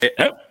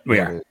We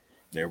are.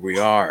 There we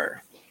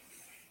are.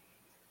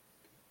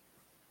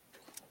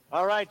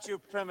 All right, you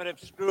primitive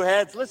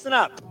screwheads, listen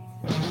up.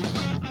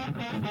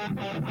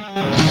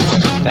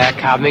 They're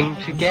coming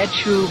to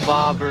get you,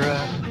 Barbara.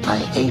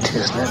 I ate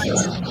his liver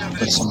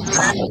with some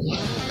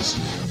fries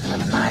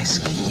and a nice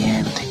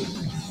Chianti.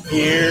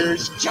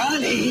 Here's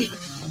Johnny.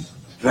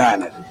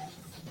 Vanity.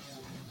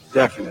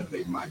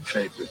 Definitely my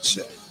favorite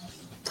sin.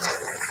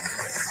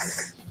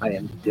 I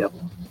am the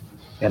devil,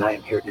 and I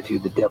am here to do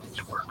the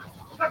devil's work.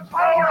 The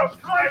power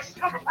of Christ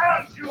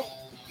compels you.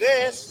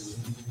 This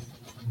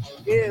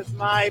is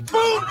my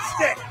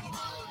boomstick.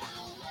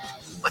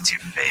 What's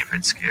your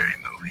favorite scary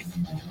movie?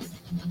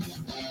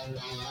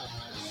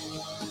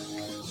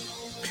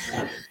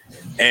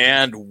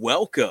 And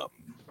welcome.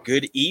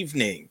 Good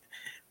evening.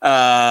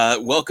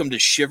 Welcome to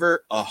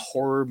Shiver, a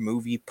horror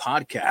movie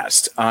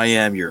podcast. I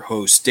am your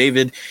host,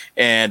 David,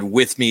 and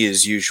with me,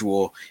 as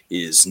usual,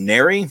 is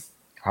Neri.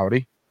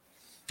 Howdy.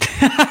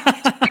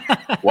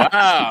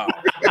 Wow.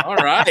 All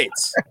right.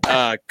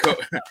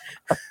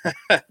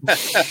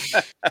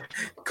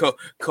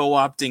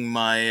 Co-opting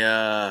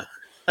my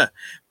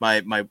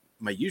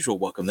my usual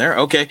welcome there.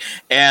 Okay.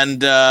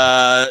 And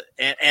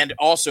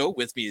also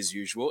with me as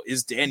usual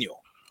is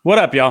Daniel. What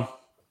up, y'all?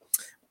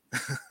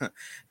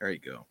 There you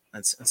go.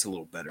 That's a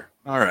little better.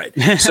 All right.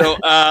 So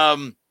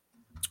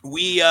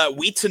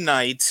we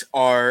tonight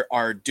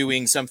are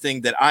doing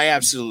something that I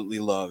absolutely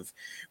love,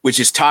 which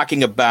is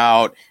talking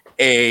about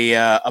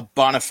a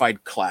bona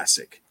fide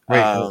classic. Wait,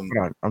 hold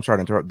on. I'm sorry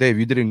to interrupt. Dave,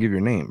 you didn't give your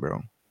name,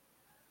 bro.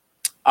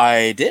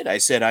 I did. I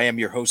said I am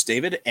your host,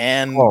 David,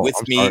 and with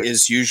me,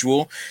 as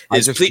usual,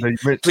 is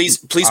please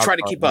try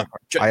to keep up.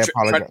 I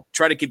apologize.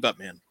 Try to keep up,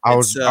 man. I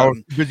was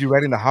too busy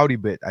writing the howdy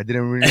bit. I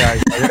didn't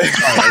realize.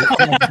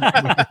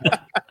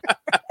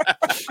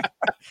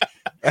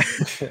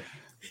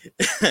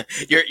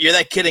 You're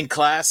that kid in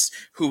class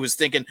who was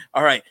thinking,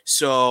 all right,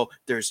 so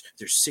there's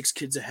 6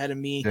 kids ahead of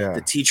me. Yeah.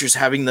 The teacher's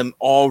having them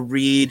all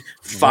read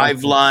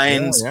 5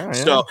 lines. Yeah.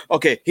 So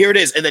okay, here it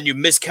is, and then you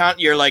miscount.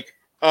 You're like,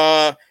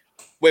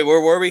 wait,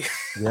 where were we?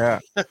 Yeah,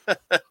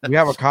 we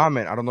have a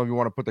comment. I don't know if you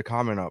want to put the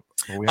comment up.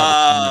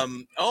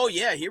 Oh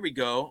yeah, here we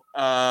go.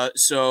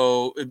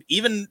 So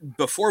even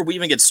before we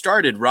even get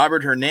started,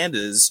 Robert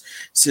Hernandez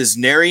says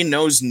Neri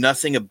knows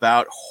nothing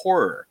about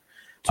horror.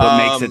 So it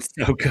makes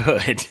it so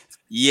good.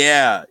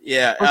 Yeah.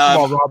 First of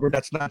all, Robert,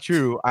 that's not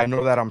true. I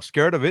know that I'm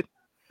scared of it.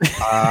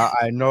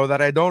 I know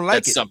that I don't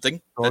like that's it.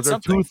 Something. Those that's are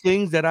something. 2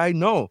 things that I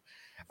know.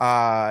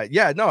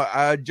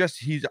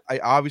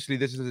 Obviously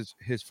this is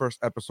his first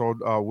episode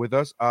with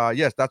us.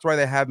 Yes, that's why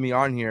they have me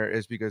on here,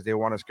 is because they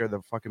want to scare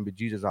the fucking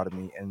bejesus out of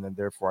me, and then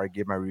therefore I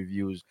give my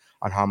reviews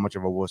on how much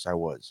of a wuss I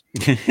was.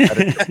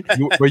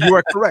 But you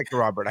are correct,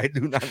 Robert. I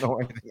do not know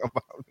anything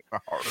about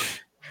horror.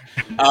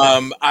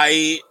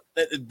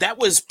 That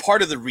was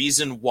part of the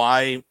reason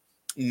why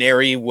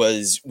Neri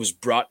was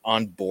brought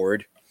on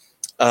board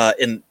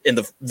in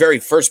the very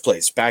first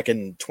place back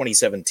in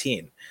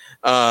 2017.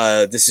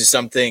 This is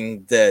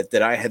something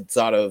that I had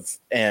thought of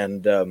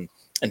and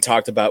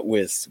talked about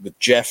with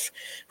Jeff,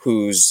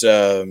 who's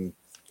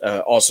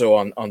also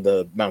on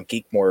the Mount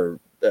Geekmore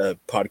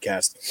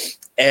podcast,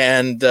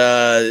 and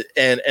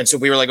so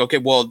we were like, okay,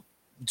 well,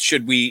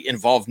 should we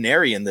involve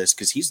Neri in this,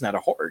 because he's not a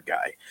horror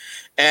guy,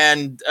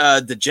 and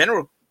the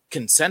general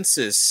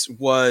consensus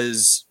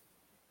was,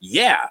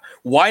 yeah,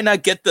 why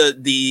not get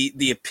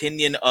the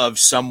opinion of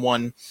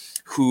someone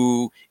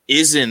who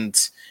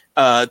isn't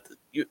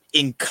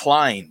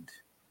inclined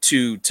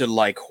to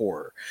like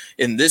horror.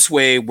 In this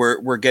way,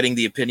 we're getting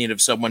the opinion of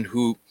someone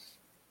who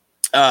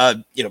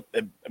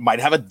might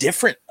have a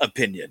different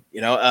opinion.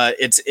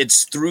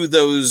 It's through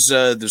those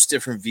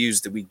different views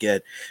that we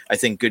get, I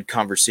think, good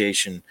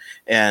conversation,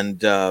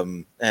 and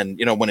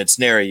when it's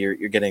Neri, you're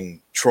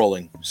getting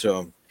trolling.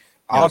 So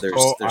also,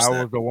 I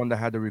was the one that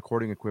had the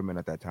recording equipment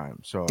at that time.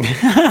 So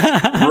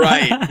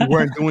right, we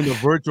weren't doing the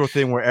virtual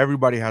thing where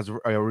everybody has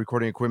a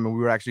recording equipment.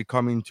 We were actually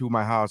coming to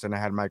my house, and I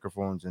had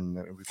microphones and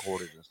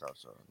recorders and stuff.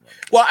 So,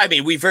 well, I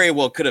mean, we very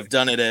well could have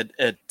done it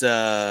at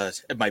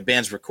my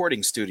band's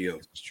recording studio.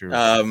 It's true.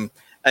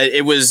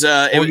 It was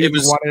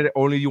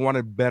only you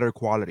wanted better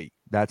quality.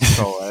 That's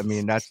so. I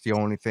mean, that's the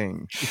only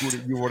thing.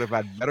 You would have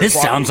had better. This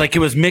quality. Sounds like it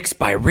was mixed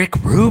by Rick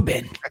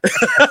Rubin.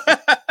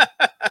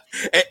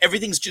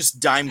 Everything's just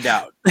dimed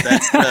out.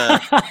 That's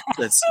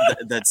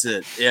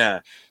it. Yeah.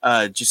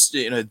 Just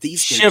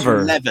these Shiver,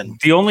 11.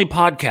 the only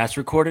podcast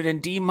recorded in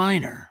D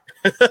minor.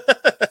 It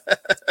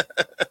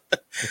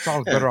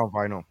sounds better on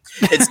vinyl.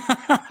 It's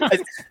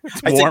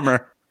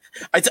warmer.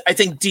 I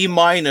think D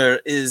minor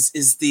is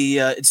the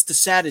it's the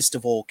saddest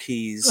of all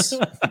keys.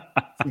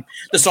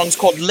 The song's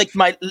called "Lick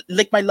My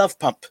Love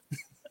Pump."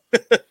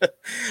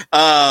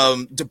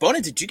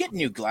 Debona, did you get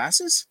new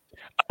glasses?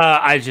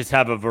 I just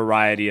have a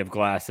variety of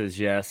glasses.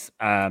 Yes.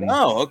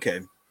 Okay.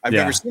 I've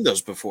never seen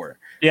those before.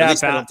 Yeah, at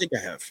least I don't think I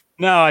have.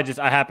 No, I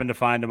happened to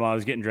find them while I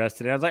was getting dressed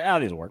today. I was like,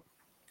 these will work.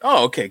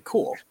 Oh, okay,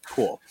 cool.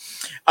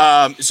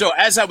 So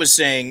as I was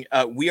saying,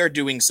 we are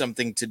doing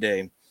something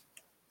today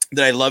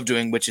that I love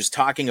doing, which is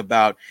talking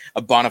about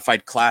a bona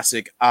fide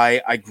classic.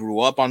 I grew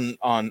up on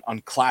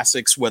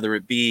classics, whether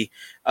it be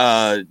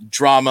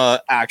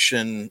drama,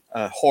 action,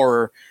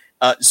 horror.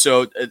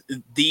 So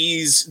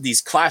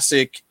these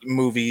classic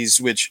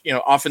movies, which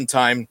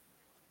oftentimes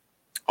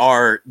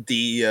are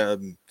the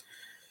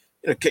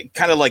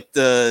kind of like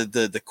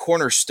the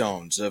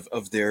cornerstones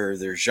of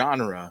their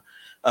genre.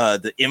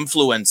 The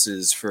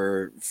influences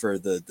for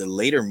the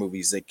later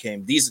movies that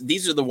came.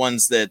 These are the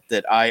ones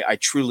that I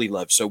truly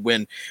love. So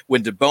when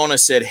DeBona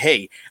said,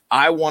 "Hey,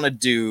 I want to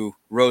do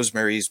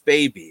Rosemary's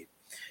Baby,"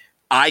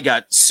 I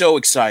got so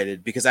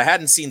excited because I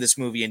hadn't seen this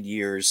movie in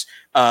years.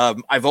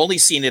 I've only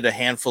seen it a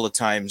handful of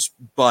times,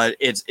 but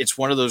it's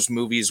one of those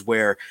movies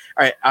where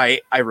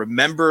I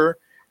remember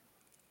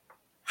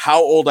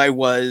how old I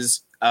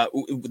was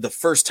the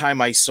first time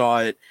I saw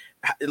it.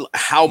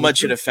 How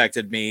much it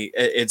affected me.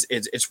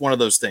 It's one of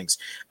those things.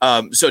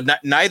 So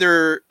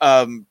neither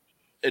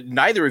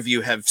of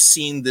you have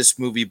seen this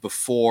movie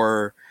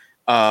before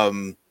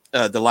the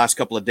last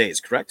couple of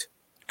days, correct?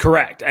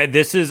 Correct.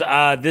 This is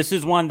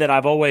one that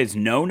I've always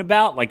known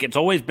about. Like, it's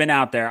always been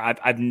out there.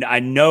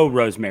 I know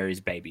Rosemary's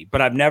Baby,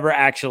 but I've never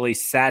actually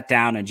sat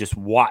down and just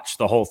watched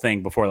the whole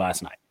thing before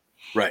last night.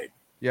 Right.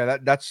 Yeah,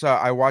 that's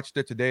I watched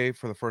it today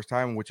for the first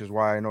time, which is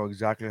why I know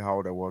exactly how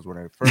old I was when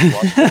I first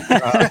watched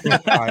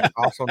it. I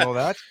also know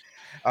that.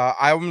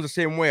 I was the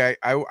same way.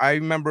 I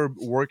remember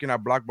working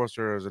at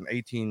Blockbuster as an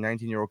 18,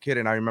 19-year-old kid,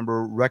 and I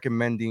remember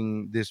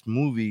recommending this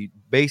movie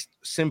based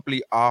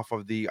simply off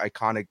of the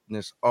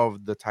iconicness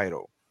of the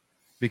title,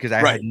 because I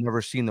had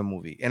never seen the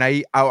movie. And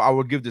I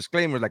would give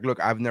disclaimers like,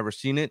 look, I've never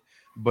seen it,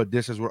 but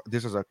this is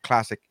a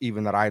classic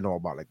even that I know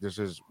about. Like, this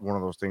is one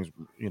of those things,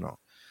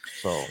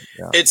 So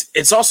yeah.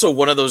 It's also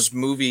one of those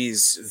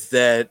movies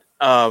that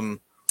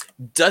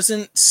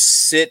doesn't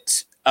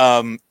sit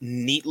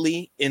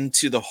neatly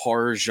into the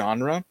horror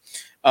genre.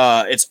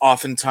 It's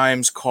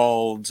oftentimes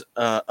called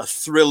a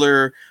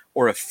thriller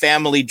or a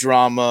family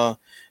drama.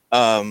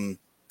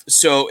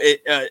 So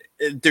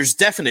there's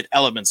definite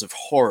elements of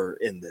horror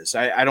in this.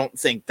 I don't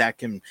think that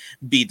can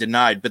be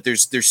denied, but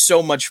there's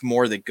so much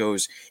more that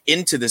goes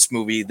into this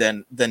movie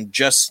than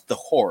just the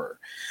horror.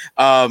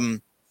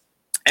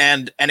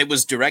 And it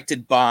was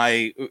directed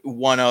by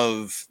one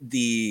of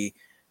the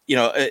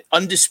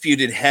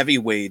undisputed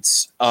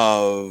heavyweights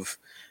of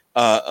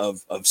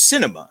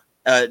cinema.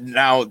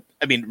 Now,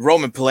 I mean,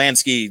 Roman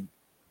Polanski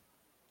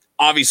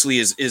obviously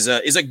is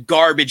a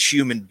garbage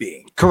human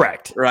being.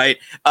 Correct. Right.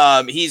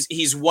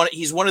 He's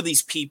one of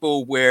these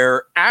people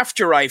where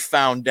after I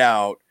found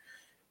out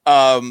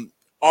all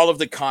of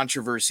the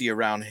controversy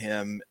around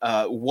him,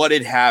 what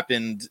had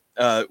happened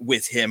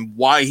with him,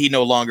 why he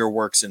no longer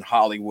works in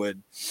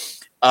Hollywood.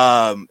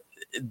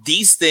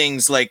 These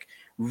things like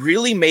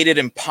really made it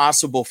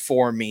impossible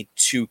for me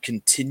to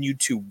continue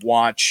to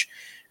watch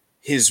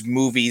his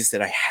movies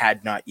that I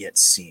had not yet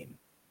seen.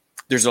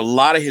 There's a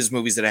lot of his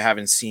movies that I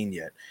haven't seen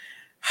yet.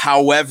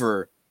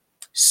 However,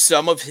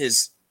 some of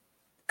his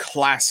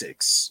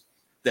classics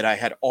that I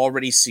had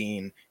already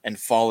seen and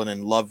fallen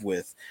in love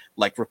with,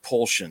 like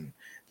Repulsion,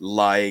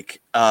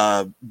 like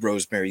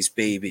Rosemary's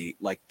Baby,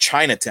 like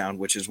Chinatown,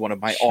 which is one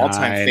of my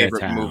all-time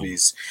favorite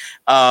movies.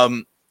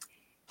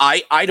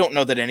 I don't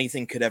know that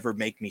anything could ever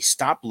make me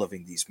stop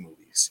loving these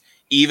movies,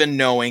 even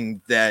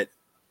knowing that,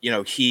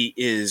 he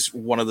is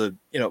one of the,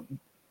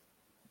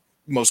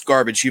 most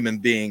garbage human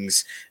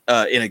beings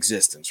in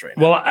existence right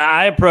now. Well,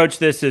 I approach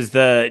this as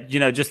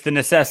just the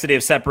necessity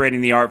of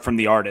separating the art from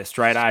the artist,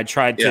 right? I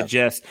tried to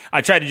just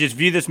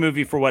view this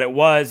movie for what it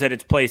was at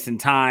its place in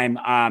time,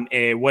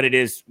 what it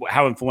is,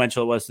 how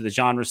influential it was to the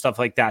genre, stuff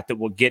like that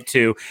we'll get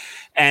to.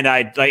 And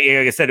like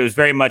I said, it was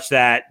very much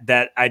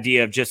that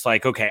idea of just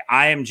like, okay,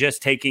 I am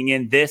just taking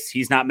in this.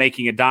 He's not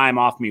making a dime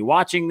off me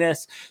watching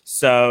this,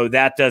 so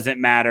that doesn't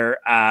matter.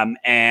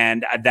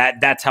 And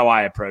that's how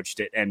I approached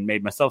it and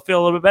made myself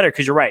feel a little bit better.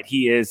 Because you're right,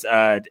 he is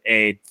a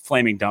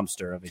flaming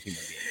dumpster of a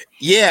human being.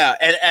 Yeah,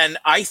 and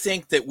I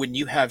think that when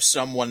you have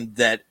someone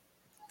that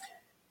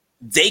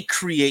they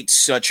create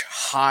such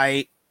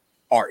high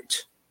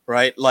art,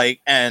 right? Like,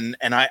 and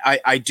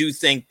I do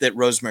think that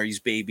Rosemary's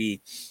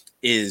Baby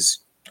is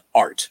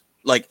art.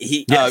 Like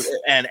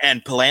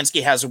and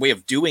Polanski has a way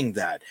of doing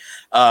that.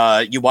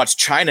 You watch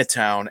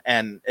Chinatown,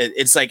 and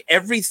it's like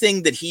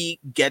everything that he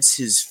gets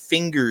his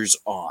fingers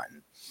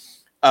on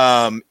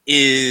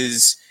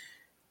is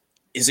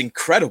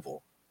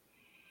incredible.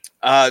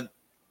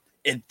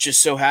 It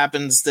just so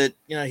happens that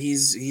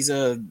he's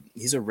a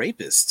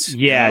rapist.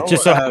 Yeah, it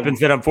just so happens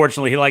that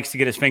unfortunately he likes to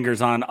get his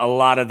fingers on a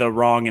lot of the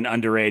wrong and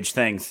underage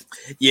things.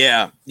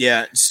 Yeah.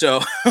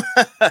 So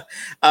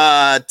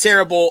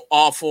terrible,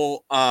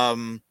 awful.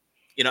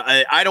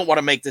 I don't want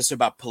to make this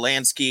about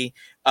Polanski.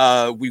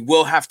 We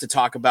will have to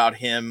talk about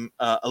him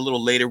a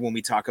little later when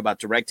we talk about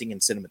directing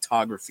and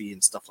cinematography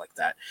and stuff like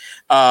that.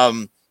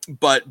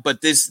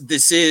 But this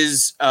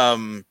is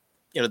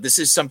this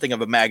is something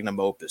of a magnum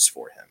opus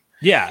for him.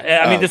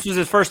 Yeah, I mean, this was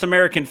his first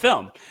American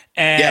film,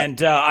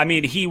 and I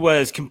mean, he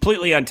was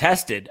completely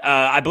untested.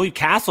 I believe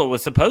Castle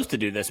was supposed to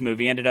do this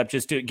movie, ended up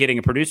just getting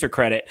a producer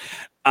credit.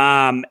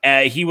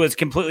 He was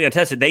completely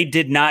untested. They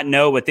did not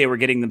know what they were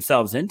getting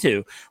themselves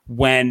into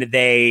when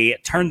they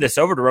turned this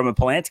over to Roman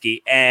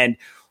Polanski, and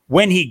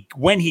when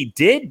he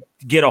did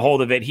get a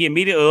hold of it, he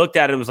immediately looked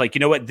at it and was like, you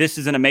know what, this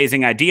is an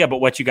amazing idea, but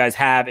what you guys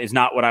have is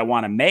not what I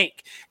want to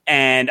make.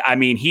 And I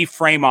mean, he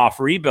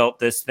rebuilt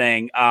this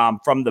thing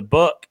from the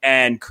book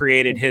and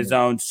created his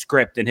own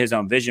script and his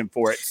own vision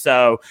for it.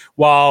 So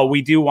while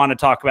we do want to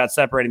talk about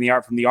separating the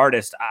art from the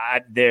artist,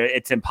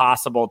 it's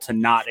impossible to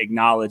not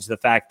acknowledge the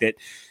fact that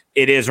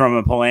it is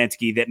Roman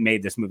Polanski that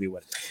made this movie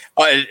with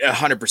it.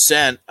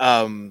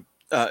 100%.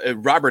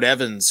 Robert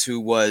Evans, who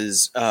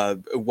was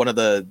one of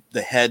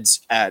the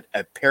heads at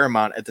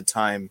Paramount at the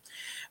time,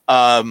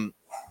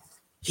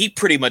 he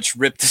pretty much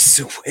ripped this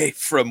away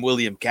from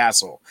William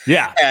Castle.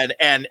 Yeah,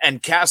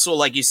 and Castle,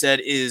 like you said,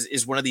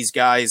 is one of these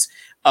guys.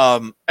 I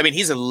mean,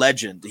 he's a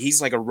legend.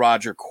 He's like a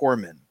Roger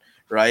Corman,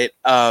 right?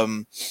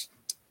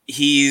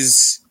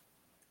 He's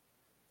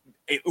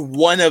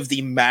one of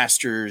the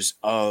masters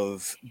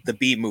of the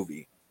B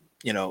movie.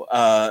 You know,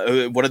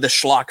 one of the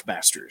schlock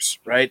masters,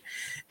 right?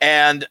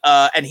 And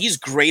he's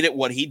great at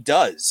what he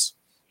does.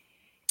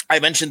 I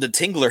mentioned The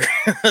Tingler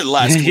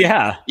last week.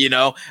 Yeah, you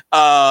know,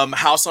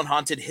 House on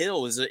Haunted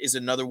Hill is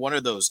another one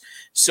of those.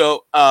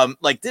 So,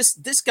 like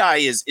this guy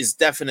is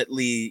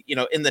definitely, you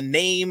know, in the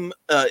name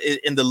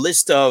in the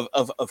list of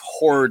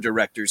horror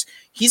directors,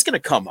 he's going to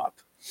come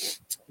up,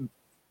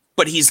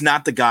 but he's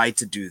not the guy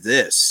to do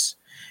this.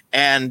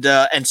 And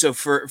so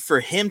for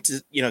him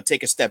to, you know,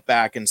 take a step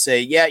back and say,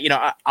 yeah, you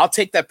know, I'll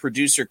take that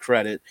producer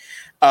credit.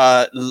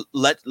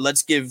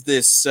 Let's give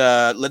this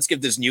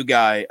new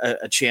guy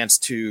a chance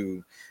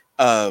to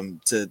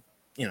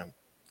you know,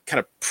 kind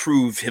of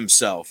prove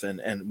himself,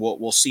 and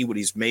we'll see what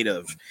he's made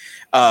of.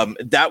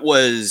 That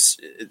was,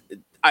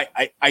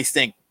 I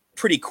think,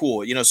 pretty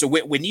cool. You know, so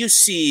when you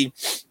see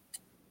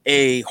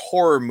a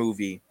horror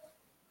movie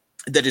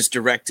that is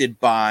directed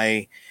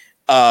by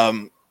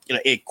you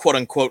know, a quote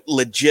unquote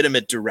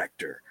legitimate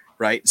director,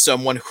 right?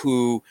 Someone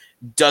who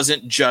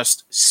doesn't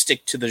just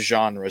stick to the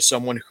genre,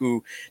 someone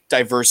who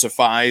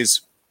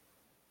diversifies,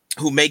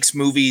 who makes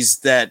movies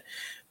that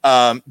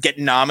get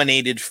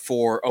nominated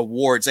for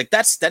awards. Like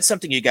that's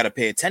something you got to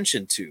pay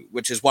attention to,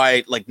 which is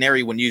why, like,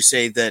 Neri, when you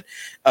say that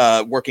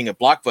working at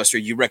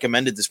Blockbuster, you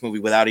recommended this movie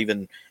without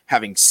even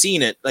having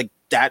seen it, like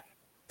that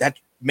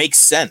makes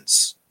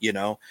sense, you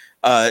know.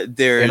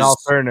 There's, in all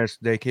fairness,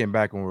 they came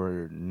back and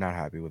were not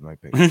happy with my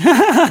pick. I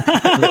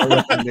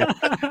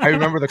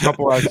remember the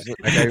couple. I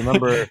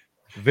remember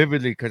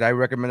vividly because I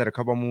recommended a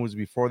couple of movies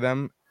before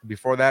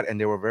that,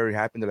 and they were very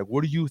happy. And they're like,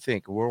 "What do you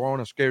think? We're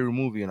on a scary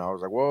movie," and I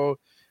was like, "Whoa!"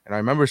 And I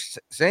remember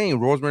saying,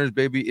 "Rosemary's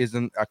Baby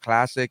isn't a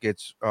classic;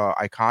 it's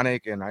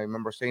iconic." And I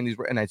remember saying these,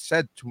 and I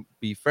said, to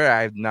be fair,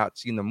 I have not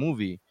seen the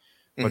movie,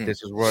 but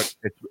this is what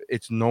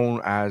it's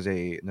known as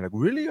a. And they're like,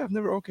 "Really? I've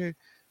never." Okay.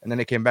 And then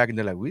they came back and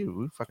they're like, we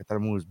fucking thought the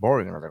movie was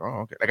boring. And I was like,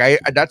 oh, okay. Like I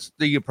that's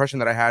the impression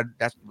that I had.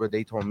 That's what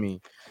they told me.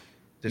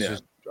 This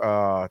is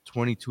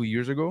 22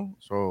 years ago.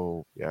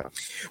 So yeah.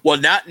 Well,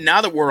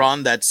 now that we're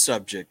on that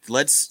subject,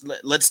 let's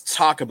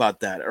talk about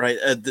that. All right.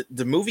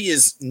 The movie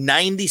is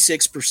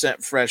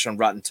 96% fresh on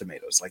Rotten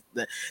Tomatoes. Like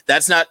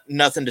that's not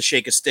nothing to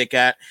shake a stick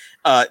at.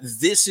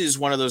 This is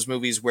one of those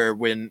movies where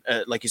when,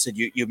 like you said,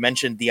 you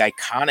mentioned the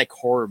iconic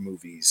horror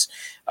movies,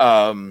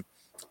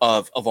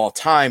 of all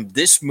time,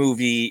 this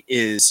movie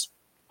is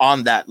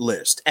on that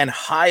list and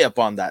high up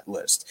on that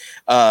list.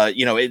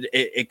 You know,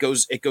 it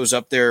goes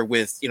up there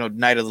with, you know,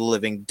 Night of the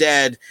Living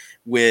Dead,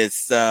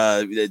 with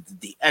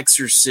The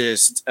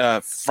Exorcist,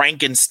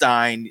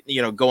 Frankenstein,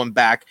 you know, going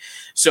back.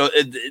 So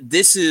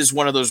this is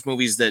one of those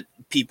movies that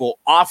people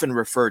often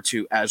refer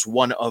to as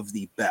one of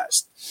the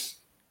best.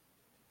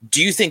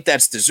 Do you think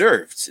that's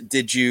deserved?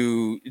 Did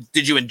you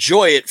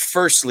enjoy it,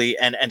 firstly,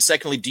 and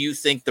secondly, do you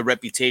think the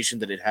reputation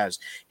that it has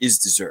is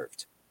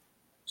deserved?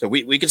 So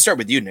we can start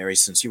with you, Neri,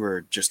 since you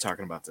were just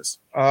talking about this.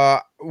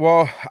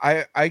 Well,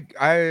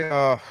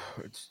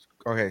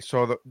 okay.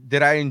 So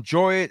did I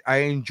enjoy it? I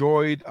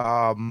enjoyed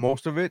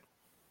most of it.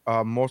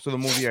 Most of the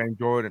movie I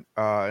enjoyed.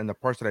 And the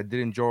parts that I did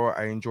enjoy,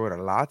 I enjoyed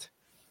a lot.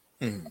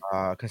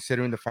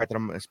 Considering the fact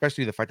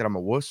that I'm a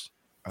wuss.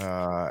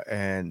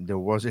 And there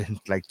wasn't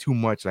like too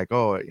much like,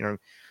 oh, you know,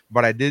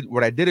 but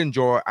what I did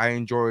enjoy, I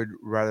enjoyed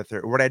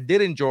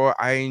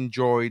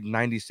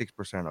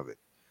 96% of it.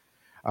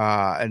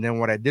 And then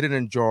what I didn't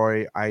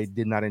enjoy, I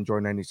did not enjoy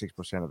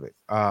 96% of it.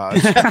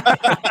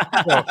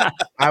 So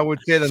I would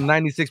say the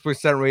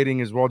 96%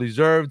 rating is well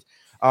deserved.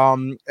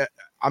 I'm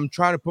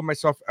trying to put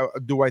myself.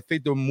 Do I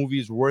think the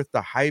movie is worth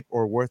the hype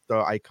or worth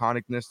the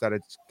iconicness that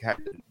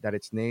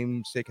its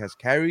namesake has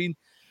carried?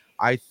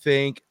 I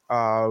think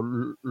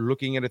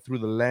looking at it through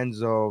the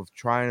lens of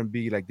trying to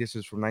be like this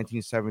is from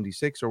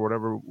 1976 or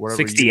whatever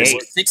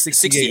 68.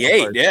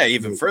 68, yeah,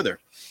 even further.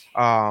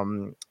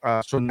 So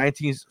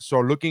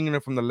looking at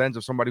it from the lens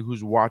of somebody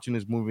who's watching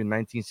this movie in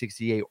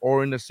 1968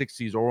 or in the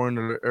 60s or in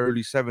the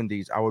early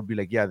 70s, I would be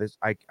like, yeah, this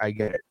I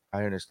get it,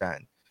 I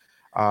understand.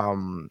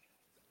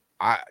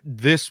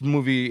 This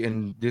movie,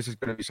 and this is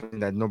going to be something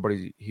that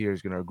nobody here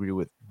is going to agree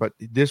with, but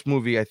this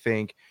movie I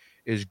think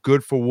is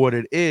good for what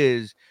it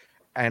is,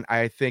 and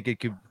I think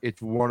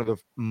it's one of the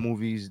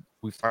movies,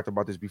 we've talked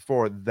about this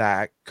before,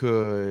 that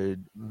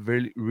could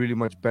really, really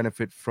much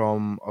benefit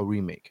from a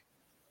remake.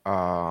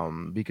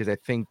 Because I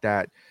think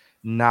that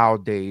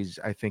nowadays,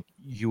 I think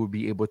you would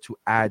be able to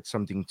add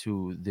something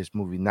to this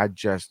movie, not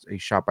just a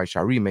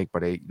shot-by-shot remake,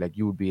 but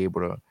you would be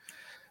able to,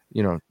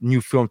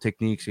 new film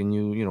techniques and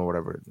new,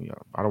 whatever,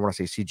 I don't want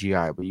to say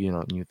CGI, but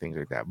new things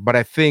like that. But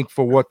I think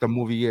for what the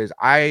movie is,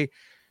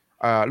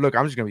 look,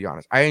 I'm just gonna be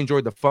honest. I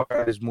enjoyed the fuck out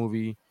of this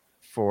movie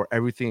for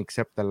everything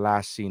except the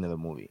last scene of the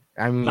movie.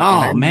 I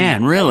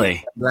mean,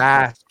 really?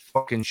 Last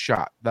fucking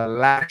shot. The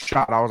last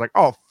shot, I was like,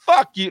 oh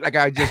fuck you! Like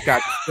I just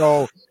got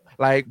so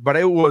but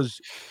it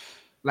was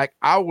like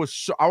I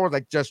was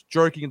like just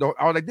jerking.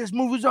 I was like, this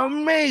movie's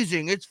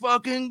amazing. It's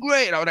fucking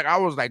great. I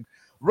was like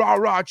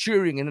rah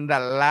cheering, and then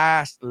that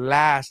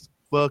last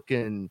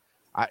fucking.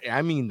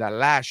 I mean, the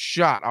last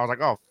shot, I was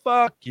like, "Oh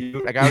fuck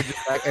you!" Like I was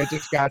just like, it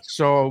just got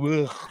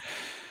so.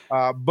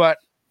 But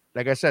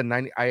like I said,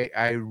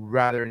 I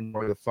rather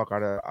enjoy the fuck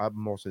out of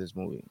most of this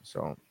movie.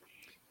 So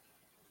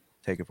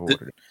take it for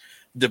what it is.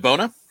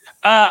 DeBona?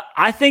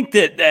 I think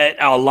that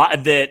a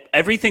lot that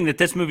everything that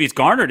this movie's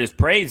garnered as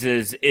praise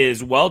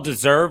is well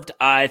deserved.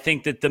 I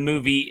think that the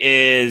movie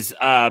is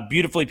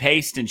beautifully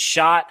paced and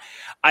shot.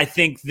 I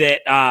think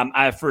that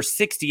for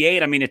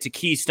 68, I mean, it's a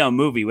keystone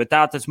movie.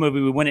 Without this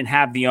movie, we wouldn't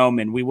have The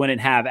Omen. We wouldn't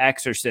have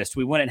Exorcist.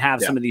 We wouldn't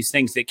have some of these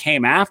things that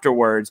came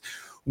afterwards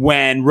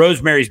when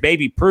Rosemary's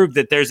Baby proved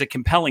that there's a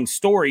compelling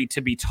story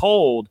to be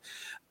told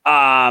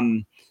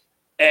about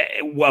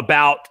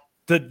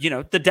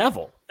the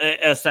devil.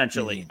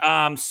 Essentially.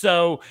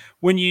 So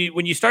when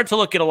you start to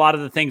look at a lot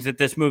of the things that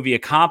this movie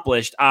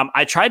accomplished,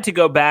 I tried to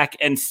go back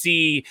and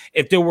see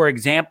if there were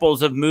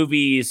examples of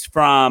movies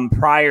from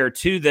prior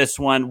to this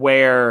one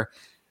where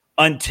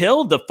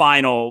until the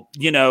final,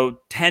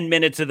 10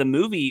 minutes of the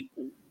movie,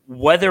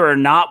 whether or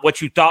not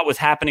what you thought was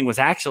happening was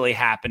actually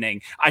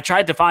happening. I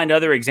tried to find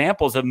other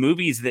examples of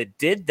movies that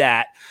did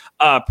that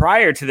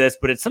prior to this,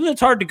 but it's something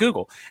that's hard to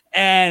Google.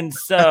 And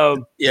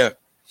so yeah.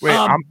 Wait,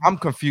 I'm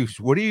confused.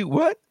 What do you?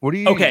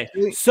 Okay,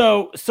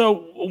 so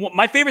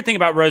my favorite thing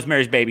about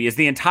Rosemary's Baby is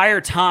the entire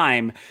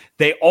time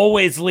they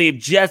always leave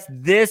just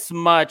this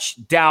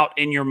much doubt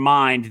in your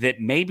mind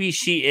that maybe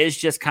she is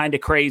just kind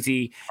of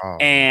crazy.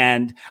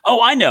 And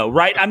I know,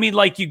 right? I mean,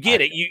 like you get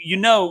it. You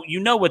know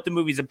what the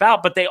movie's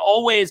about, but there's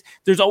always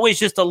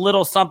just a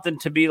little something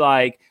to be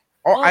like.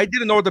 I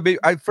didn't know what the baby.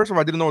 First of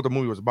all, I didn't know what the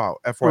movie was about.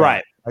 FYI.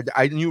 Right.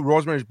 I knew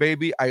Rosemary's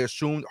Baby. I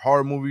assumed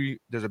horror movie.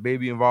 There's a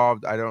baby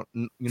involved. I don't,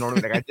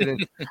 like I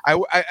didn't.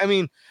 I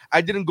mean,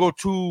 I didn't go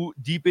too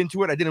deep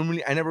into it. I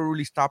never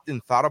really stopped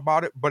and thought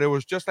about it. But it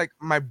was just like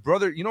my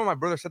brother. My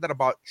brother said that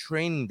about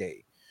Training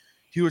Day.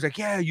 He was like,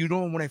 yeah,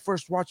 when I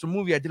first watched the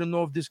movie, I didn't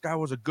know if this guy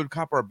was a good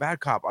cop or a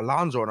bad cop,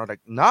 Alonzo. And I was like,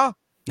 nah.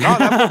 No,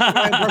 that wasn't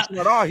my impression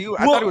at all.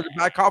 I thought he was a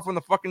bad cop from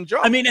the fucking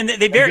jump. I mean, and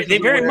they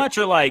very much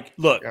are like,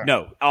 look,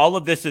 no, all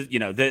of this is,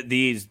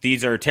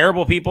 these are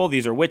terrible people.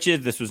 These are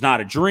witches. This was not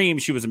a dream.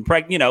 She was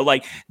impregnated.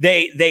 Like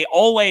they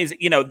always,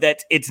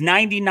 that it's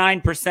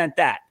 99%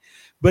 that.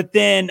 But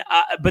then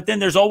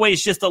there's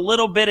always just a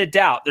little bit of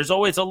doubt. There's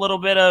always a little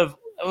bit of,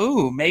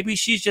 maybe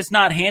she's just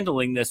not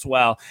handling this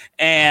well.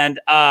 And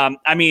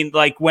I mean,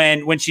 like when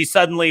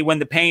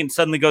the pain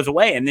suddenly goes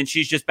away and then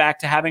she's just back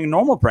to having a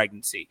normal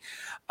pregnancy.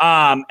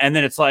 And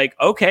then it's like,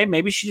 okay,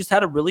 maybe she just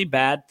had a really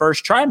bad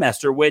first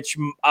trimester, which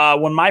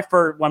when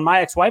my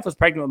ex-wife was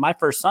pregnant with my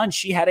first son,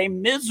 she had a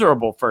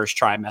miserable first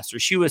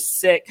trimester. She was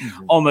sick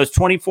almost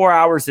 24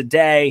 hours a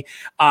day.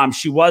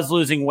 She was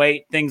losing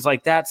weight, things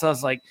like that. So I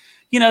was like,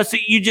 so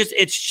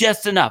it's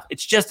just enough.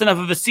 It's just enough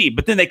of a seed.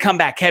 But then they come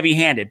back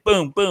heavy-handed.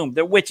 Boom, boom.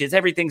 They're witches.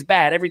 Everything's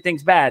bad.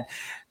 Everything's bad.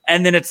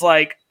 And then it's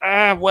like,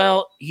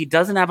 he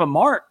doesn't have a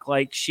mark.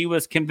 Like she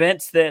was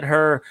convinced that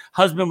her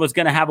husband was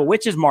going to have a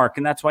witch's mark.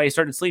 And that's why he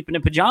started sleeping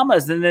in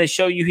pajamas. And then they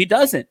show you he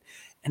doesn't.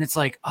 And it's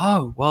like,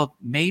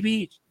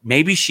 maybe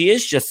she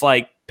is just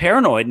like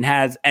paranoid and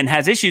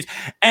has issues.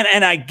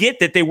 And I get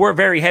that they were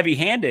very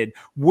heavy-handed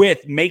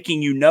with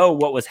making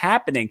what was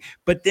happening,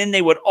 but then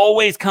they would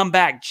always come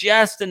back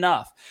just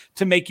enough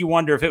to make you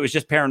wonder if it was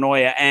just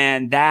paranoia.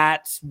 And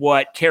that's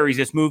what carries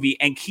this movie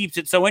and keeps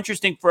it so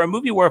interesting for a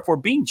movie where, if we're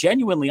being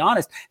genuinely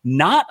honest,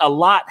 not a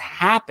lot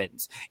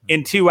happens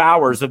in 2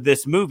 hours of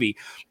this movie.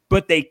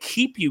 But they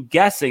keep you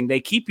guessing. They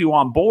keep you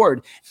on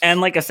board.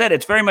 And like I said,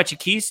 it's very much a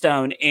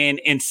keystone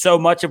in so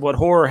much of what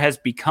horror has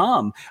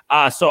become.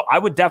 So I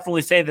would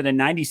definitely say that a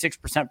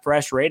 96%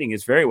 fresh rating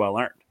is very well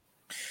earned.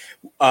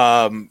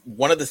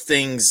 One of the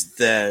things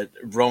that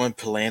Roman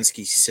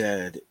Polanski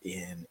said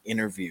in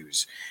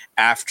interviews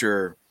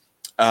after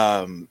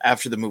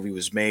the movie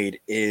was made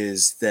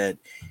is that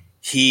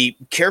he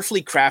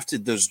carefully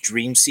crafted those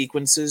dream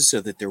sequences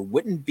so that there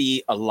wouldn't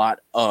be a lot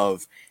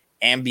of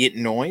ambient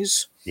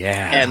noise.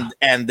 Yeah.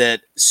 And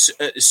that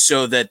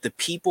so that the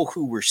people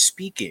who were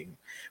speaking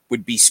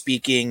would be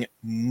speaking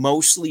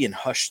mostly in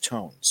hushed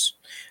tones.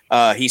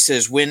 He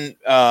says when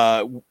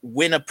a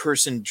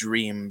person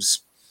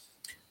dreams,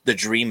 the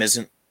dream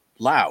isn't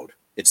loud.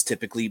 It's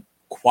typically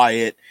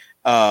quiet.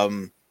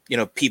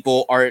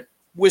 People aren't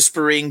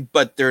whispering,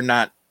 but they're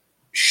not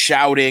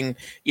shouting.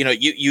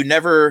 You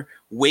never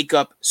wake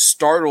up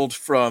startled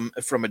from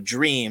a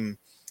dream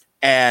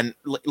and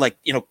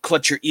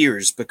clutch your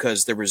ears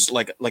because there was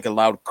like a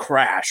loud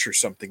crash or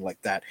something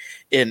like that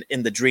in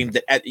the dream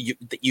that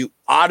you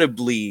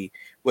audibly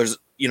were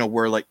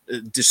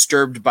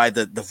disturbed by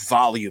the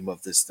volume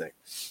of this thing.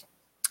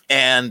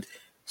 And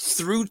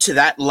through to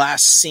that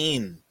last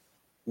scene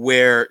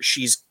where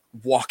she's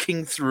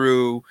walking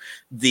through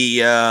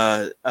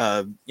that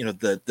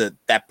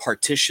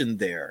partition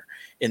there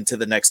into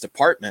the next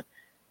apartment,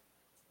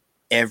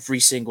 every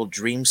single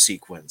dream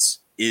sequence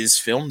is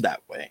filmed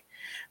that way.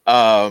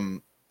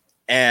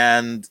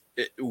 And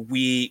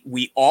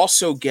we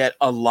also get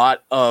a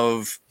lot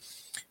of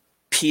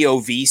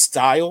POV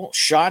style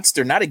shots.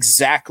 They're not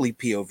exactly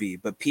POV,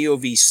 but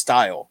POV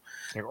style.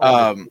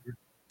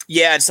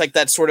 Yeah, it's like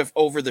that sort of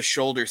over the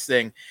shoulder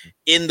thing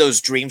in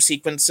those dream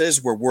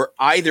sequences where we're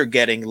either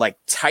getting like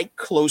tight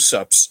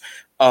close-ups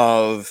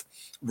of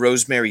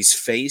Rosemary's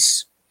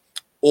face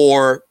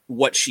or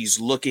what she's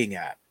looking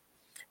at.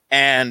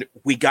 And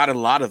we got a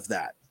lot of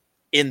that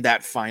in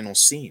that final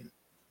scene.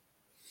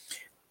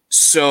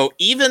 So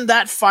even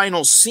that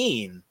final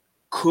scene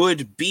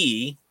could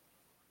be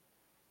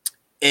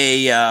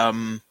a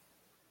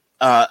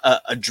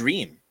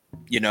dream.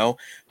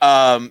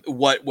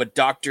 What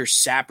Dr.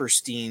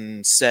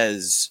 Saperstein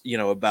says,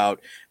 about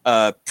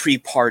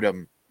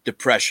prepartum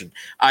depression.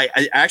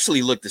 I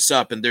actually looked this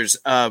up, and there's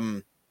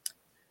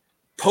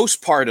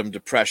postpartum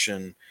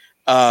depression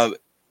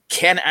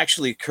can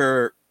actually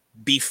occur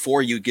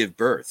before you give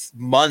birth,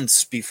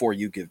 months before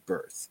you give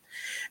birth.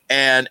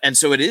 And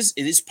so it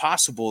is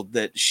possible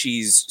that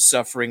she's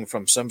suffering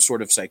from some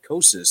sort of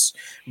psychosis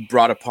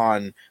brought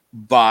upon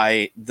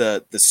by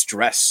the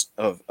stress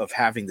of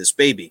having this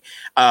baby.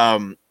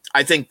 I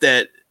think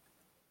that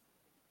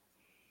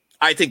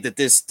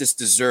this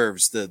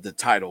deserves the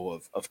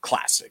title of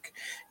classic,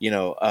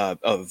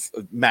 of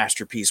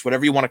masterpiece,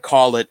 whatever you want to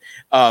call it.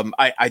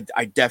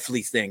 I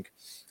definitely think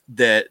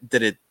that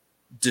it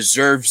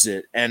deserves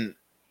it, and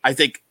I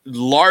think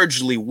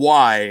largely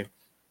why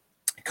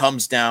it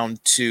comes down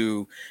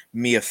to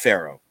Mia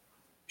Farrow.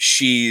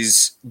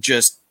 She's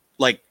just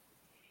like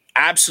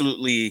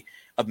absolutely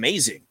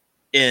amazing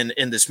in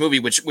this movie,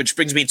 which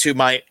brings me to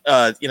my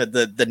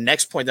the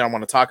next point that I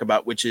want to talk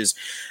about, which is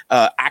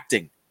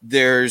acting.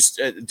 There's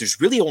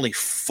really only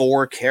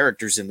 4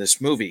 characters in this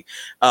movie.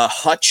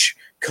 Hutch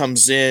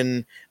comes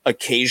in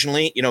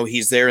occasionally.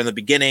 He's there in the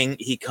beginning.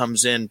 He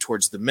comes in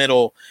towards the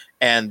middle,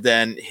 and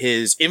then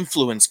his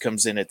influence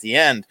comes in at the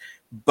end.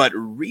 But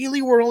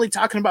really, we're only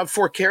talking about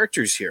 4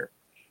 characters here.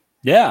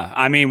 Yeah,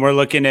 I mean, we're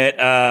looking at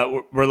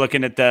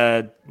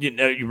the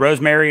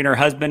Rosemary and her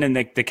husband and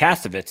the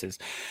Kastovitzes.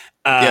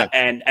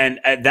 And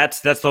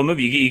that's the whole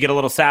movie. You get a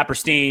little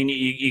Saperstein,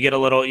 you get a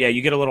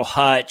little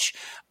Hutch.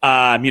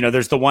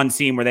 There's the one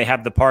scene where they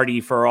have the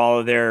party for all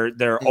of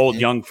their old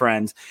young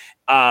friends.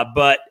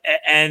 But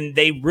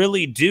they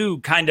really do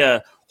kind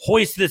of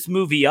hoist this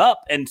movie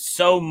up, and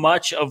so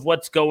much of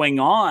what's going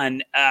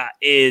on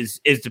is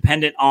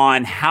dependent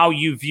on how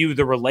you view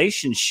the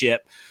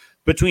relationship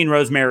between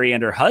Rosemary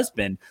and her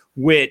husband,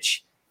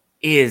 which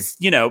is,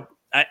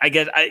 I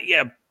guess,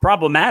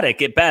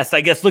 problematic at best.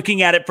 I guess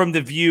looking at it from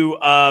the view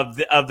of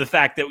the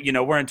fact that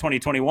we're in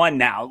 2021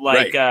 now,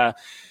 like right.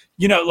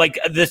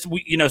 This,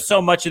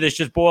 so much of this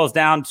just boils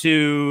down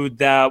to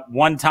the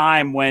one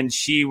time when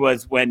she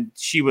was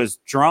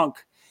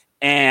drunk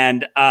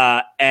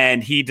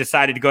and he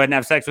decided to go ahead and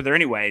have sex with her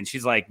anyway. And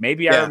she's like,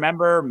 maybe I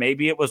remember,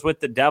 maybe it was with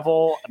the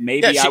devil.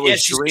 Maybe I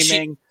was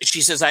dreaming.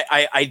 She says,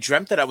 I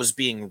dreamt that I was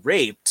being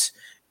raped.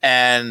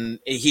 And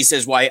he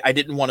says, why I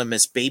didn't want to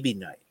miss baby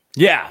night.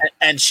 Yeah.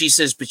 And she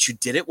says, but you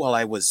did it while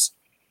I was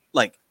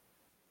like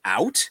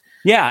out.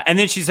 Yeah. And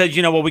then she said,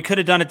 well, we could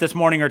have done it this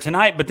morning or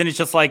tonight, but then it's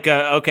just like,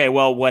 okay,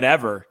 well,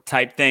 whatever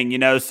type thing,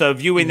 So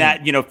viewing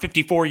that,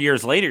 54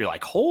 years later, you're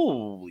like,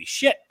 holy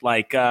shit.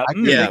 Like, I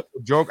make a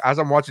joke as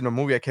I'm watching the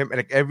movie. I kept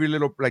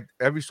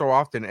every so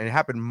often, and it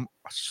happened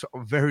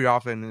very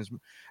often.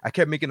 I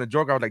kept making a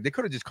joke. I was like, they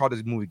could have just called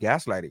this movie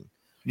gaslighting.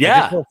 Yeah,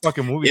 like this whole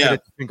fucking movie could have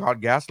been called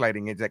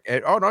gaslighting. It's like,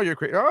 oh no, you're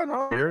crazy. Oh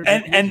no, you're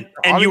and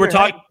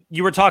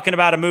you were talking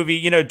about a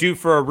movie, due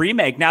for a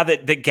remake. Now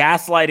that the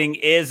gaslighting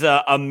is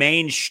a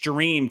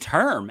mainstream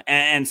term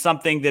and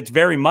something that's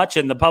very much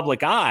in the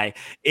public eye,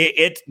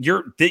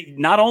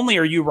 not only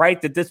are you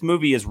right that this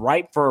movie is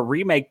ripe for a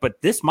remake,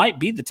 but this might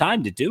be the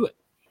time to do it.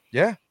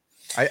 Yeah.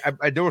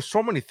 I there were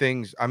so many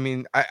things. I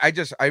mean, I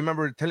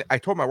remember I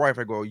told my wife,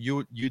 I go,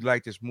 you'd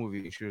like this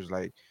movie. She was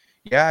like,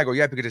 yeah. I go,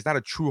 yeah, because it's not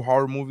a true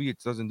horror movie. It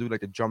doesn't do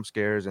like the jump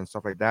scares and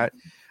stuff like that.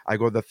 I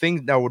go, the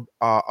thing that would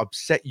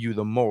upset you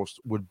the most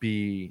would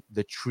be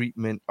the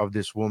treatment of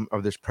this woman,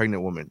 of this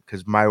pregnant woman,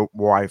 because my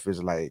wife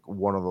is like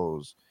one of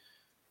those,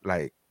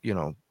 like, you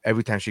know,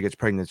 every time she gets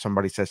pregnant,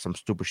 somebody says some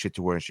stupid shit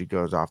to her and she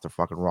goes off the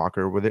fucking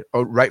rocker with it.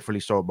 Oh, rightfully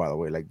so, by the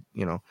way, like,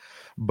 you know.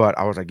 But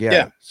I was like,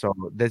 yeah. So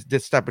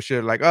this type of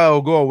shit, like, oh,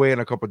 go away in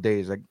a couple of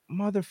days. Like,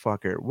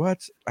 motherfucker,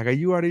 what? Like, are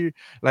you out of here?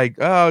 Like,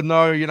 oh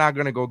no, you're not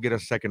gonna go get a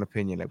second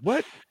opinion. Like,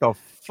 what the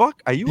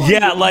fuck are you?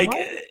 Yeah, like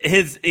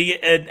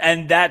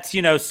and that's,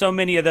 you know, so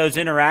many of those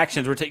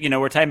interactions. We're talking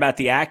about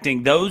the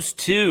acting. Those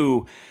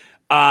two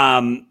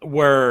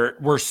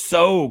were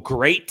so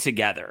great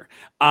together.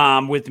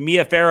 With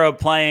Mia Farrow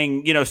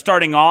playing, you know,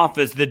 starting off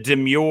as the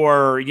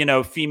demure, you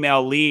know,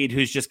 female lead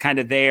who's just kind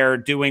of there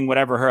doing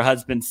whatever her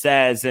husband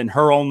says, and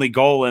her only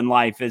goal in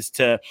life is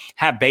to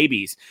have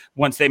babies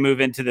once they move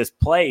into this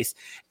place,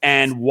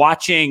 and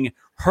watching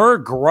her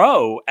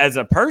grow as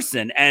a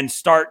person and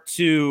start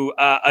to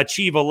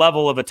achieve a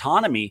level of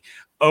autonomy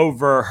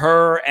over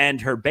her and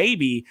her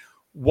baby,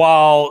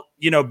 while,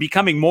 you know,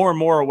 becoming more and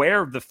more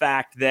aware of the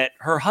fact that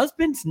her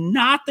husband's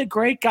not the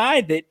great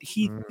guy that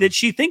that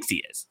she thinks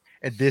he is.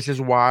 And this is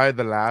why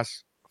the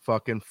last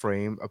fucking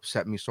frame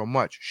upset me so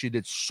much. She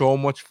did so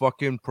much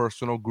fucking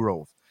personal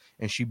growth,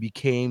 and she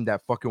became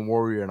that fucking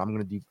warrior. And I'm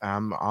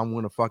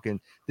gonna fucking,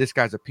 this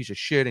guy's a piece of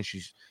shit. And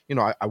she's, you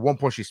know, at one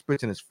point she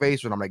spits in his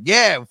face, and I'm like,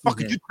 yeah,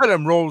 fucking, you tell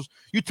him, Rose.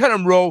 You tell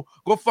him, Ro.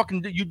 Go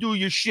fucking, you do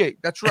your shit.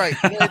 That's right.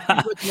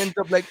 Ends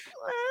up like,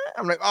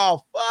 I'm like,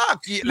 oh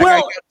fuck. Like,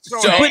 well,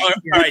 all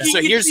right.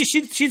 So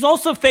she's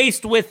also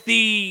faced with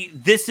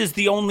this is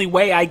the only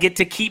way I get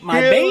to keep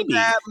my baby.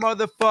 That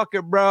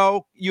motherfucker,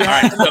 bro. You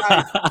have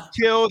to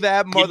kill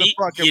that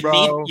motherfucker,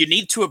 bro. You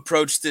need to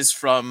approach this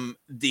from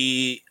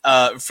the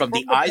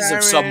eyes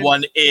of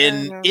someone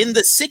in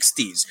the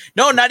 60s.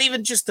 No, not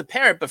even just the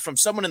parent, but from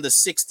someone in the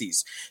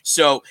 60s.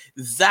 So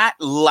that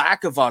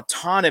lack of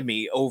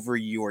autonomy over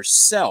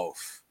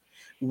yourself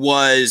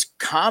was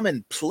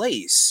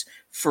commonplace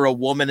for a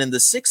woman in the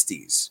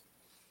 60s,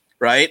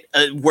 right?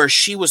 Where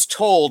she was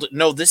told,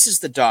 no, this is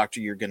the doctor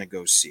you're going to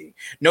go see.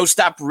 No,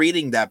 stop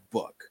reading that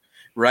book,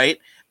 right?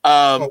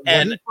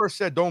 When he first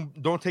said,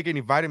 don't take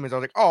any vitamins, I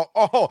was like,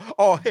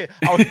 hey.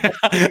 I was like,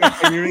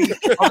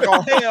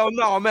 oh, hell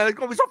no, man. It's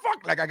going to be so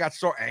fucked. Like, I got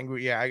so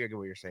angry. Yeah, I get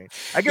what you're saying.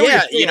 I get what you're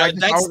saying. You know,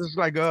 I was just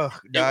like, ugh.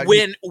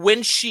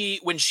 When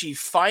she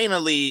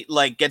finally,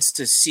 like, gets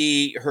to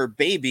see her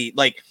baby,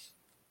 like,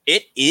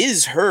 it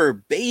is her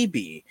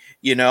baby,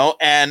 you know,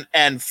 and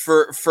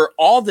for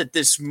all that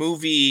this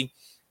movie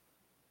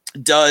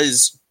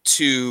does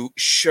to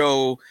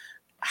show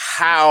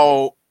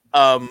how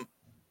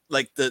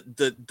like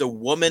the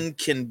woman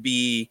can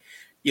be,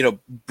 you know,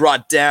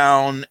 brought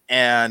down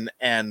and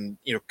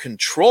you know,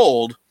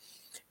 controlled.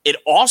 It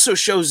also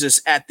shows us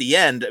at the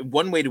end,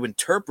 one way to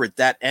interpret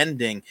that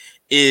ending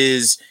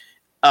is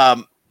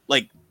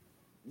like,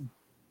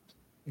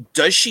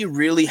 does she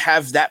really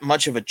have that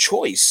much of a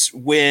choice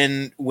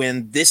when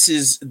this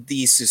is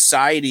the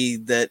society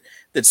that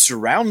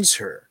surrounds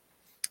her,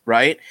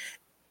 right?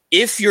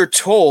 If you're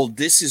told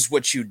this is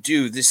what you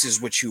do, this is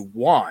what you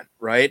want,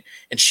 right?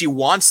 And she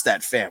wants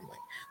that family.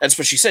 That's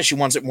what she says. She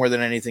wants it more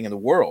than anything in the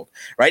world,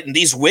 right? And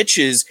these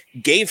witches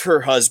gave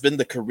her husband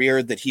the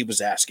career that he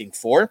was asking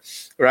for,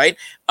 right?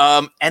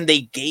 And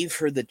they gave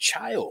her the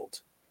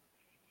child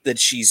that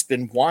she's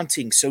been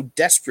wanting so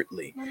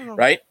desperately,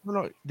 right?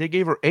 No, they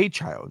gave her a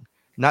child,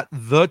 not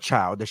the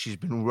child that she's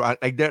been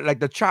like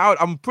the child.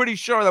 I'm pretty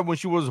sure that when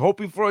she was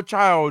hoping for a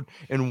child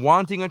and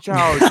wanting a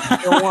child, she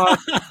didn't want,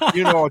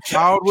 you know, a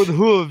child with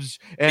hooves.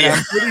 And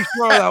I'm pretty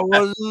sure that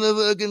wasn't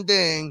the fucking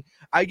thing.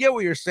 I get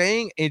what you're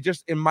saying. It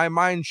just, in my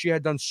mind, she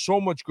had done so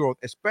much growth,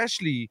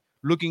 especially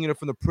looking at it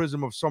from the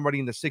prism of somebody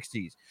in the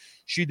 60s.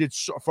 She did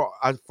so,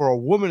 for a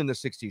woman in the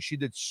 60s. She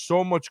did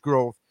so much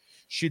growth.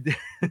 She did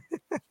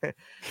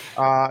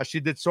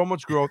so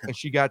much growth, and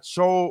she got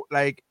so,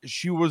 like,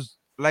 she was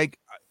like,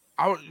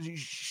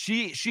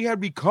 she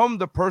had become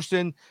the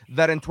person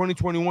that in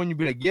 2021 you'd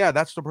be like, yeah,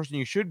 that's the person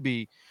you should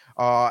be.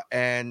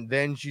 And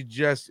then she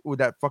just, with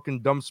that fucking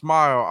dumb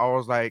smile, I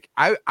was like,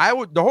 I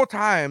would, the whole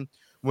time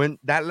when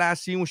that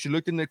last scene when she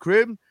looked in the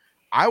crib,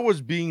 I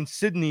was being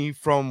Sydney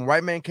from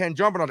White Man Can't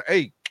Jump, and I was like,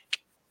 hey,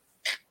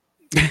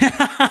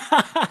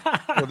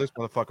 kill this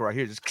motherfucker right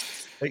here, just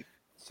hey.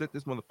 Slit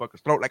this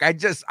motherfucker's throat. Like, I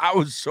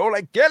was so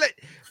like, kill it,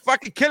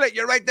 fucking kill it.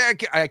 You're right there.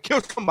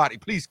 Kill somebody,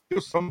 please kill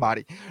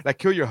somebody. Like,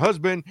 kill your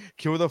husband,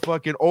 kill the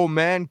fucking old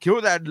man, kill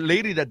that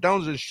lady that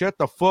doesn't shut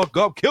the fuck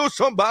up. Kill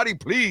somebody,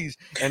 please.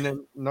 And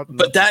then nothing.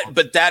 But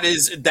that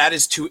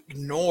is to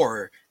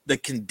ignore the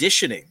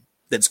conditioning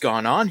that's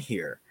gone on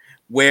here.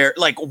 Where,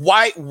 like,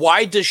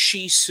 why does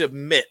she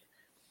submit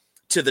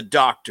to the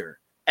doctor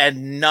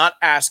and not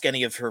ask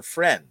any of her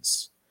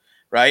friends?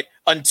 Right?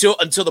 Until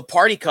the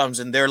party comes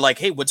and they're like,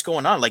 hey, what's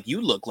going on? Like, you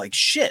look like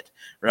shit,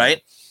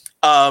 right?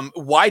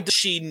 Why does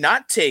she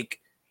not take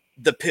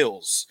the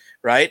pills,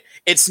 right?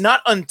 It's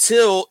not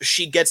until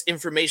she gets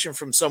information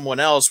from someone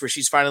else where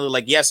she's finally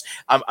like, yes,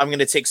 I'm going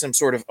to take some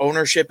sort of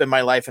ownership in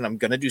my life and I'm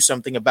going to do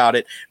something about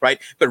it,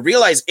 right? But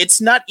realize it's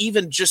not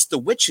even just the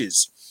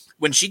witches.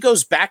 When she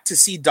goes back to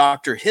see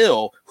Dr.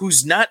 Hill,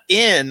 who's not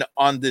in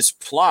on this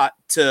plot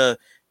to,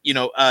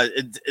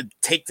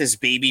 take this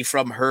baby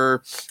from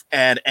her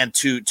and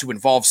to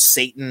involve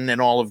Satan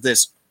and all of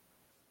this,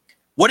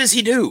 what does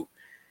he do?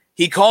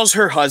 He calls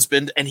her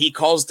husband and he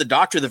calls the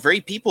doctor, the very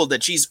people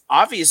that she's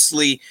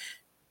obviously,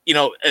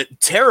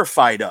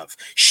 terrified of.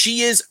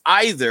 She's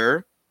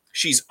either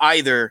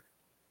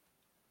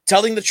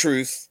telling the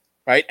truth,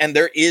 right? And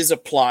there is a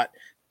plot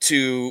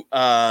to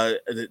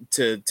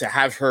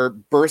have her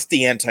birth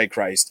the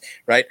Antichrist,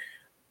 right?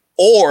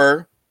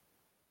 Or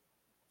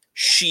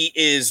she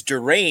is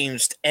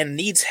deranged and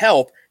needs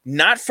help,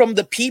 not from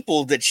the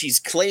people that she's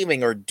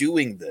claiming are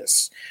doing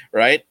this,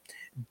 right?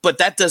 But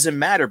that doesn't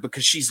matter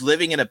because she's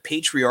living in a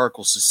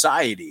patriarchal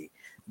society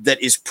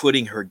that is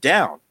putting her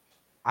down.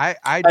 I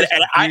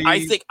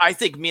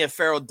think Mia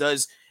Farrow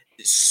does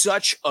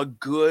such a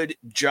good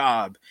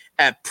job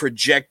at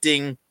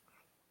projecting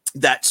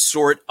that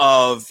sort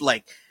of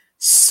like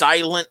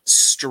silent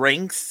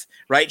strength,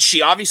 right?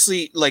 She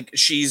obviously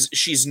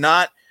she's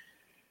not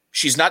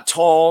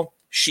tall.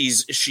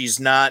 She's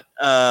not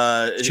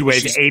she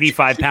weighs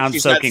 85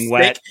 pounds soaking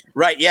wet.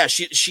 Right. Yeah.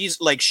 She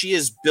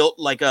is built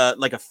like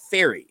a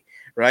fairy.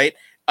 Right.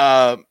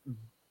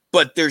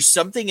 But there's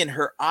something in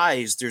her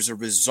eyes. There's a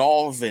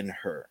resolve in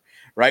her.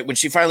 Right. When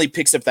she finally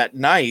picks up that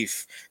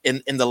knife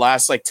in the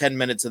last 10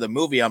 minutes of the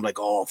movie, I'm like,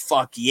 oh,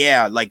 fuck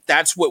yeah. Like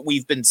that's what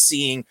we've been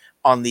seeing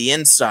on the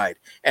inside.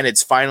 And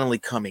it's finally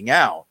coming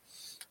out.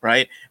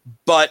 Right.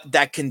 But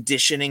that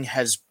conditioning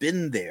has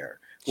been there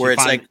where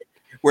it's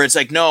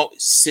like, no,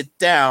 sit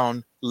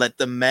down, let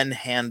the men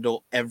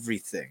handle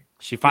everything.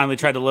 She finally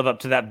tried to live up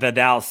to that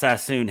Vidal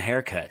Sassoon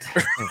haircut.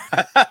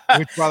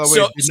 Which, by the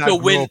way, did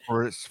not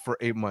grow for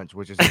 8 months,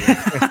 which is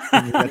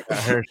that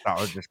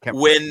hairstyle just kept.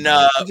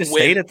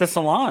 Stayed at the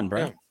salon,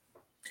 bro. Yeah.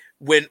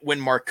 When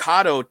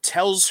Marcato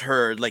tells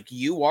her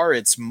you are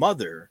its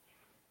mother,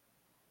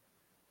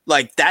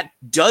 that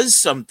does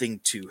something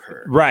to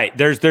her. Right.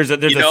 There's a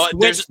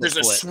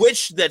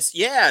switch that's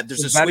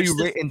there's a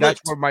switch. And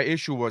that's what my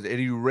issue was. It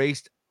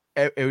erased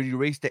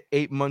the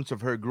 8 months of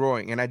her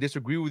growing. And I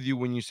disagree with you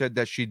when you said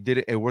that she did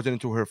it. It wasn't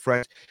until her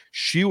friends.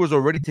 She was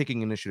already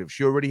taking initiative.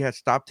 She already had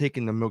stopped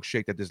taking the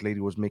milkshake that this lady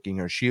was making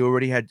her. She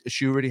already had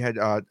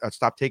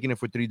stopped taking it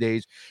for 3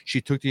 days.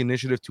 She took the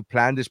initiative to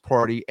plan this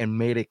party and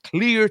made it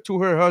clear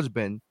to her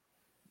husband,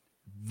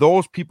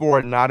 those people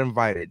are not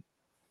invited.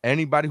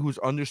 Anybody who's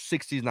under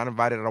 60 is not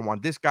invited. I don't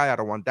want this guy. I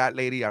don't want that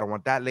lady. I don't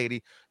want that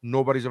lady.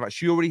 Nobody's invited.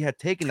 She already had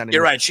taken that.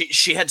 You're right.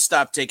 She had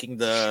stopped taking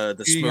the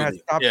smoothie. She had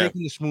stopped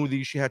taking the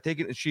smoothie.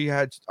 She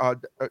had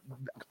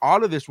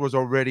all of this was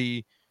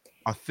already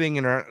a thing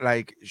in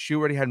her. She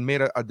already had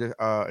made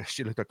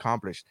she looked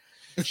accomplished.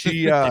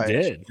 She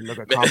did. She looked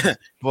accomplished.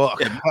 Book.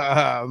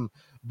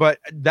 But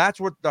that's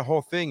what the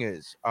whole thing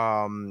is.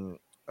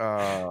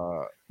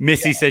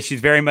 Missy says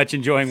she's very much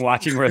enjoying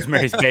watching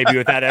Rosemary's Baby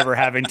without ever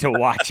having to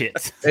watch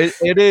it.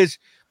 It is,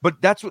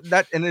 but that's what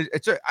that and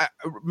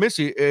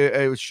Missy.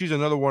 She's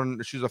another one.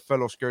 She's a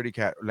fellow scaredy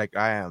cat like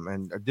I am,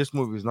 and this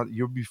movie is not.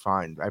 You'll be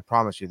fine. I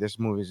promise you. This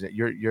movie is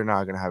you're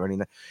not gonna have any.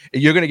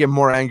 You're gonna get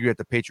more angry at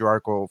the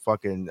patriarchal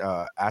fucking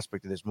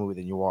aspect of this movie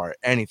than you are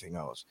anything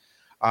else.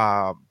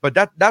 But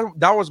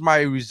that was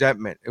my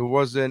resentment. It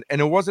wasn't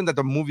that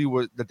the movie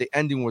was that the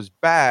ending was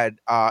bad.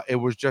 It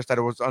was just that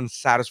it was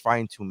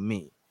unsatisfying to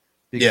me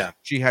because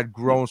she had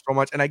grown so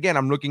much. And again,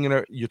 I'm looking at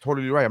her. You're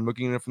totally right. I'm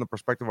looking at it from the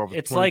perspective of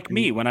it's like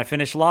me when I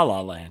finished La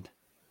La Land.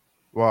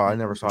 Well, I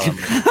never saw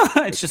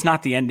that. It's just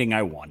not the ending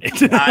I wanted.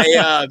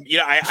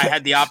 I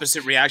had the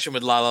opposite reaction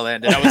with La La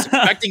Land, and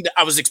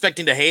I was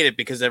expecting to hate it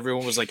because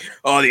everyone was like,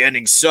 "Oh, the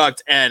ending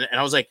sucked," and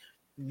I was like,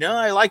 no,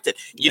 I liked it.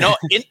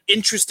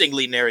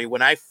 Interestingly, Neri,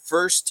 when I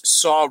first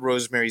saw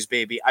Rosemary's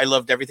Baby, I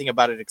loved everything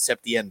about it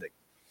except the ending.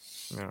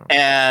 Yeah.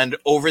 And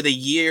over the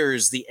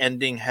years, the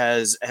ending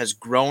has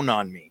grown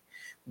on me,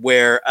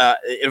 where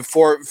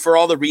for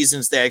all the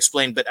reasons they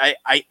explained. But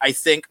I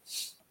think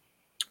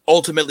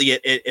ultimately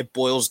it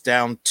boils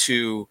down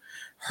to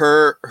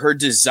her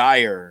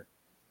desire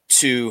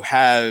to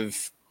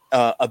have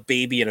a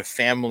baby and a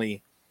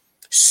family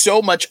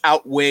so much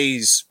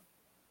outweighs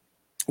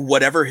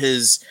whatever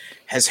has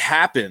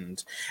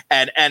happened,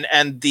 and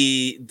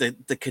the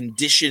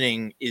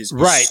conditioning is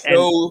right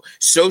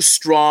so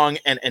strong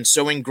and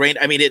so ingrained.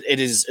 I mean, it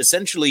is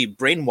essentially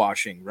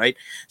brainwashing, right?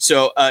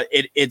 So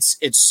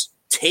it's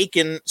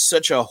taken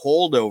such a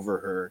hold over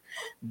her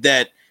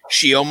that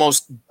she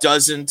almost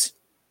doesn't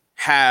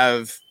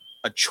have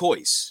a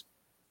choice.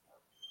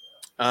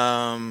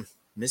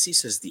 Missy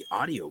says the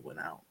audio went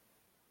out.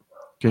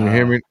 Can you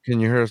hear me? Can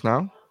you hear us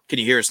now? Can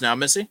you hear us now,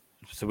 Missy?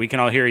 So we can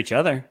all hear each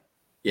other.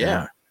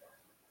 Yeah.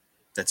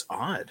 That's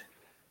odd.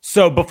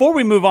 So before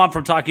we move on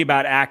from talking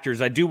about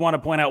actors, I do want to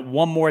point out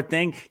one more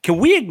thing. Can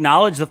we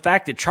acknowledge the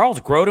fact that Charles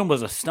Grodin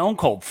was a stone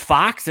cold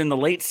fox in the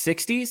late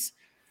 60s?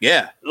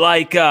 Yeah.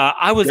 Like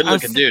I was good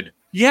looking dude.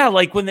 Yeah,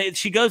 like when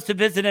she goes to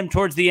visit him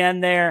towards the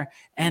end there,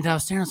 and I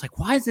was staring, I was like,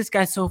 why is this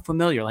guy so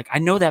familiar? Like, I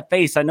know that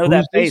face. I know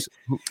that face.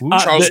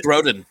 Charles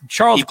Grodin.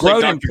 Charles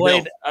Grodin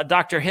played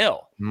Dr.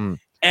 Hill.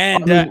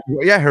 And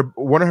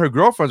one of her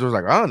girlfriends was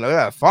like, "Oh, look at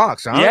that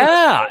fox, huh?"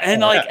 Yeah,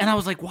 and I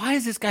was like, "Why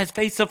is this guy's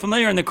face so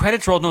familiar?" And the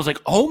credits rolled, and I was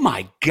like, "Oh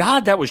my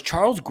god, that was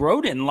Charles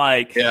Grodin!"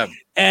 Like, yeah,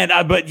 and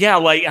I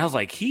was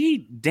like,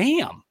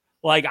 damn.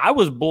 Like, I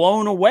was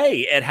blown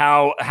away at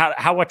how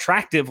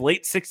attractive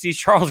late 60s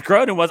Charles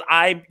Grodin was.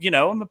 I'm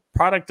a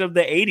product of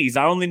the 80s.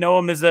 I only know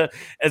him as a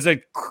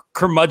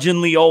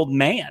curmudgeonly old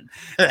man,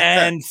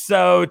 and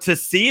so to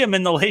see him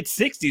in the late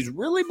 60s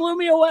really blew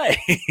me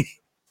away.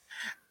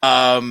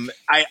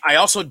 I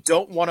also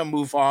don't want to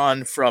move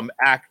on from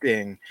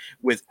acting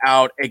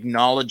without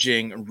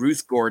acknowledging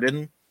Ruth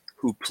Gordon,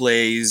 who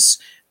plays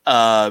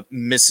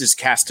Mrs.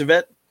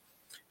 Castevet.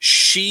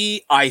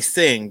 She, I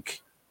think,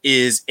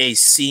 is a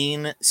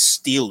scene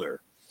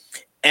stealer.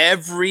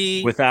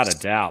 Without a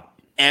doubt,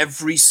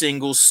 every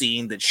single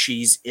scene that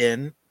she's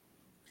in,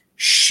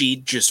 she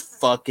just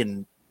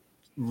fucking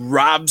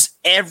robs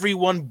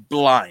everyone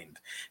blind.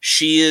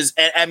 She is,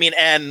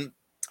 and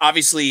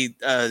obviously,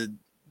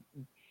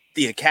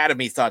 the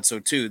Academy thought so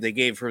too. They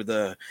gave her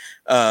the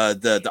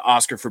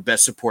Oscar for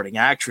Best Supporting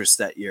Actress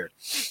that year.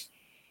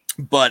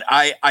 But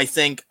I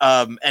think,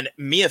 and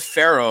Mia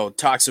Farrow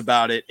talks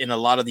about it in a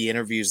lot of the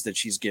interviews that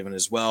she's given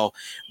as well,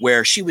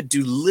 where she would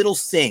do little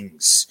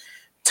things,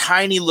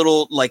 tiny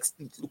little like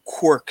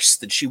quirks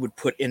that she would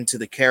put into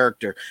the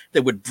character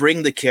that would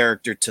bring the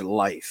character to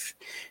life.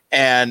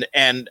 And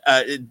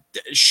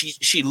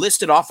she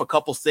listed off a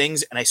couple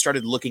things, and I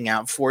started looking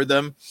out for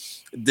them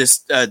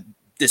this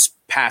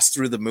passed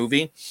through the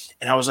movie,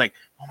 and I was like,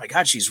 oh my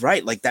god, she's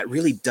right. Like, that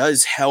really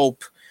does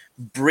help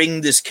bring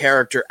this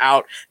character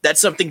out.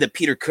 That's something that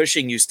Peter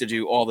Cushing used to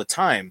do all the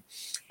time.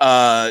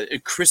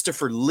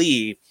 Christopher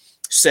Lee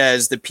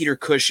says that Peter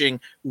Cushing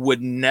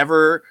would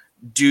never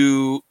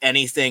do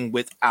anything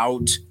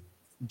without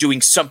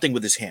doing something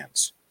with his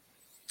hands.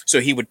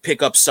 So he would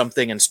pick up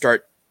something and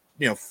start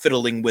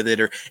fiddling with it,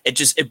 or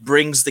it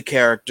brings the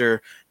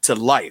character to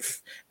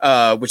life,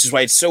 which is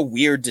why it's so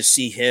weird to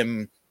see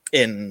him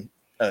in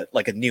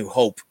like A New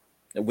Hope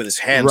with his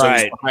hands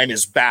always behind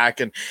his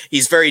back, and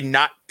he's very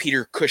not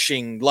Peter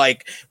Cushing.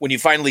 Like when you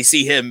finally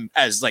see him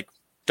as like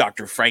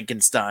Dr.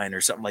 Frankenstein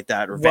or something like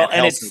that, or Van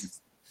Helsing.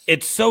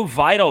 It's so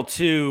vital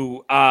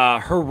to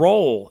her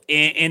role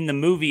in the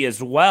movie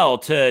as well,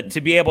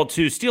 to be able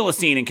to steal a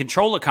scene and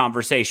control a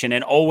conversation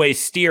and always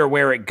steer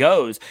where it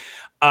goes.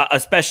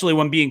 Especially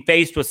when being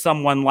faced with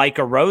someone like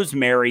a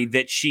Rosemary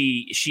that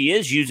she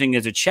is using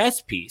as a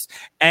chess piece.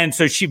 And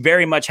so she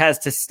very much has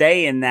to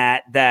stay in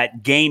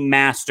that game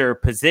master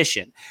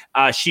position.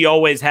 She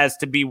always has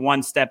to be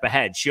one step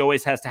ahead. She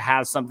always has to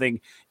have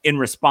something in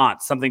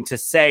response, something to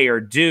say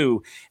or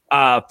do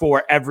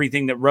for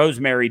everything that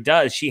Rosemary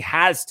does. She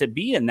has to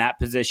be in that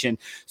position.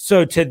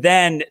 So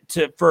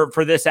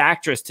for this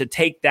actress to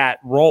take that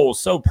role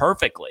so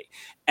perfectly,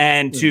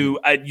 and to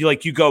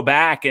you go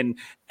back and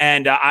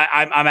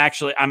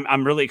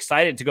I'm really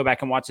excited to go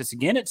back and watch this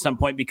again at some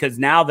point, because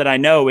now that I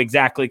know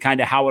exactly kind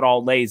of how it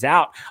all lays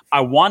out, I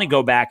want to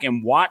go back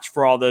and watch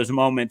for all those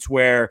moments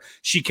where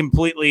she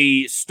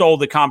completely stole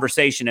the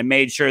conversation and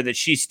made sure that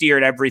she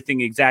steered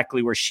everything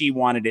exactly where she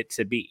wanted it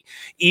to be.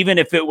 Even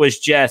if it was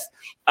just,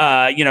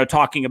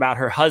 talking about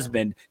her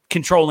husband,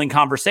 controlling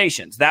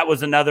conversations. That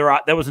was another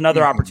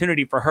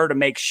opportunity for her to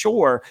make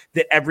sure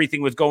that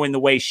everything was going the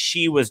way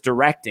she was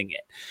directing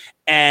it.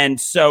 And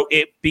so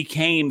it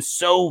became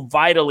so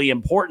vitally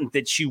important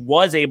that she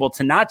was able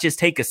to not just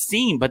take a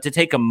scene, but to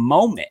take a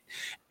moment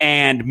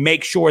and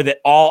make sure that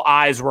all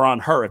eyes were on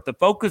her. If the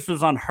focus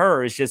was on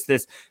her as just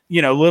this,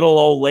 little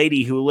old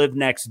lady who lived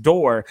next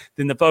door,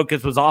 then the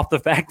focus was off the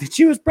fact that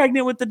she was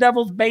pregnant with the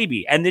devil's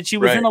baby, and that she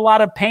was in a lot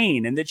of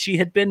pain, and that she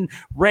had been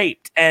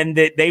raped, and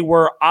that they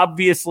were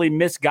obviously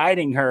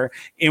misguiding her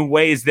in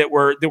ways that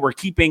were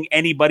keeping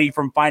anybody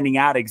from finding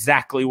out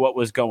exactly what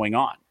was going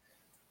on.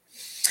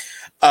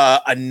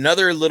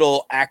 Another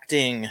little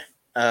acting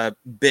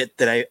bit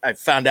that I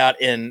found out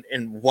in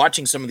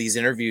watching some of these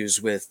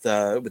interviews with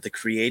the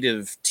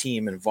creative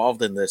team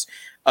involved in this,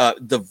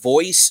 the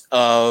voice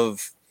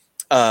of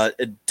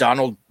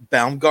Donald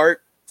Baumgart,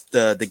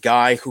 the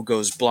guy who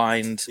goes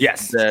blind.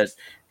 Yes. That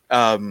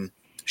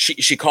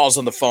she calls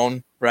on the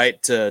phone,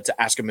 right, to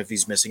ask him if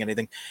he's missing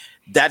anything.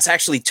 That's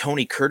actually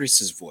Tony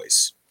Curtis's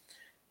voice.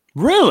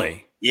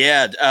 Really?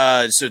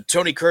 Yeah. So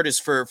Tony Curtis,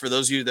 for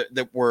those of you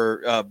that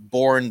were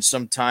born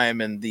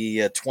sometime in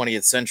the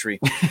 20th century,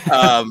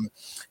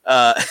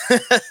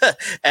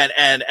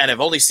 and have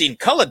only seen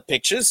colored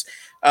pictures,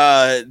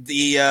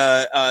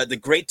 the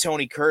great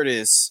Tony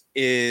Curtis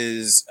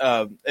is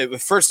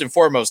first and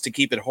foremost, to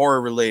keep it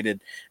horror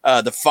related,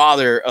 the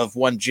father of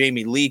one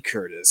Jamie Lee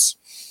Curtis,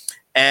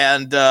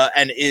 and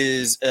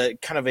is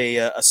kind of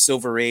a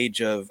silver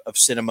age of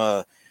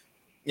cinema,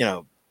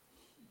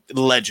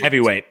 legend,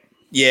 heavyweight.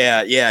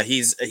 Yeah.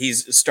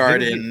 He's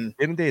starred in.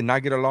 Didn't they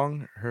not get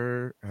along?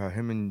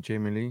 Him and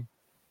Jamie Lee.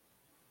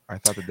 I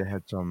thought that they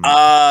had some.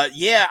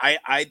 Yeah,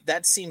 I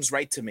that seems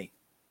right to me.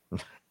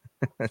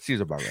 That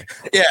seems about right.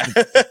 Yeah.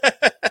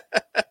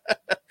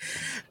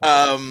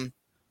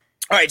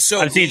 All right, so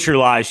I've seen True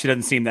Lies. She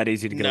doesn't seem that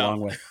easy to get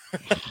along with.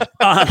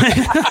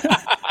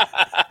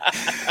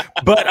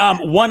 But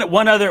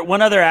one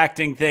other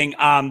acting thing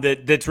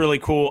that's really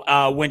cool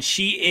when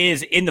she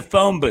is in the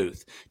phone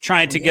booth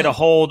trying to get a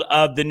hold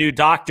of the new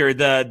doctor,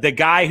 the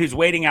guy who's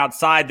waiting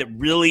outside that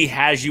really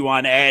has you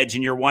on edge,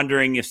 and you're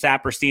wondering if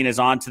Saperstein is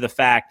onto the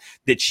fact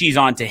that she's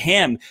onto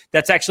him.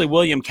 That's actually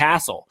William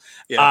Castle.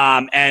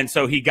 Yeah. And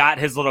so he got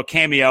his little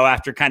cameo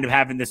after kind of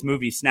having this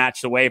movie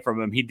snatched away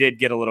from him. He did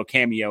get a little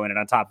cameo in it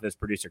on top of his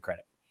producer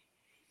credit.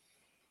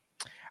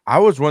 I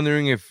was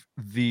wondering if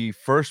the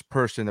first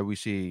person that we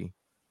see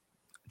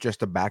just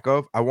the back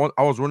of, I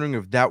was wondering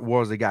if that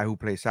was the guy who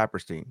played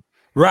Saperstein.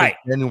 Right.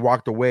 Then he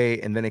walked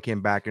away, and then it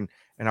came back, and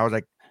I was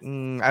like,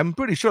 I'm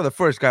pretty sure the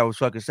first guy was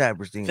fucking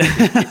Saperstein.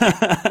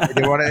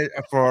 They wanted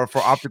for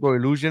optical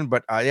illusion,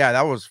 but yeah,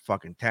 that was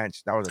fucking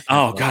tense. That was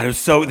God, it was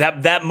so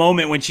that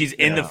moment when she's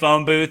in the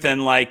phone booth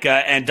and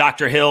and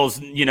Dr. Hill's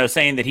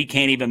saying that he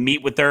can't even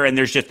meet with her, and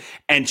there's just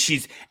and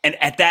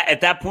at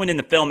that point in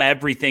the film,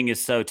 everything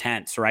is so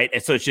tense, right?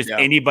 And so it's just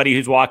anybody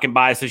who's walking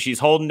by. So she's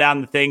holding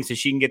down the thing so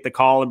she can get the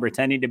call and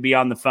pretending to be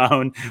on the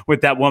phone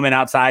with that woman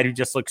outside who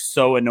just looks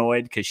so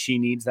annoyed because she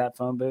needs that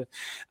phone booth.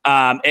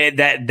 And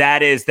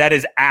that is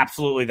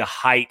absolutely the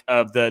height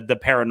of the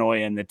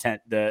paranoia and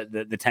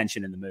the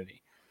tension in the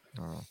movie.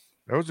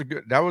 That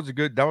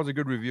was a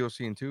good reveal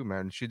scene too,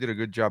 man. She did a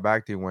good job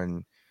acting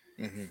when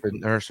the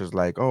nurse was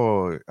like,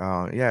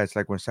 yeah, it's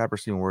like when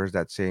Saperstein wears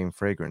that same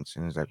fragrance,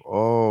 and it's like,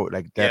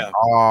 like that.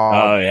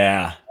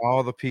 Yeah.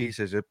 All the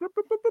pieces, bloop, bloop,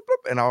 bloop, bloop,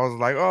 bloop. And I was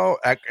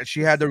like,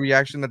 she had the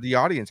reaction that the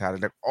audience had.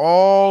 Like,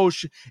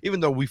 even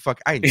though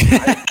I knew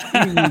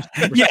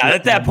yeah,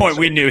 at that point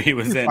we knew he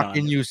was in.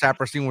 Fucking knew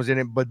Saperstein was in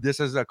it, but this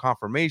is a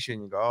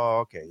confirmation. You go,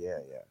 okay, yeah.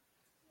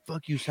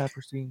 Fuck you,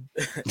 Saperstein.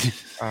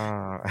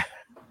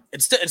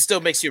 It still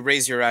makes you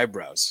raise your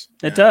eyebrows.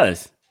 It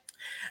does.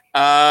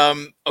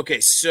 Okay,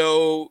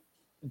 so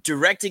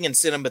directing and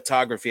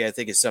cinematography, I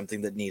think, is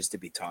something that needs to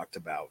be talked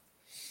about.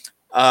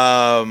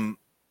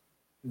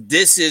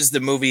 This is the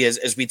movie,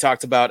 as we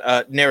talked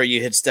about. Neri,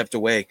 you had stepped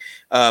away,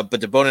 but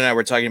DeBone and I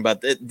were talking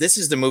about this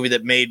is the movie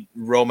that made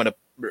Roman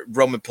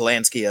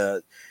Polanski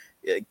a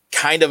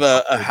kind of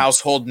a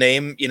household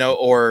name,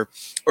 or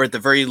at the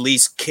very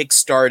least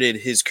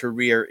kickstarted his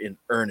career in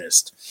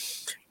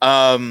earnest.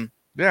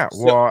 Yeah,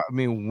 well, I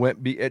mean,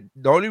 the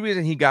only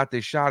reason he got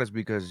this shot is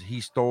because he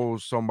stole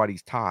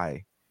somebody's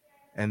tie,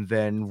 and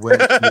then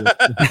went.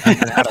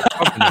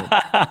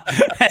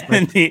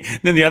 And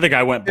then the other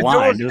guy went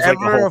blind. It was like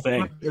the whole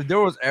thing. If there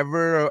was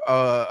ever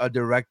a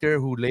director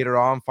who later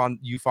on found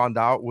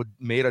out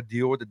made a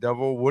deal with the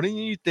devil, wouldn't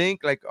you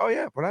think like, oh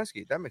yeah,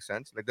 Polanski, that makes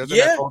sense? Like, doesn't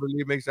that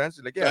totally make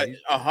sense? Like, yeah,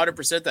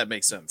 100% that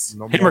makes sense.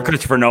 Him or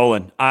Christopher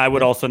Nolan. I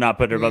would also not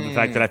put it above the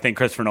fact that I think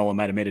Christopher Nolan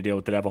might have made a deal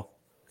with the devil.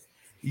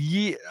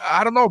 Yeah,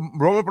 I don't know.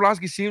 Roman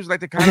Polanski seems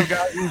like the kind of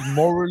guy who's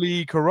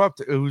morally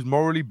corrupt, who's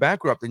morally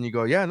bankrupt, and you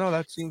go, yeah, no,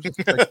 that seems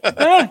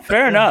like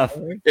fair enough.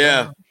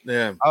 Yeah.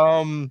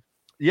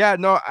 Yeah,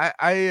 no,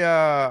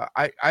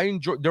 I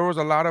enjoyed. There was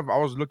a lot of. I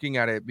was looking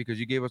at it because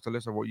you gave us the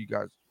list of what you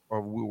guys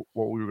or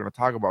what we were going to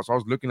talk about. So I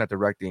was looking at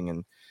directing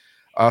and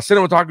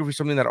cinematography is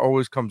something that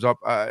always comes up.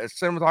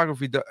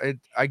 Cinematography,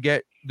 I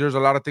get. There's a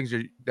lot of things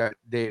that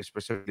they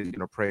specifically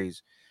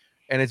praise,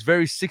 and it's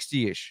very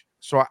 60-ish.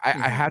 So I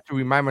had to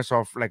remind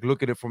myself, like,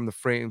 look at it from the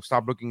frame.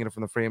 Stop looking at it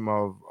from the frame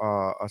of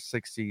a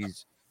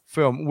 60s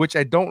film, which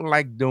I don't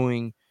like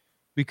doing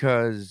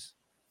because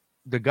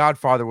The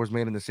Godfather was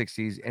made in the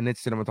 60s and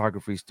its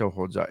cinematography still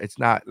holds up. It's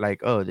not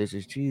like, oh, this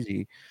is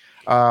cheesy.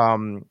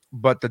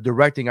 But the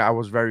directing, I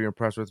was very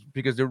impressed with,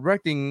 because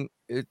directing,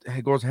 it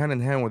goes hand in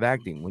hand with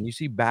acting. When you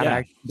see bad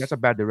acting, that's a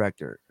bad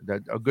director.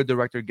 A good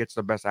director gets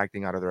the best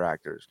acting out of their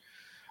actors.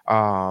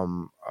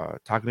 Talking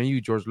to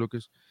you, George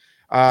Lucas.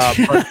 But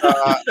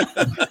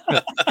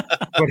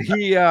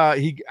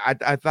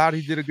I thought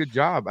he did a good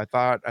job. I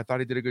thought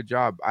he did a good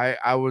job.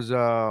 I was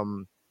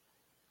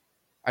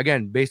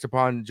again, based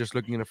upon just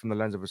looking at it from the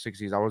lens of the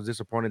 60s, I was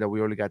disappointed that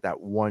we only got that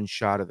one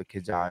shot of the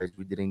kid's eyes.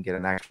 We didn't get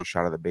an actual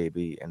shot of the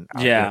baby. And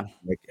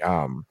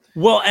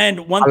well,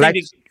 and one thing,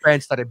 the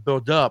suspense that it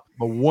built up,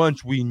 but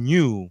once we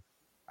knew,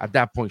 at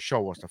that point,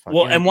 show us the fucking.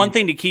 Well, and one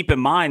thing to keep in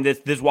mind,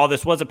 this while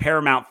this was a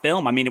Paramount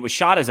film, I mean, it was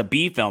shot as a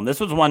B film. This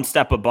was one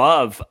step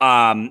above,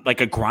 like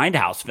a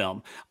Grindhouse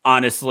film.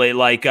 Honestly,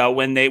 like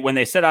when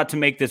they set out to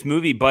make this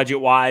movie, budget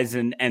wise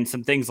and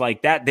some things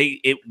like that,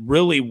 it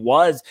really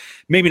was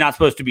maybe not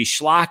supposed to be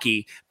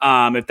schlocky,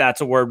 if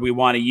that's a word we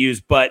want to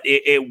use, but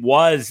it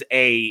was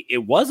a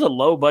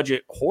low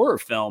budget horror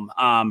film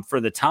for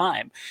the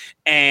time.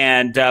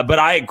 And but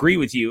I agree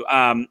with you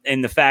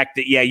in the fact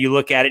that you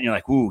look at it and you're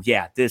like, ooh,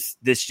 yeah, this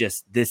is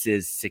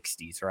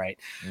 60s, right?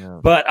 Yeah.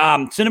 But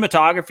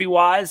cinematography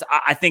wise,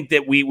 I think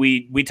that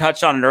we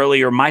touched on it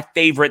earlier. My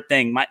favorite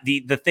thing,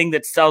 the thing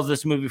that sells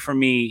this movie movie for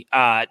me,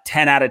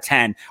 10 out of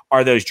 10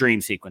 are those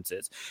dream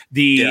sequences.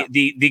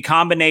 The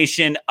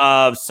combination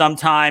of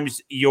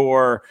sometimes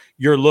you're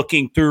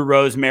looking through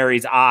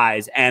Rosemary's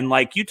eyes, and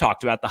like you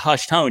talked about, the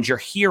hushed tones, you're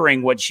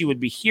hearing what she would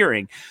be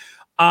hearing,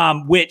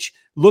 which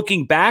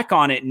looking back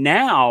on it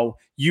now,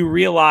 you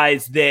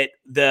realize that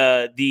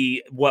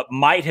the what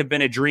might have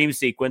been a dream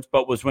sequence,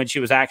 but was when she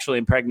was actually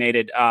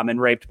impregnated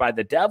and raped by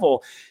the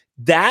devil.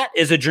 That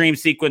is a dream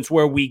sequence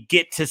where we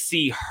get to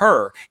see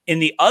her. In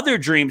the other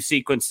dream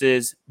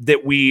sequences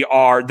that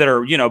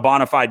are, you know,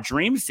 bona fide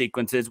dream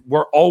sequences,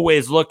 we're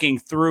always looking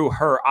through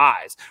her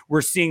eyes.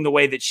 We're seeing the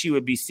way that she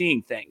would be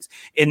seeing things.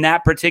 In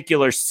that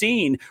particular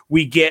scene,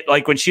 we get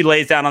like when she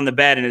lays down on the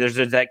bed and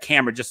there's that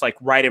camera just like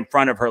right in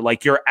front of her,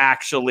 like you're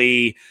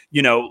actually,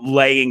 you know,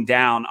 laying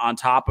down on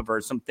top of her,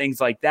 some things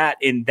like that.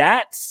 In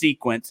that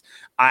sequence,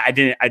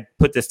 I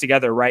put this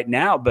together right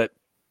now, but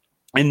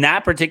in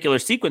that particular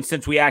sequence,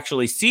 since we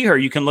actually see her,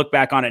 you can look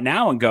back on it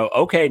now and go,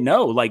 okay,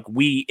 no, like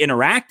we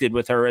interacted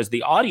with her as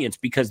the audience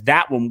because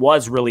that one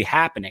was really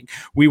happening.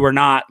 We were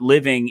not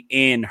living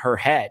in her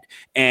head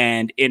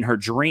and in her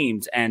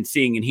dreams and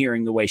seeing and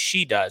hearing the way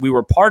she does. We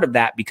were part of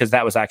that because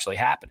that was actually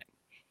happening.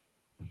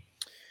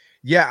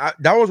 Yeah,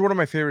 that was one of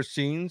my favorite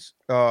scenes.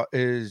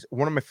 Is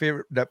one of my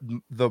favorite, that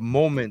the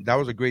moment that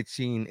was a great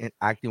scene in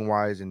acting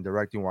wise and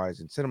directing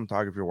wise and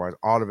cinematography wise,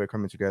 all of it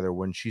coming together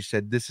when she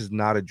said, "This is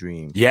not a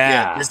dream.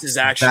 Yeah, this is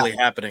actually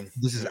happening.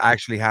 This is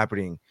actually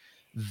happening."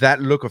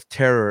 That look of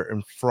terror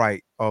and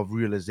fright of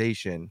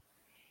realization.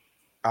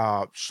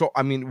 So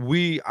I mean,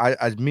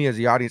 as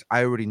the audience,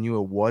 I already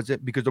knew it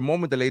wasn't, because the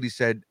moment the lady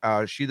said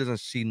she doesn't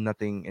see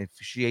nothing, if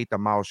she ate the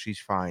mouse, she's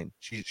fine.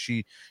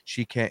 She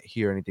can't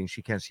hear anything,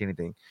 she can't see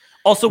anything.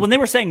 Also, when they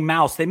were saying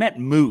mouse, they meant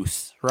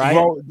moose, right?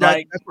 Well,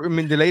 that's what, I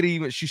mean, the lady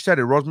even she said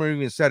it. Rosemary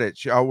even said it.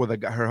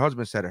 Her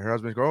husband said it. Her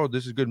husband go, "Oh,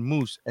 this is good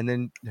moose," and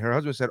then her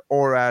husband said,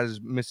 or as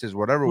Mrs.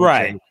 Whatever would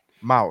say,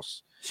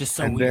 mouse. It's just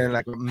so and weird. Then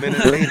like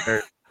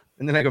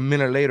a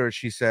minute later,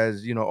 she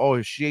says, you know,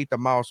 "Oh, she ate the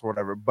mouse or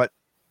whatever." But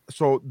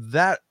so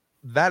that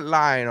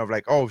line of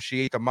like, "Oh,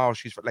 she ate the mouse,"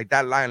 she's like,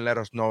 that line let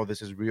us know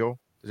this is real,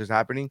 this is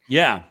happening.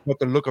 Yeah. But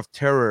the look of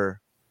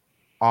terror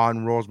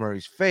on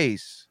Rosemary's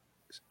face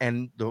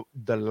and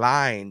the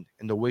line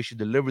and the way she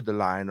delivered the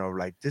line of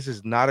like, "This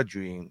is not a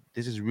dream,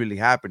 this is really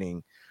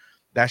happening,"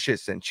 that shit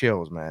sent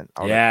chills, man.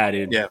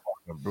 Dude. Yeah,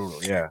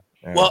 brutal. Yeah.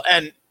 Well,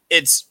 and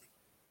it's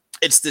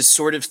this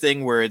sort of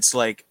thing where it's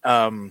like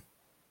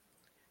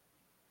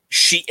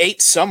she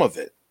ate some of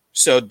it.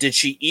 So did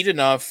she eat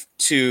enough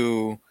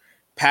to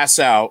pass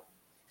out,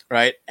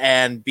 right,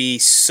 and be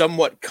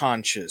somewhat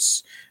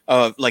conscious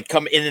of, like,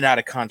 come in and out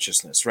of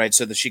consciousness, right,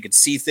 so that she could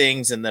see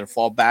things and then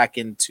fall back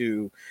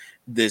into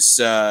this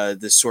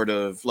sort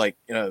of like,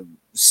 you know,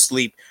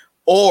 sleep?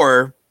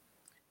 Or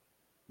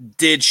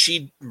did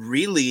she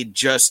really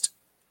just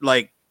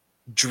like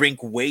drink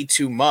way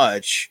too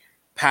much,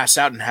 pass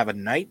out, and have a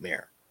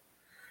nightmare?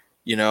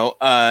 You know,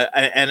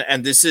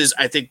 and this is,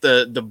 I think,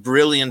 the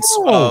brilliance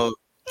of.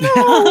 No.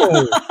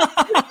 What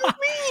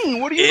do you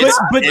mean? What do you mean?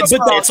 But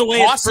that's the way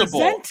it's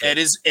possible. presented. It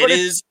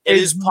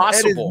is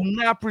possible. It is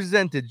not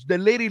presented. The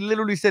lady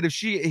literally said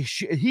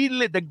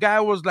the guy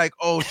was like,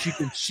 "Oh, she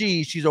can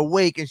see, she's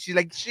awake," and she's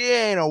like, "She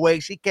ain't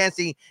awake, she can't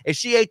see. If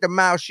she ate the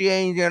mouse, she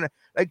ain't gonna."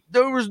 Like,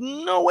 there was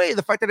no way.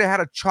 The fact that it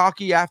had a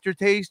chalky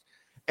aftertaste,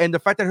 and the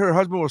fact that her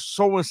husband was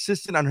so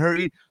insistent on her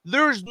eating,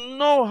 there's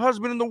no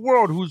husband in the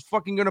world who's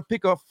fucking gonna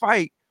pick a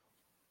fight,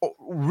 or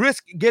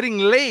risk getting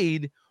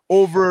laid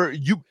over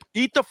you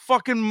eat the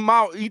fucking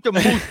mouse, eat the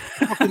moose,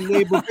 fucking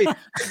neighbor.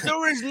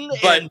 There is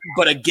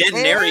but again,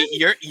 Neri,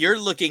 you're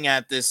looking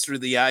at this through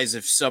the eyes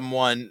of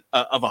someone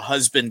of a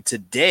husband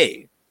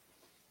today,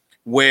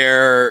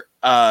 where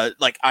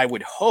like, I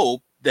would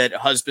hope that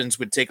husbands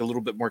would take a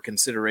little bit more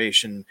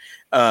consideration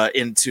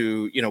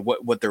into, you know,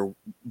 what their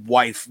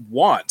wife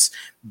wants.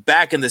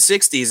 Back in the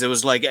 60s, it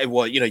was like,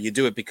 well, you know, you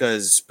do it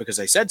because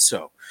I said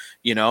so.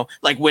 You know,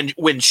 like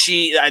when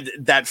she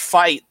that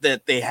fight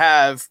that they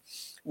have,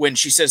 when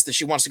she says that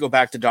she wants to go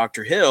back to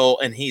Dr. Hill,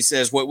 and he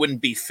says, "Well, it wouldn't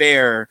be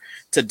fair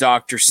to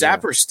Dr.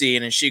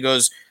 Saperstein," and she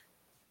goes,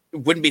 "It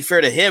wouldn't be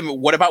fair to him.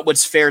 What about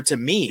what's fair to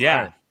me?"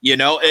 Yeah. You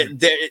know,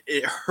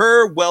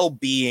 her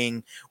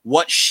well-being,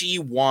 what she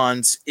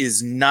wants,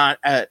 is not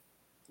at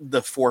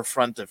the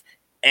forefront of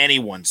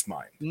anyone's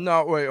mind.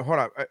 No, wait, hold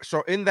on.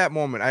 So in that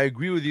moment, I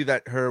agree with you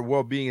that her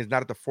well-being is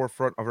not at the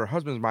forefront of her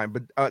husband's mind,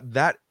 but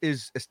that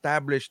is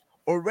established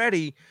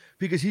already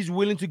because he's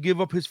willing to give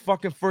up his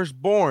fucking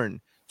firstborn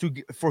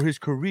for his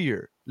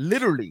career,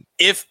 literally.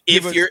 If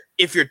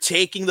you're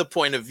taking the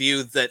point of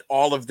view that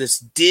all of this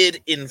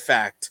did in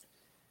fact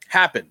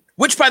happen,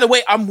 which, by the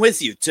way, I'm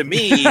with you. To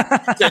me,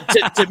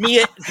 to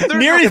me,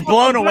 Neri's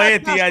blown away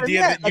at the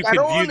idea that you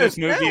could view this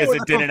movie as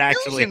it didn't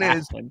actually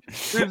happen.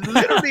 There's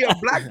literally a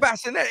black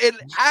bassinet. It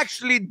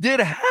actually did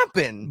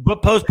happen.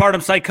 But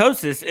postpartum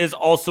psychosis is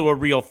also a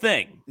real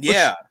thing.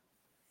 Yeah.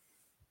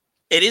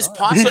 It is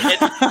possible.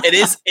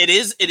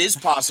 It is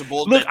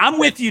possible. Look, I'm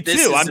with you this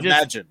too. Is I'm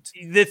imagined.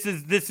 This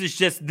is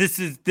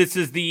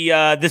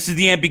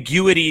the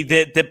ambiguity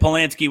that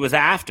Polanski was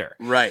after.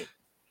 Right.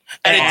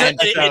 And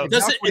it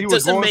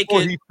doesn't make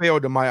it. He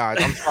failed in my eyes.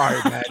 I'm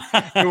sorry, man.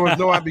 There was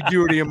no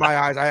ambiguity in my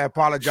eyes. I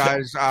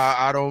apologize.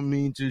 I don't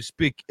mean to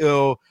speak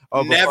ill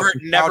of. Never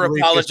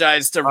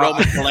apologize to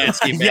Roman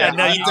Polanski,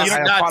 man. He does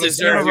not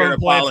deserve your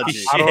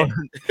apology. I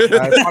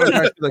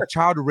apologize to the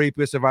child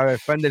rapist if I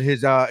offended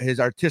his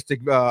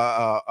artistic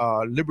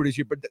liberties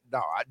here, but no,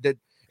 I did.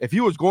 If he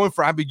was going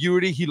for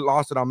ambiguity, he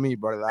lost it on me,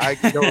 brother.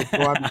 There was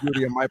no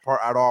ambiguity on my part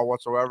at all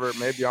whatsoever.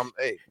 Maybe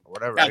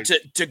whatever. Now,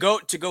 to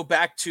go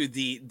back to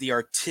the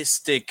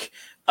artistic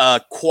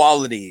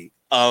quality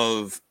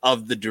of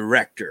the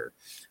director,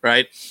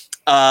 right?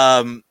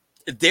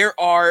 There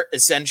are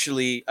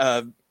essentially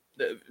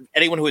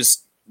anyone who has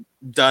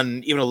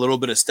done even a little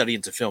bit of study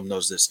into film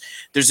knows this.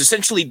 There's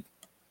essentially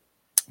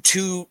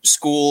two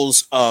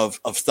schools of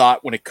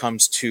thought when it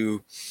comes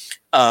to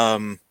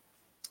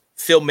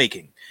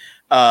filmmaking.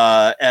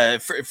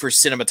 For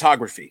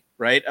cinematography,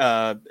 right?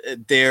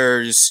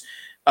 There's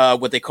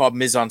what they call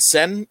mise en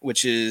scène,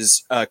 which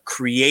is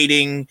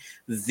creating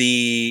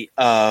the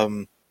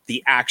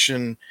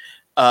action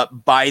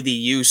by the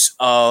use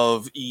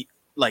of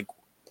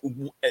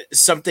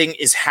something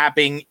is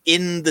happening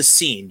in the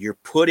scene. You're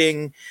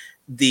putting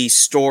the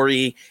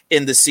story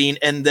in the scene,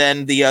 and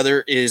then the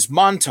other is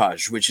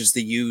montage, which is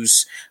the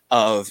use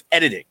of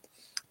editing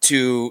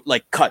to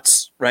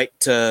cuts, right?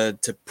 To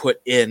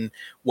put in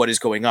what is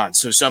going on.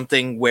 So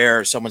something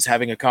where someone's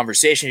having a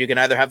conversation, you can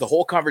either have the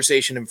whole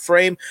conversation in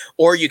frame,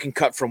 or you can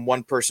cut from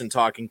one person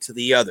talking to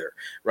the other,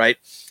 right?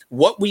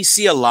 What we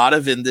see a lot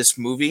of in this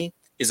movie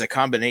is a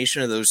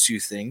combination of those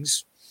two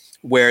things,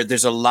 where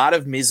there's a lot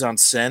of mise en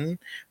scène,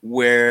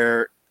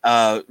 where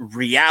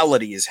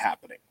reality is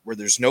happening, where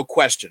there's no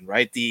question,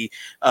 right?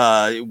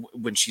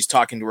 When she's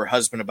talking to her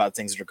husband about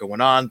things that are going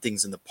on,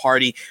 things in the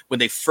party, when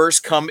they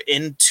first come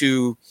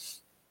into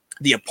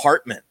the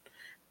apartment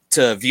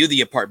to view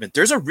the apartment,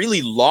 there's a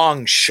really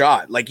long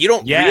shot. You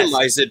don't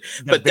realize it,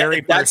 but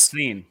that's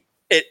scene.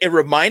 It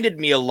reminded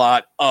me a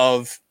lot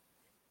of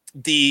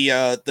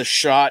the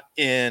shot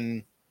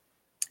in,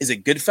 is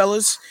it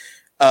Goodfellas?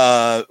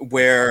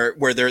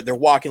 Where they're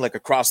walking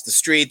across the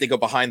street, they go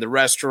behind the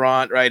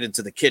restaurant, right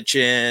into the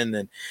kitchen,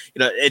 and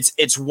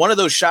it's one of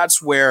those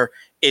shots where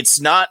it's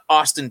not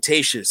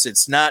ostentatious,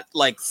 it's not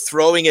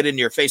throwing it in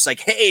your face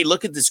hey,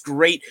 look at this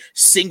great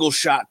single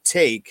shot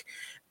take,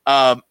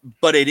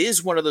 but it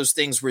is one of those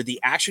things where the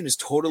action is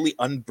totally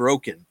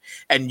unbroken,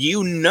 and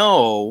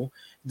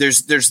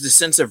there's this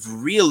sense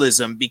of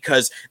realism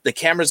because the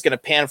camera's going to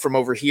pan from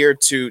over here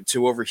to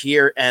over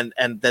here, and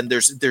then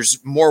there's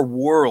more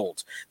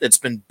world that's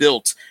been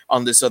built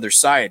on this other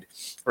side,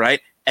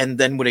 right? And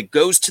then when it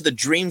goes to the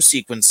dream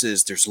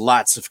sequences, there's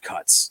lots of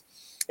cuts.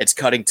 It's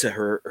cutting to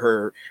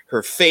her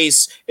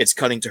face. It's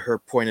cutting to her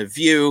point of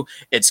view.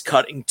 It's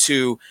cutting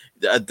to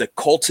the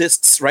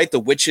cultists, right? The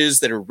witches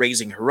that are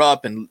raising her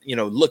up and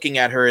looking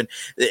at her, and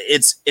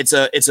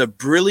it's a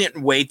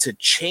brilliant way to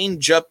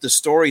change up the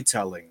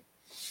storytelling.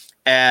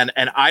 And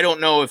I don't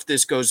know if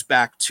this goes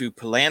back to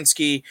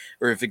Polanski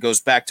or if it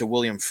goes back to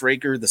William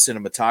Fraker, the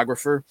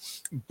cinematographer,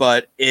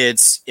 but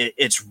it's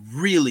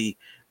really,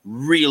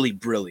 really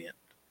brilliant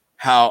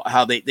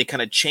how they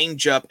kind of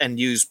change up and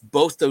use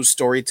both those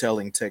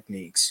storytelling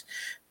techniques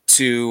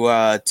to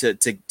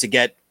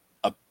get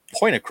a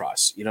point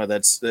across.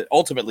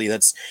 Ultimately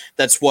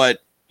that's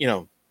what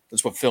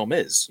film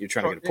is. You're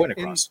trying to get a point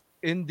across.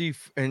 And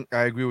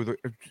I agree with it.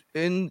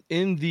 In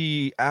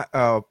the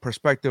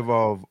perspective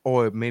of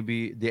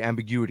maybe the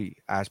ambiguity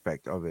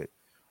aspect of it,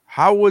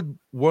 how would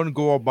one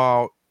go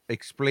about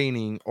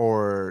explaining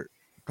or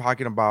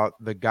talking about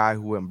the guy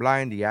who went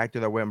blind, the actor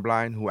that went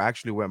blind, who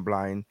actually went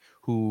blind,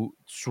 who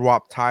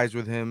swapped ties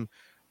with him,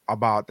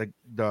 about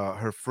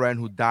her friend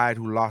who died,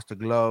 who lost a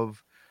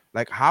glove?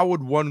 How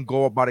would one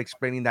go about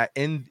explaining that?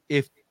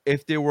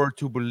 If they were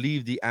to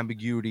believe the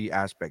ambiguity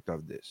aspect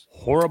of this,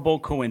 horrible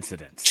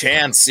coincidence,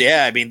 chance,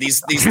 yeah. I mean, these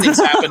things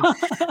happen.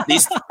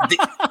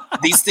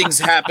 These things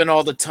happen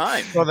all the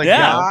time. So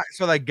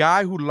the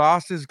guy who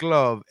lost his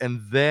glove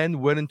and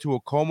then went into a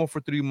coma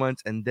for 3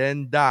 months and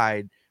then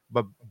died,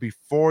 but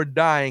before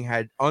dying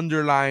had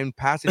underlined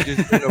passages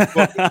in a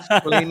book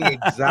explaining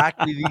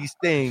exactly these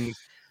things.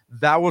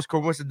 That was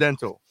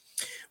coincidental.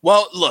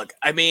 Well, look,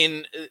 I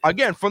mean,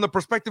 again, from the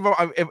perspective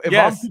of if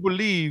I'm to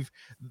believe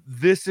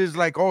this is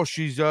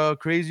she's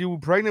crazy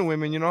with pregnant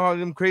women, how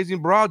them crazy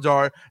broads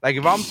are.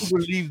 If I'm to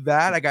believe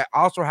that, I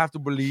also have to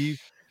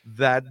believe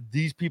that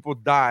these people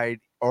died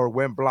or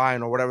went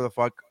blind or whatever the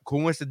fuck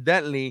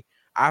coincidentally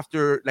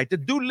after. The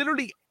dude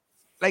literally,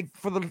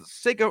 for the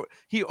sake of,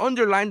 he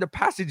underlined the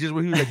passages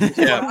where he was this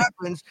is what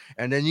happens,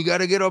 and then you got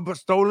to get a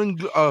stolen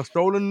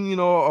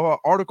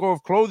article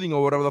of clothing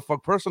or whatever the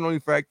fuck, personal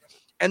effect.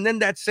 And then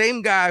that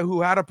same guy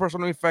who had a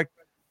personal effect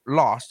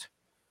lost.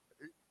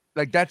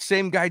 That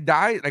same guy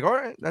died. All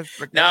right. That's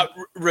now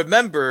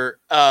remember,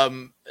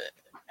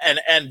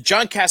 and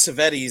John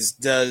Cassavetes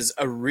does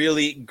a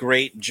really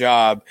great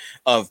job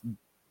of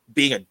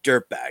being a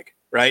dirtbag,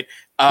 right?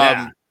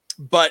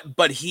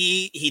 But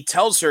he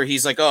tells her,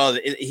 he's like, oh,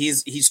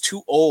 he's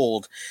too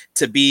old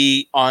to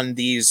be on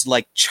these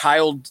like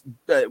child,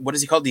 what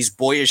is he called? These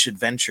boyish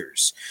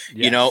adventures.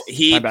 Yes. You know,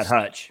 How about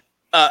Hutch?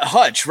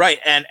 Hutch, right?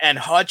 And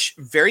Hutch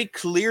very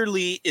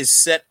clearly is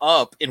set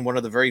up in one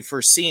of the very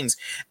first scenes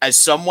as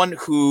someone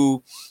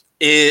who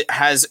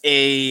has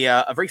a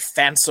very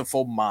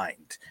fanciful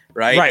mind.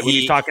 Right. Right. When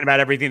he's talking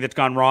about everything that's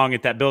gone wrong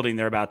at that building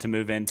they're about to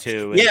move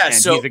into. And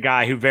so he's a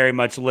guy who very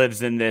much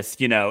lives in this,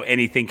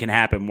 anything can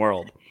happen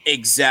world.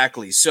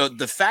 Exactly. So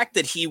the fact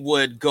that he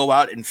would go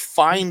out and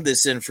find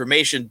this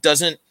information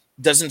doesn't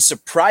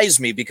surprise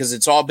me because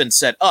it's all been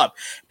set up.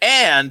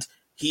 And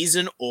he's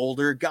an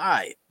older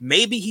guy.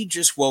 Maybe he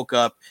just woke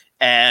up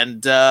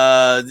and, with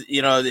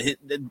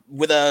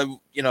an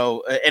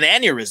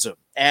aneurysm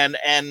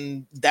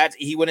and that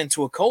he went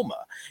into a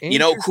coma. Who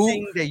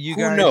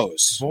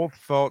knows? Both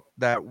felt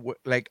that when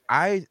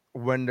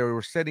they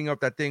were setting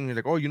up that thing, he's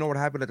like, oh, you know what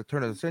happened at the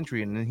turn of the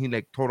century? And then he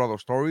like told all those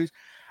stories.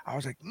 I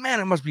was like,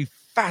 man, it must be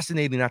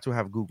fascinating not to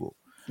have Google.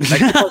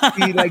 Like, it must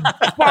be like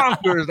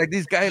bonkers. Like,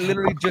 this guy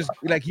literally just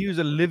like he was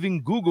a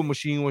living Google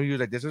machine when he was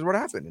like, this is what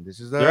happened, and this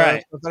is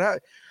the stuff that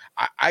happened.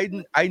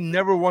 I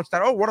never once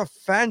thought, oh, what a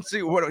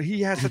fancy, he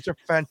has such a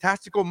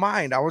fantastical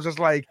mind. I was just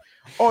like,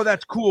 oh,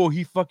 that's cool.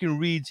 He fucking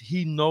reads,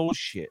 he knows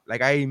shit.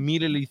 Like, I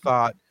immediately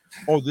thought,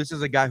 oh, this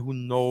is a guy who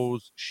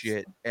knows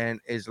shit and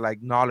is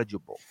like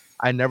knowledgeable.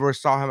 I never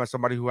saw him as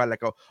somebody who had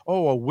like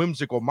a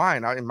whimsical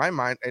mind. In my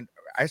mind, and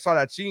I saw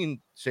that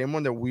scene, same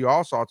one that we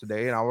all saw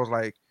today, and I was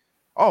like,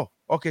 oh,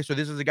 okay, so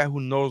this is a guy who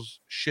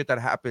knows shit that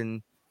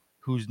happened,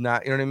 who's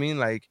not, you know what I mean?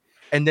 Like,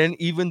 and then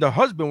even the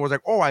husband was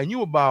like, oh, I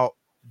knew about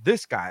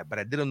this guy, but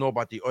I didn't know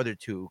about the other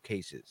two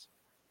cases.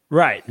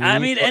 Right. I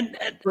mean, and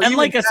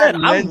like I said,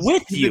 I'm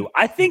with you.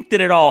 I think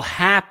that it all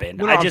happened.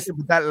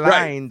 That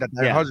line that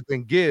the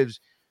husband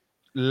gives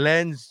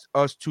lends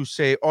us to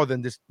say, oh,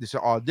 then this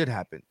all did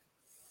happen.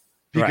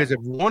 Because if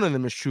one of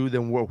them is true,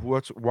 then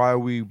why are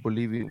we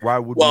believing? Why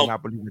would we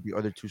not believe that the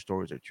other two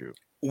stories are true?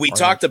 We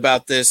talked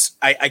about this.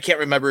 I can't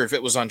remember if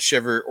it was on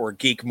Shiver or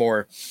Geek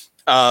More.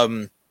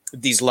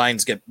 These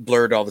lines get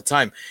blurred all the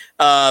time.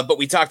 But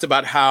we talked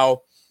about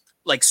how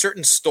like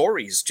certain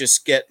stories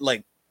just get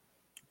like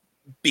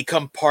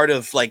become part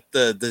of like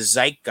the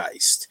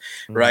zeitgeist,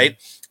 right?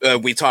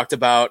 We talked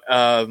about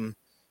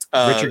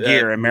Richard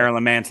Gere and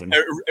Marilyn Manson.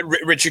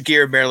 Richard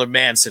Gere and Marilyn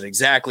Manson,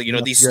 exactly. You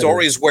know, these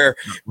stories where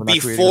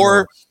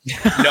before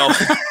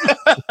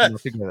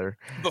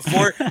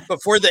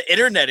before the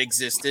internet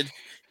existed,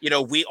 you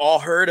know, we all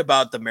heard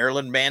about the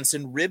Marilyn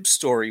Manson rib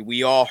story.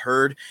 We all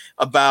heard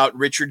about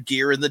Richard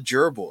Gere and the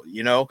gerbil,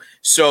 you know.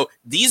 So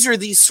these are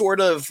these sort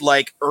of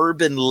like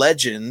urban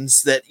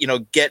legends that, you know,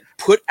 get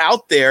put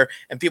out there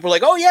and people are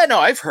like, oh yeah, no,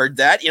 I've heard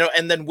that, you know,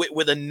 and then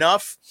with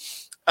enough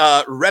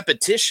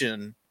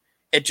repetition,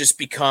 it just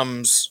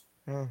becomes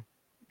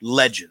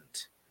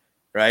legend,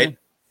 right?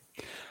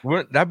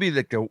 That'd be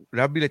like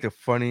the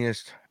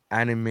funniest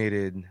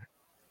animated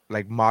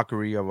like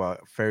mockery of a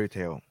fairy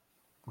tale.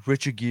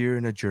 Richard Gere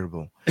and a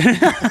gerbil. You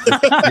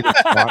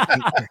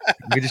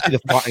just see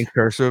the font in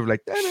cursive, like.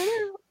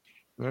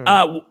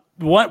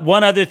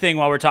 One other thing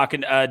while we're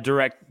talking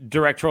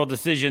directorial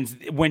decisions,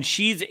 when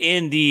she's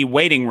in the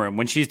waiting room,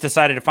 when she's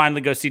decided to finally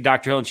go see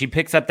Dr. Hill, and she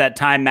picks up that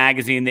Time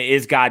magazine, the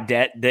Is God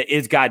Dead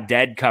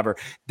cover.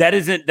 That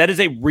is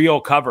a real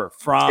cover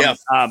from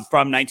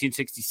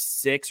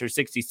 1966 or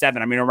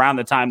 67. I mean, around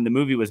the time the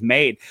movie was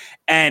made,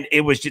 and it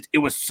was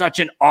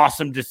such an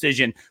awesome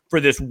decision for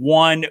this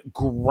one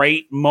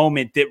great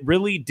moment that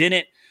really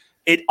didn't.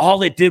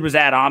 All it did was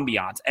add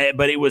ambiance,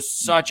 but it was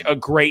such a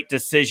great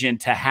decision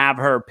to have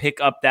her pick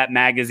up that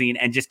magazine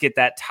and just get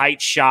that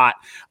tight shot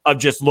of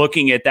just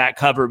looking at that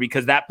cover,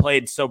 because that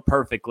played so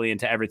perfectly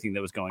into everything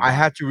that was going on. I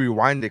had to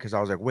rewind it because I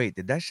was like, wait,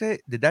 did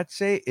that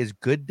say is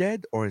good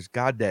dead or is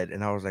God dead?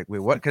 And I was like, wait,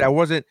 what? Because I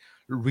wasn't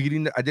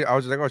reading I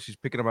was like, oh, she's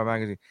picking up my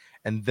magazine.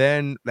 And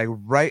then like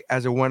right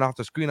as it went off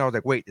the screen, I was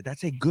like, wait, did that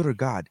say good or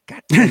God?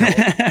 God damn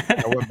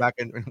it. I went back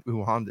and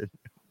rewound it.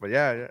 But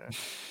yeah, it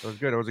was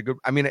good. It was a good.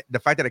 I mean, the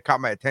fact that it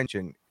caught my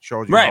attention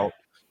shows you how,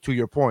 to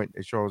your point,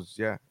 it shows.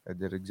 Yeah, I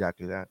did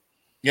exactly that.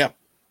 Yeah.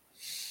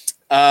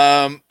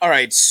 All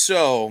right.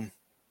 So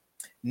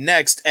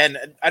next, and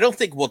I don't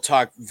think we'll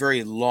talk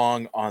very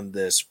long on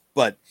this,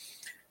 but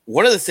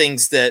one of the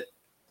things that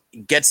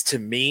gets to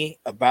me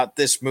about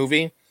this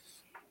movie,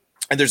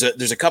 and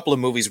there's a couple of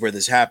movies where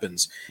this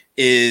happens,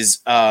 is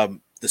the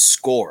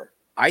score.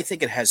 I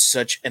think it has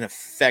such an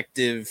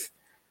effective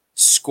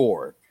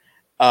score.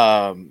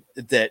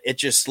 That it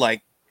just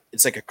like,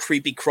 it's like a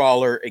creepy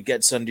crawler. It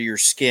gets under your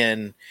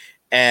skin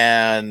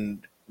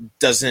and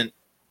doesn't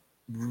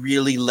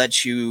really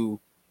let you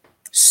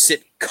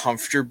sit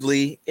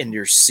comfortably in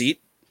your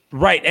seat.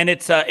 Right. And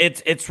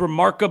it's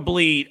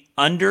remarkably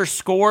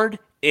underscored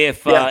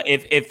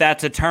if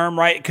that's a term,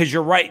 right? Because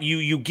you're right,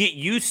 you get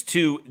used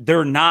to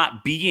there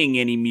not being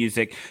any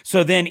music.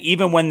 So then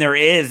even when there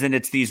is, and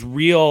it's these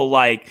real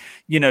like,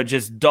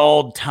 just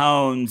dulled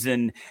tones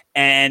and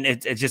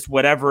it's just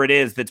whatever it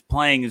is that's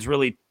playing is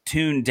really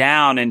tuned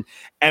down, and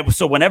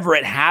so whenever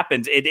it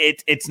happens,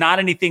 it's not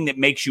anything that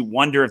makes you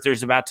wonder if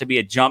there's about to be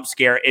a jump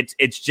scare.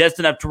 It's just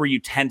enough to where you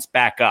tense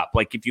back up,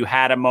 like if you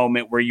had a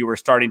moment where you were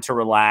starting to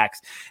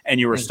relax and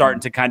you were starting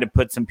to kind of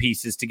put some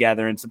pieces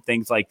together and some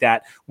things like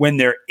that. When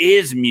there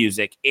is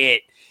music,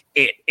 it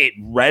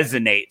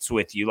resonates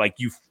with you, like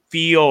you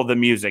feel the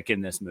music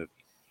in this movie.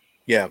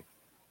 Yeah.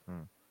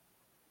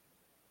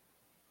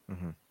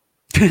 Mm-hmm.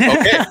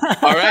 Okay.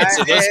 All right.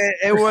 So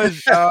it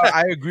was.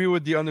 I agree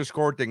with the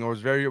underscore thing. It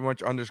was very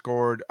much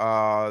underscored.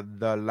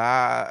 The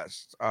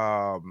last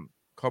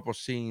couple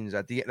scenes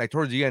at the like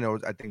towards the end,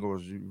 I think it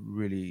was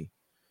really.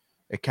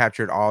 It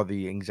captured all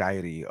the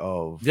anxiety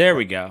of. There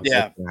we go.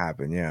 Yeah, what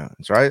happened. Yeah.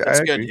 So I That's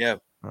agree. good.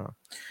 Yeah.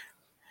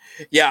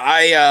 Yeah,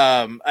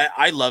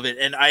 I love it,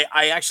 and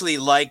I actually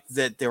like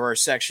that there are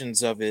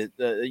sections of it,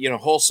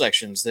 whole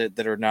sections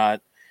that are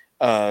not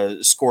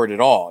scored at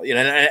all,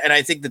 and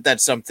I think that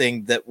that's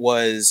something that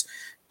was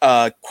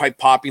quite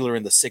popular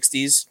in the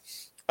 60s.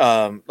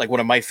 Like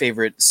one of my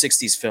favorite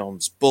 60s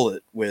films,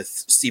 Bullet with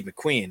Steve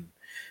McQueen,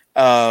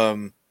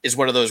 is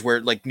one of those where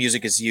like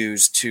music is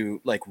used to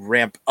like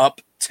ramp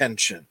up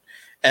tension,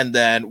 and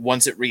then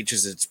once it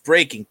reaches its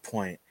breaking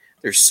point,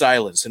 there's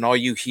silence, and all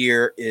you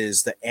hear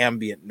is the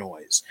ambient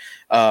noise,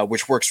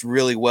 which works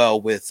really well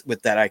with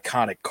that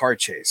iconic car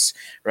chase,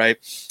 right?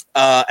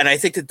 And I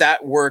think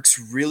that works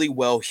really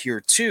well here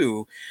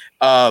too.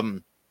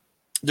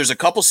 There's a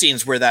couple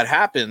scenes where that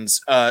happens,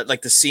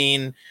 like the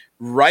scene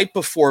right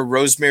before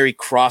Rosemary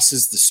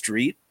crosses the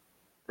street,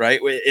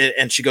 right?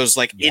 And she goes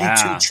like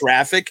into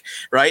traffic,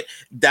 right?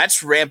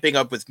 That's ramping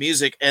up with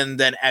music, and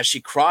then as she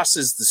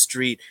crosses the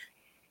street,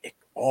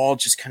 all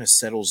just kind of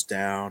settles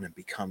down and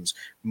becomes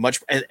much.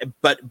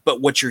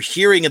 But what you're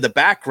hearing in the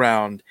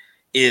background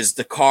is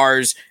the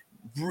cars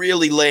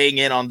really laying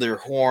in on their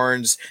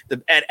horns,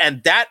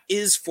 and that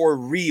is for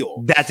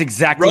real. That's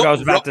exactly what I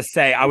was about to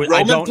say. I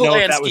don't know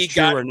if that was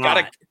true or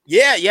not.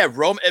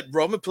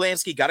 Roman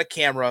Polanski got a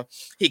camera.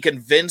 He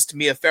convinced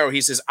Mia Farrow.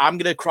 He says, "I'm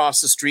going to cross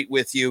the street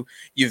with you.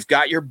 You've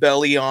got your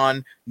belly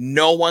on.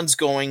 No one's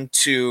going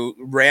to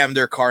ram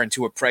their car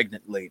into a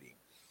pregnant lady."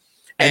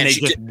 And they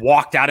just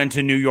walked out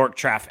into New York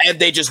traffic. And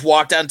they just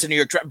walked out into New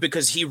York traffic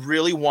because he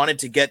really wanted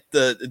to get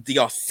the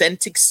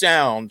authentic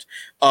sound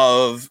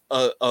of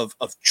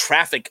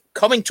traffic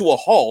coming to a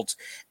halt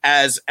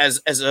as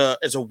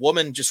a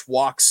woman just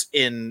walks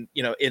in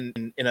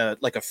a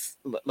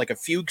like a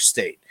fugue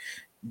state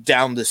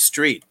down the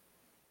street.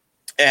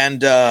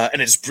 And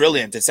it's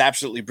brilliant. It's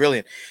absolutely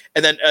brilliant.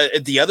 And then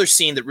the other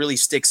scene that really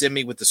sticks in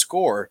me with the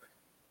score,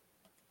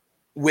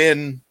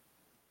 when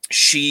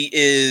she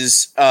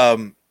is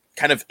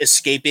kind of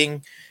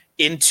escaping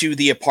into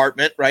the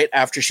apartment right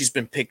after she's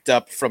been picked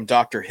up from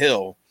Dr.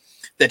 Hill,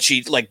 that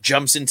she like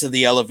jumps into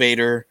the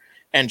elevator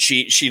and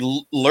she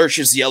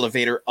lurches the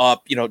elevator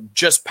up,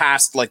 just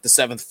past like the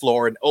 7th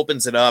floor and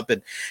opens it up,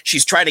 and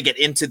she's trying to get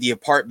into the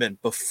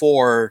apartment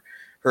before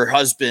her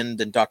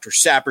husband and Dr.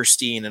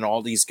 Saperstein and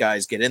all these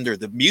guys get in there.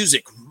 The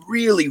music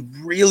really,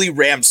 really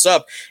ramps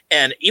up.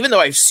 And even though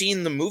I've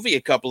seen the movie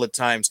a couple of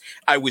times,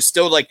 I was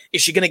still like,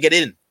 is she going to get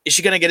in? Is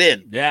she going to get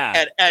in?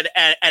 Yeah. And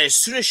as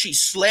soon as she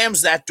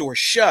slams that door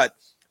shut,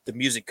 the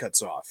music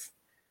cuts off.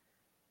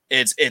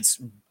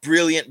 It's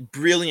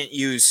brilliant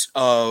use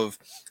of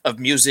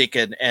music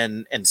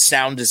and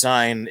sound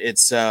design.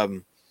 It's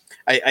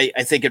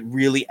I think it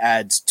really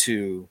adds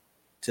to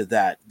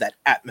that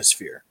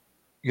atmosphere.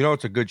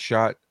 It's a good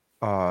shot.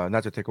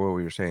 Not to take away what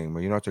you're saying,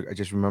 but I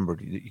just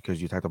remembered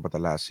because you talked about the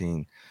last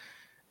scene,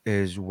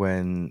 is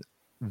when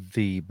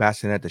the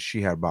bassinet that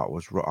she had bought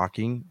was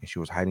rocking and she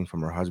was hiding from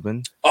her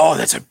husband. Oh,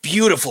 that's a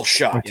beautiful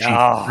shot.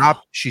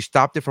 She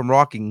stopped it from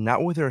rocking,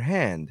 not with her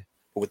hand,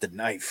 but with the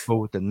knife.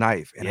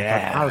 And I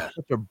thought that was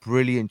such a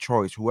brilliant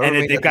choice.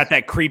 They've got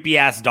that creepy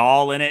ass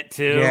doll in it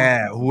too.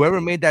 Yeah, whoever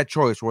made that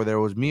choice, whether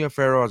it was Mia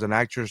Farrow as an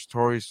actress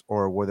choice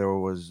or whether it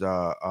was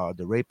the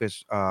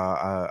rapist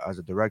as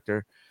a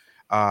director,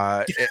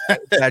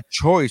 that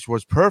choice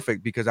was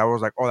perfect, because I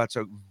was like, oh,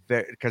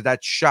 because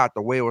that shot,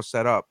 the way it was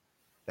set up,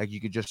 like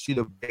you could just see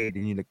the blade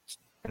and you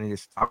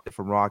just stopped it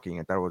from rocking,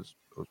 and that was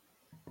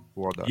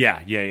well done. Yeah,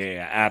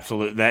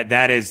 absolutely.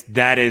 That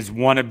is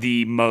one of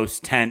the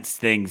most tense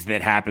things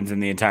that happens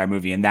in the entire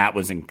movie, and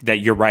that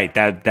you're right.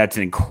 That's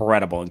an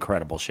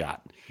incredible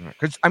shot.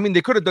 Because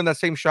they could have done that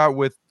same shot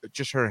with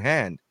just her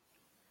hand,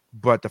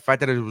 but the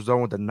fact that it was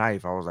done with the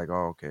knife, I was like,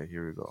 oh, okay,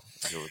 here we go.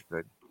 It was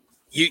good.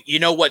 You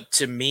know what?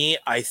 To me,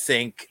 I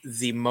think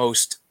the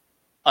most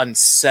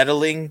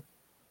unsettling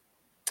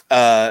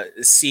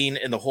scene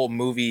in the whole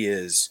movie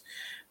is,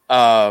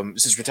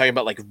 since we're talking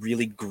about like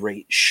really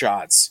great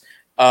shots,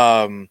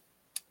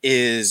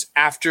 is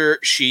after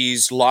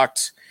she's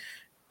locked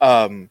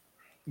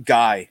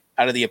Guy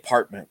out of the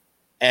apartment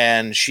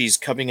and she's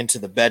coming into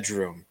the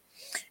bedroom.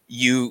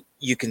 You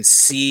can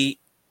see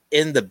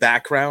in the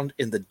background,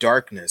 in the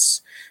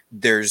darkness,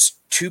 there's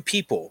two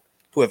people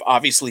who have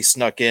obviously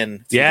snuck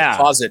in through the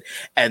closet,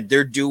 and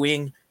they're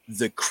doing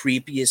the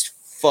creepiest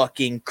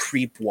fucking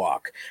creep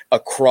walk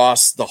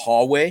across the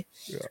hallway.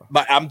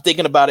 But I'm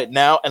thinking about it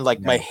now, and like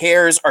my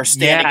hairs are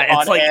standing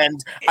on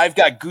end. I've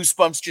got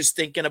goosebumps just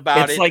thinking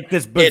about it. It's like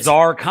this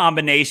bizarre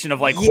combination of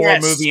like horror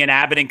movie and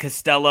Abbott and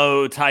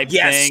Costello type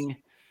thing.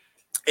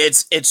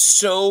 It's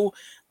so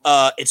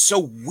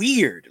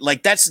weird.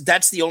 Like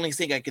that's the only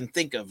thing I can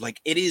think of.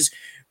 Like it is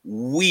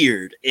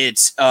weird.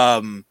 It's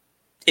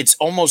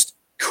almost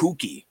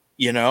kooky,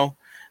 you know.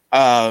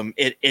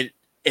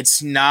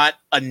 It's not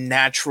a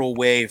natural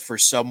way for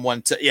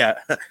someone to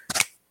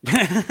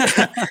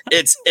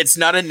it's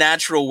not a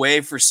natural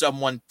way for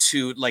someone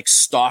to like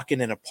stalk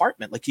in an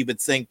apartment. Like you would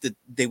think that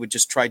they would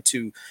just try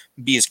to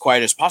be as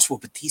quiet as possible,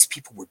 but these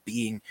people were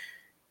being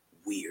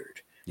weird.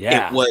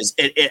 It was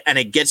and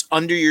it gets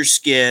under your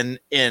skin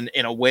in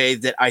a way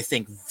that I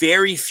think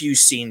very few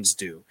scenes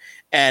do.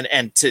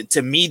 And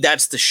to me,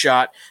 that's the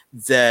shot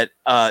that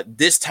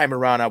this time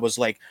around I was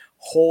like,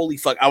 holy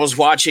fuck. I was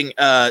watching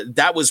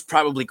that was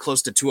probably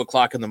close to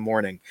 2:00 in the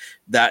morning,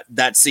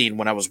 that scene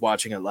when I was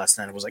watching it last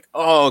night. I was like,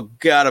 oh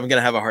god, I'm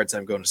gonna have a hard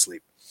time going to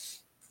sleep.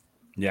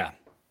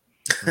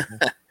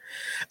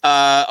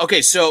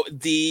 Okay, so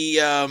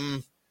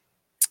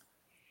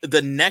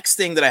the next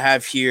thing that I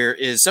have here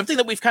is something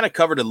that we've kind of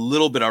covered a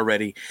little bit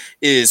already,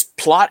 is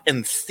plot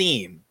and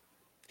theme.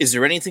 Is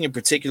there anything in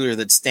particular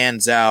that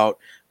stands out?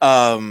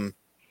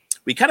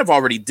 We kind of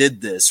already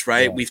did this,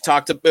 right? We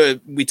talked about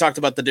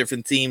the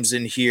different themes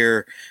in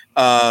here.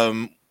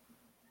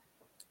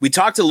 We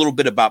talked a little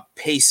bit about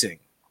pacing.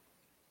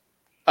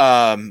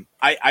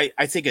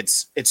 I think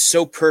it's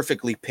so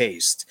perfectly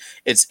paced.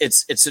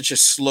 It's such a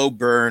slow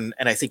burn,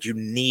 and I think you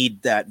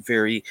need that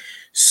very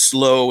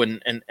slow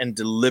and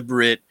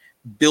deliberate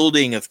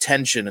building of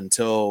tension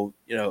until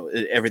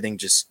everything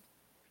just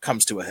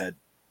comes to a head.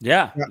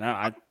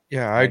 I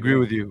agree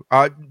with you.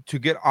 I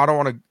don't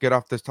want to get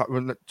off this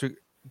topic.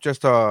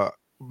 Just a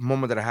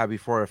moment that I had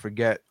before I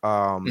forget.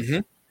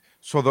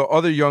 So the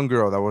other young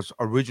girl that was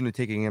originally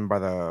taken in by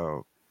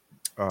the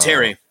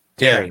Terry.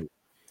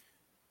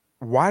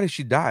 Why did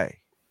she die?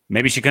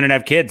 Maybe she couldn't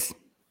have kids.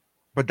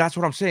 But that's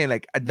what I'm saying.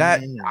 Like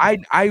that,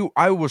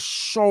 I was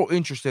so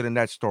interested in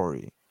that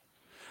story.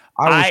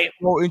 I was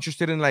so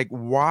interested in like,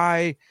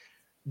 why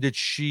did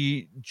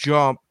she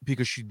jump?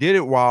 Because she did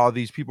it while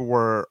these people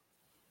were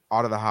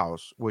out of the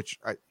house, which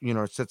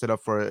it sets it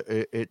up for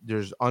it.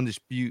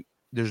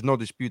 There's no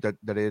dispute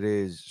that it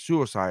is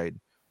suicide,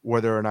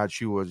 whether or not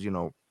she was,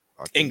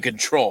 in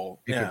control,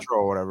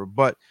 control, whatever.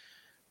 But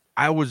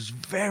I was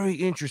very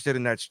interested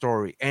in that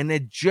story, and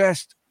it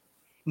just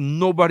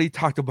nobody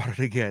talked about it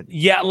again.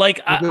 Yeah,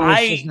 like and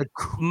I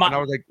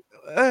was like,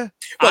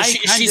 well,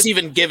 she's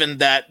even given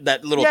that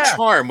little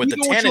charm with the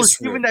tennis. She was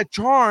given that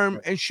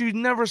charm, and she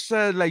never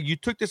said like, "You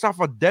took this off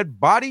a dead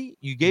body.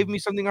 You gave me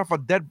something off a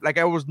dead." Like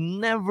I was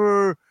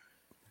never.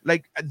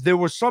 Like there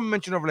was some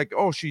mention of like,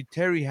 oh,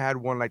 Terry had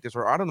one like this,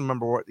 or I don't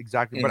remember what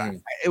exactly, but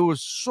it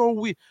was so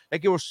weird.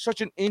 Like it was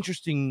such an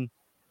interesting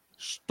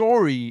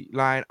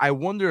storyline. I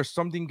wonder if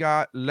something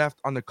got left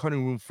on the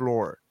cutting room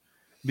floor,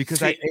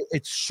 because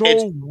it's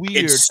so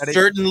weird. It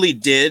certainly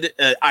did.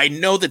 I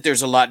know that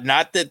there's a lot.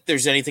 Not that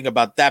there's anything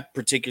about that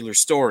particular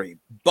story,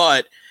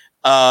 but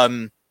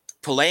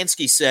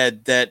Polanski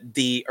said that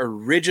the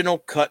original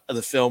cut of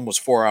the film was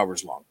 4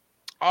 hours long.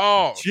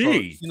 Oh,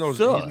 gee, he knows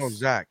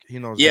Zach. He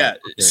knows. Yeah.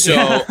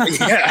 Zach. Okay.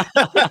 So yeah.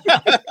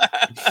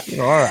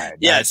 All right.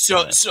 Yeah.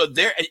 So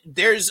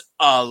there's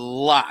a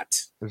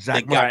lot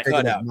Zach that got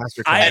cut out,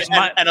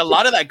 and a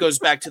lot of that goes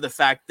back to the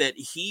fact that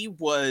he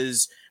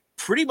was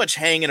pretty much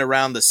hanging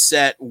around the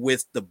set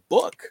with the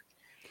book.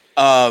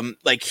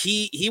 Like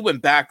he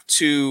went back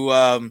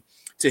to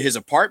his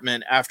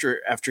apartment after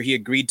he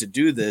agreed to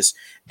do this,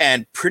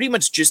 and pretty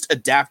much just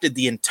adapted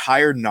the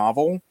entire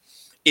novel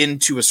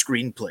into a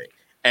screenplay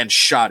and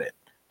shot it.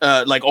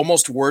 Like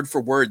almost word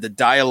for word, the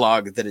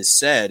dialogue that is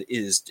said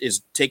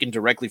is taken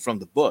directly from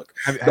the book.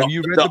 Have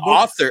you read the book?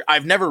 Author?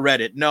 I've never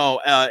read it.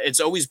 No, it's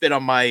always been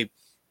on my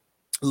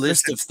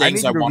list of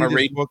things I want to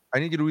read. I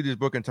need you to read this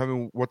book and tell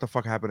me what the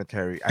fuck happened to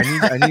Terry.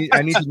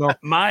 I need to know.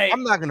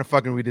 I'm not gonna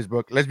fucking read this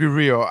book. Let's be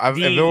real. If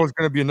there was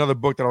gonna be another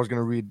book that I was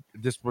gonna read,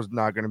 this was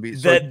not gonna be.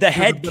 So the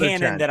head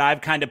canon that I've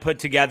kind of put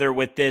together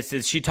with this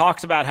is she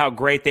talks about how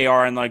great they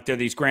are and like they're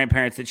these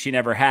grandparents that she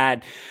never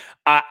had.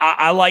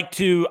 I like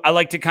to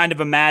kind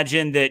of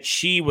imagine that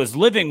she was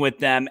living with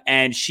them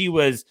and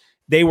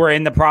they were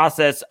in the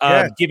process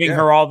of giving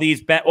her all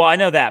these well, I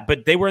know that,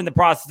 but they were in the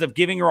process of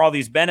giving her all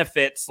these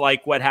benefits,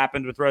 like what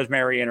happened with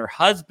Rosemary and her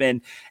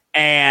husband,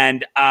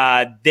 and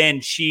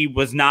then she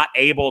was not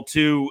able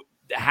to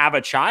have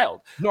a child.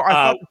 No, I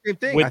thought the same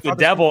thing with the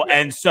devil,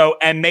 and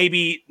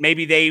maybe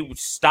they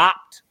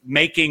stopped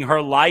making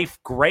her life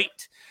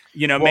great.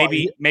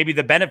 Maybe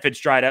the benefits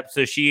dried up,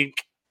 so she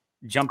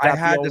jumped out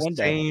the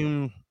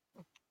window.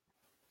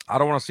 I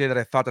don't want to say that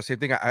I thought the same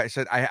thing. I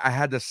said I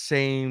had the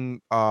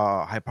same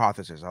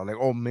hypothesis. I was like,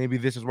 oh, maybe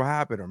this is what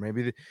happened, or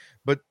maybe,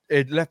 but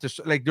it left us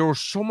like there was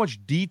so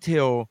much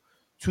detail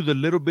to the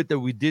little bit that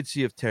we did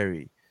see of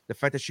Terry. The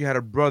fact that she had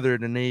a brother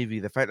in the Navy,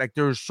 the fact like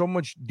there was so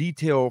much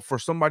detail for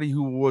somebody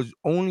who was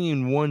only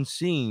in one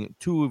scene,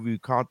 two if you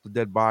count the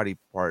dead body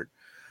part.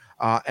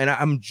 And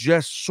I'm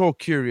just so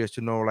curious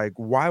to know, like,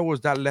 why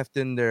was that left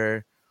in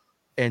there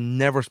and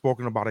never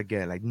spoken about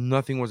again? Like,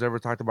 nothing was ever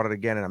talked about it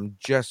again. And I'm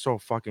just so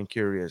fucking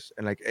curious.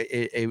 And like,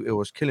 it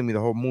was killing me the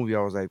whole movie.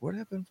 I was like, what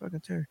happened to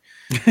fucking Terry?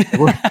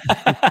 Why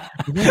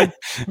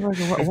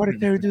did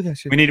Terry do that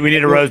shit? We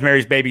need a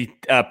Rosemary's Baby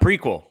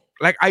prequel.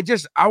 Like,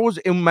 I was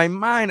in my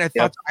mind. I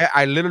thought,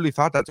 I literally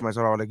thought that to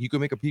myself. I was like, you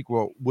could make a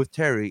prequel with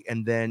Terry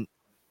and then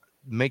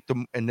make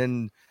them, and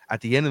then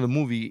at the end of the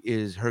movie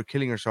is her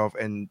killing herself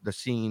and the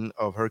scene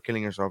of her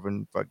killing herself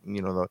and fucking,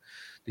 you know,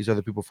 these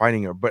other people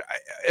fighting her. But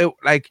it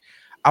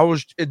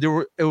was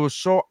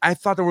so, I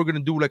thought they were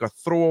gonna do like a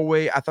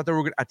throwaway. I thought they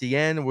were gonna, at the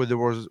end where they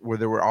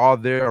were all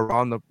there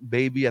around the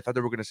baby, I thought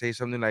they were gonna say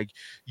something like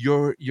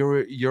you're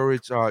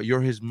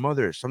his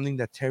mother, something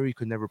that Terry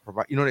could never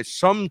provide. You know, it's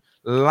some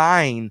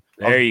line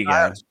there you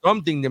go,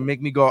 something that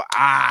make me go,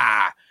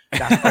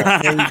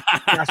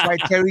 that's why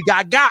Terry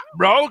got,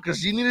 bro, because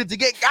she needed to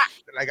get got.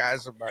 Like, I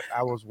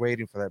was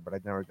waiting for that, but I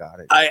never got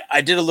it.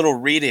 I did a little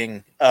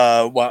reading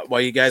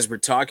while you guys were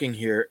talking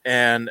here,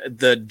 and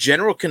the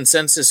general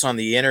consensus on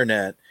the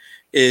internet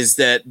is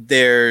that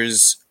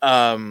there's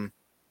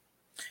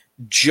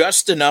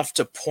just enough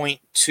to point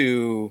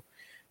to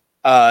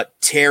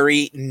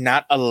Terry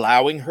not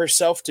allowing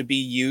herself to be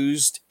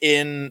used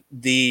in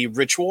the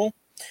ritual,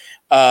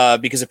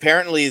 because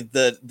apparently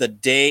the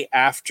day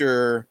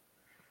after,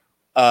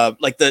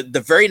 like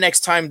the very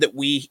next time that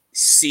we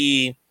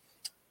see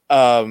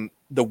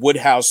the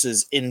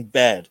Woodhouses in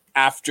bed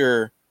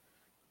after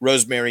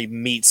Rosemary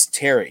meets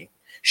Terry,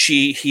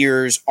 she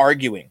hears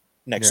arguing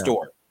next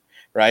door,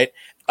 right?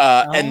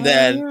 And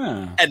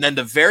then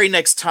the very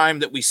next time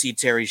that we see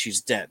Terry,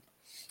 she's dead,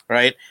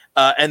 right?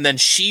 And then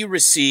she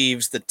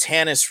receives the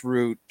Tanis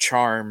root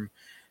charm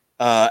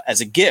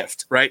as a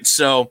gift, right?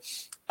 So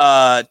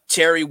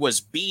Terry was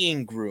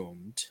being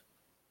groomed,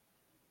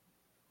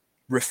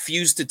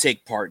 refused to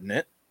take part in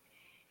it,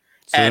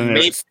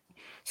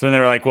 so then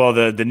they're like, well,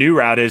 the new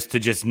route is to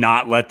just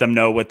not let them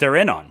know what they're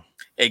in on.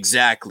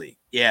 Exactly.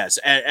 Yes,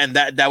 and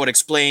that would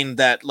explain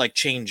that, like,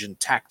 change in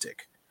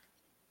tactic.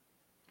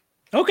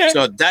 Okay.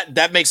 So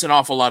that makes an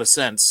awful lot of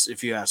sense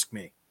if you ask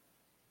me.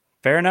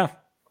 Fair enough.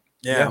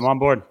 Yeah, I'm on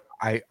board.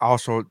 I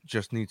also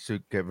just need to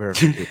get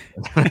verification.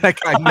 I'm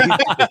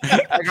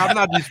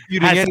not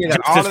disputing any of that.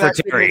 All of that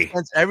makes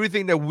sense.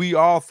 Everything that we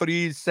all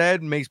three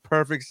said makes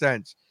perfect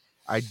sense.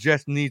 I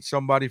just need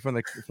somebody from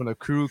the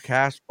crew,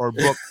 cast, or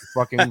book to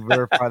fucking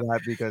verify that,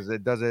 because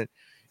it doesn't,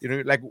 you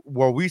know, like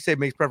what we say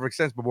makes perfect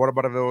sense. But what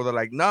about if they were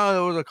like, no,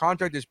 there was a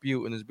contract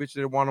dispute and this bitch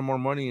didn't want more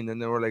money, and then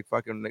they were like,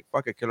 fucking, like,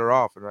 fuck it, kill her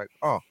off, and like,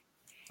 oh.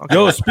 Okay.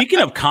 Yo, speaking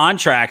of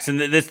contracts, and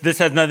this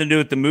has nothing to do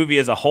with the movie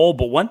as a whole,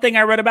 but one thing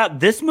I read about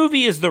this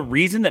movie is the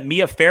reason that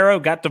Mia Farrow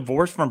got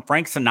divorced from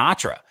Frank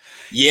Sinatra.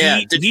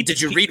 Yeah.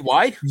 Did you read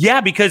why? Yeah,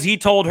 because he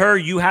told her,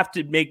 you have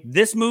to make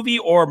this movie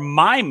or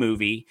my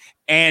movie.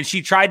 And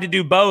she tried to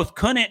do both,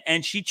 couldn't,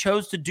 and she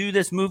chose to do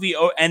this movie.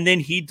 And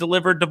then he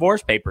delivered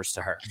divorce papers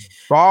to her.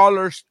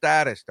 Baller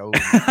status, though.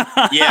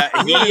 Yeah,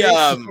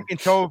 he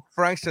told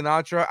Frank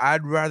Sinatra,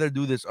 "I'd rather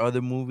do this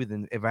other movie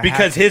than if I."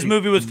 Because his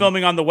movie was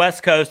filming on the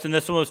West Coast, and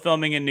this one was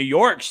filming in New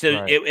York. So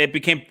right. it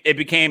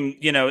became,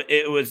 you know,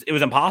 it was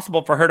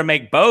impossible for her to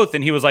make both.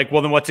 And he was like,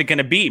 "Well, then what's it going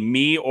to be,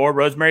 me or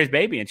Rosemary's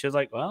Baby?" And she was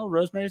like, "Well,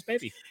 Rosemary's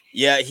Baby."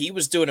 Yeah, he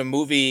was doing a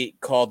movie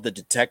called The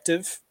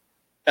Detective,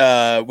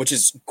 which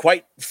is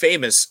quite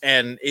famous,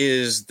 and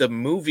is the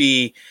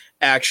movie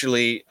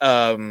actually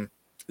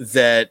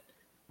that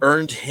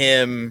earned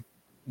him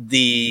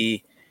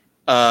the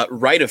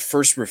right of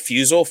first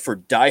refusal for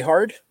Die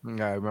Hard.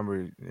 Yeah, I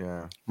remember.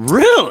 Yeah.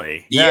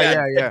 Really?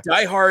 Yeah.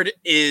 Die Hard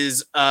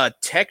is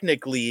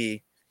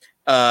technically,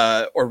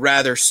 or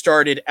rather,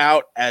 started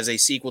out as a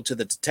sequel to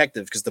The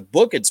Detective, because the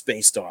book it's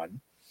based on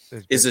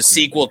is a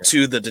sequel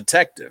to The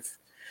Detective.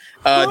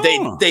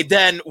 They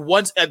then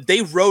once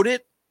they wrote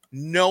it,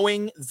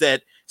 knowing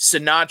that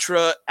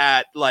Sinatra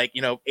at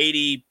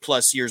 80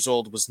 plus years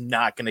old was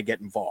not going to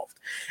get involved.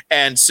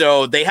 And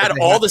so they had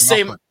all the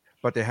same,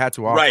 but they had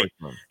to offer right. It.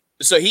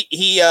 So he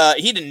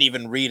didn't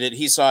even read it.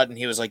 He saw it and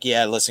he was like,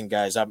 yeah, listen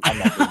guys, I'm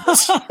not doing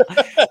this.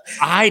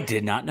 I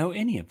did not know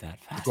any of that.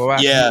 Go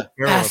ask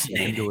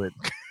fascinating. Do it.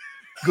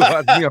 Go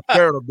ask me a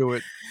fair to do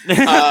it.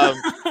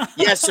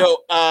 Yeah.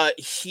 So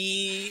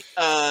he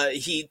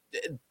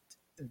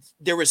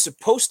there was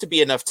supposed to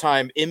be enough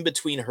time in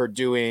between her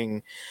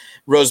doing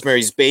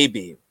Rosemary's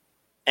Baby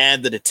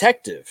and The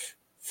Detective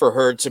for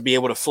her to be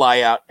able to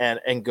fly out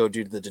and go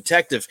do The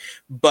Detective.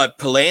 But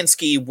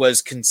Polanski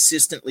was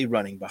consistently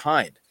running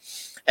behind.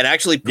 And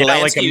actually,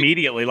 Polanski,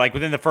 immediately,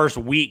 within the first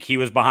week, he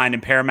was behind,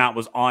 and Paramount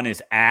was on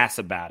his ass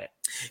about it.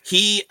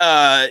 He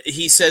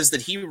says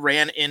that he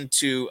ran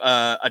into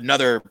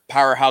another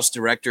powerhouse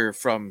director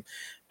from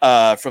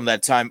from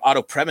that time,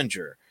 Otto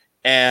Preminger,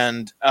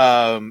 and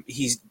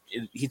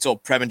he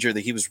told Preminger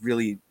that he was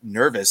really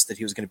nervous that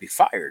he was going to be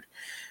fired.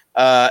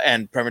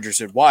 And Preminger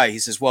said, "Why?" He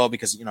says, "Well,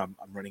 because I'm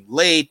running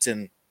late,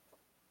 and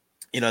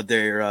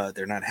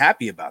they're not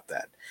happy about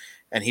that."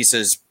 And he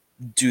says,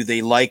 "Do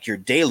they like your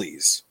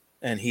dailies?"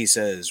 And he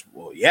says,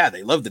 "Well, yeah,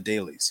 they love the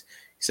dailies."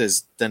 He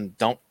says, "Then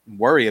don't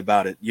worry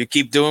about it. You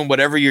keep doing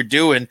whatever you're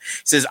doing."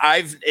 He says,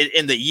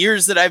 in the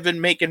years that I've been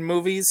making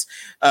movies,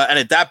 and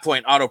at that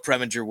point, Otto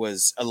Preminger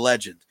was a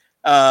legend.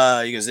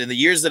 He goes, "In the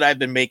years that I've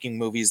been making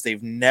movies,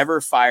 they've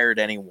never fired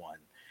anyone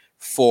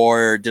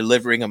for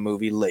delivering a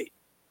movie late.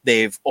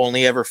 They've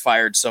only ever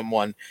fired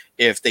someone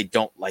if they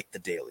don't like the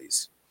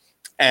dailies."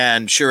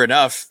 And sure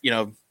enough, he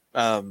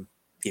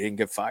didn't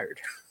get fired.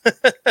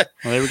 Well,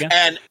 there we go.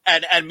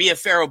 And Mia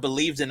Farrow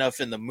believed enough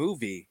in the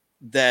movie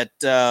that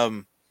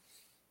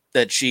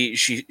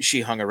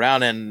she hung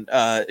around, and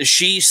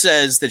she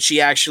says that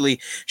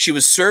she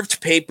was served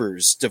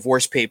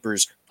divorce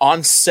papers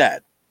on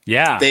set.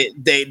 Yeah,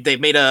 they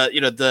made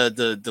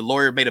the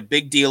lawyer made a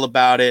big deal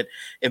about it,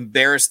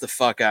 embarrassed the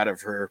fuck out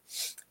of her,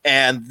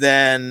 and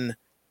then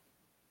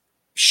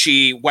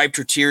she wiped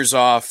her tears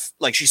off.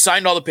 Like, she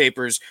signed all the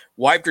papers,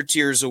 wiped her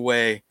tears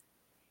away,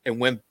 and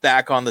went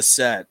back on the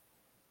set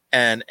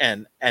and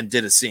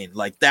did a scene.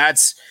 Like,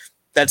 that's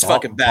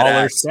fucking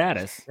badass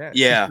status.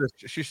 Yeah.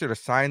 She should have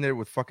signed it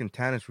with fucking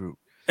Tannis Root.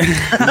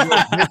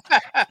 The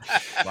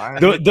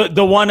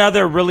one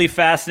other really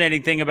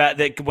fascinating thing about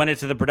that went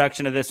into the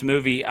production of this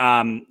movie,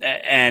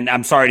 and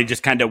I'm sorry to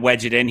just kind of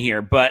wedge it in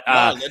here, but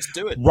let's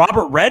do it.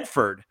 Robert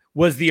Redford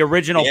was the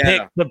original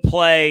pick to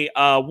play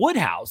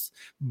Woodhouse,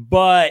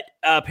 but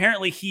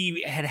apparently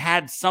he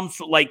had some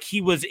he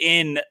was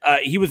in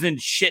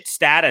shit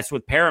status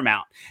with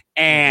Paramount,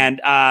 and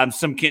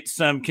some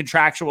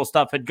contractual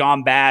stuff had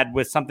gone bad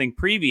with something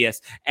previous,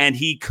 and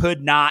he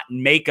could not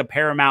make a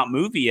Paramount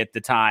movie at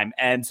the time,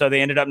 and so they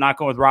ended up not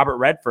going with Robert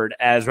Redford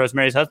as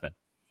Rosemary's Husband.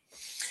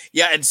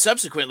 Yeah, and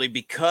subsequently,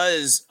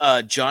 because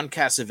John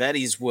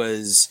Cassavetes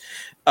was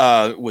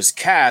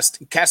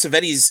cast,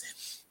 Cassavetes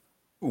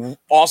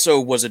also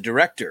was a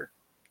director,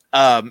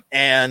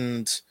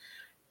 and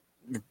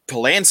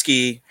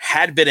Polanski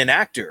had been an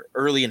actor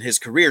early in his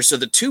career, so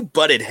the two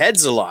butted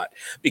heads a lot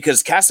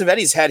because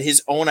Cassavetes had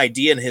his own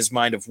idea in his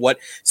mind of what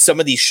some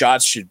of these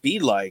shots should be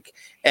like,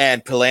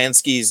 and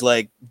Polanski's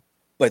like,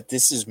 "But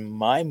this is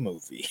my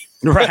movie."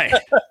 Right.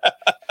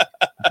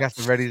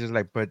 Cassavetes is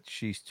like, "But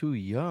she's too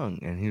young,"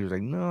 and he was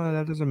like, "No,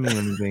 that doesn't mean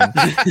anything."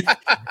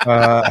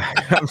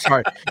 I'm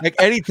sorry. Like,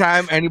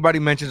 anytime anybody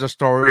mentions a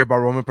story about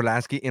Roman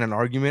Polanski in an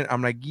argument,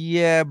 I'm like,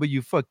 "Yeah, but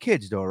you fuck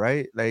kids, though,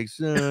 right? Like,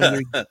 so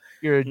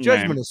your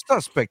judgment is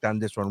suspect on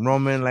this one,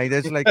 Roman. Like,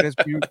 that's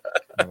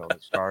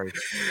sorry.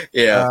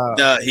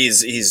 Yeah,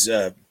 he's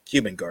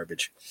human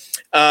garbage.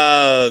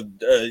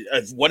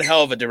 One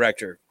hell of a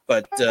director,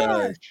 but.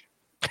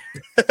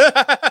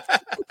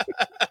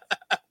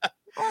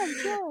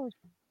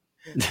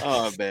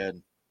 Oh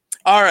man.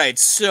 All right,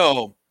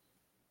 so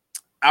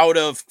out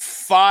of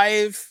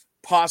 5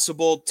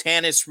 possible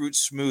Tannis Root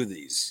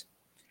smoothies,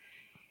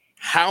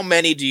 how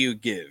many do you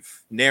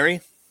give,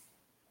 Neri?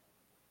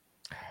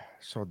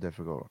 So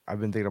difficult.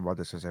 I've been thinking about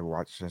this since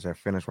I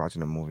finished watching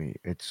the movie.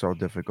 It's so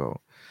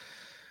difficult.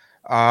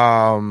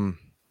 I'm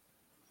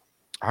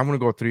gonna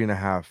go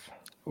 3.5.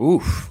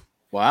 Oof.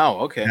 Wow.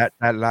 Okay.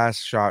 That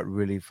last shot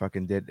really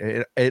fucking did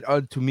it.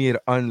 To me,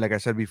 like I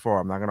said before,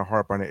 I'm not gonna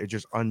harp on it. It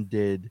just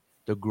undid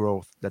the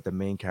growth that the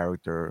main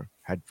character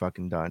had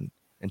fucking done.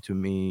 And to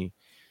me,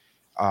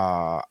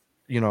 as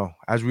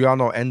we all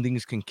know,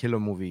 endings can kill a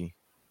movie.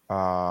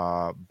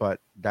 But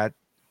that,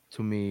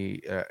 to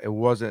me, it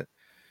wasn't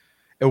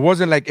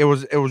like it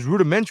was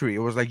rudimentary. It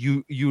was like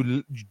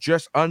you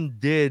just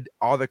undid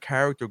all the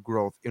character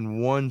growth in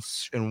one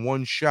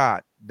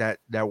shot that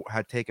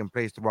had taken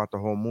place throughout the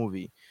whole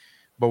movie.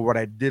 But what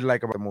I did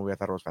like about the movie, I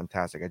thought it was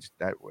fantastic. It's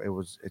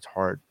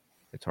hard.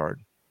 It's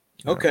hard.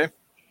 Okay.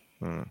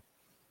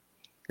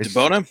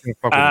 DeBona?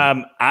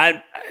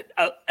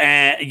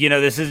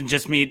 This isn't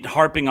just me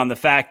harping on the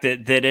fact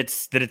that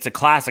it's a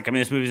classic. I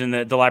mean, this movie's in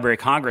the Library of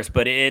Congress,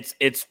 but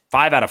it's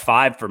 5 out of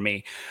 5 for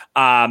me.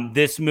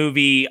 This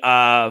movie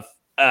I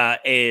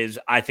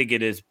think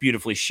it is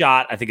beautifully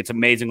shot. I think it's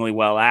amazingly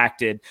well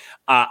acted.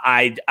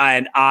 One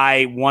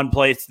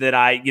place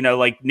that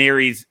like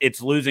Neri's,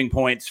 it's losing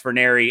points for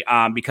Neri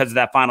because of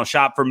that final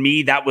shot. For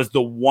me, that was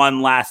the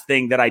one last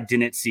thing that I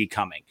didn't see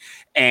coming.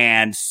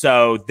 And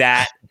so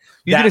that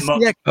You didn't see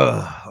it?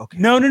 Okay.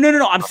 No.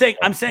 I'm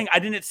saying I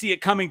didn't see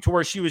it coming to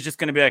where she was just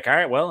going to be like, all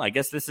right, well, I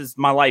guess this is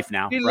my life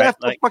now. He left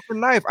the fucking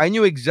knife. I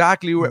knew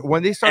exactly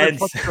when they started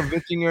fucking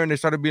convincing her and they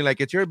started being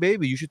like, it's your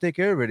baby. You should take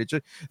care of it. It's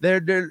just,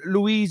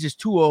 Louise is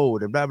too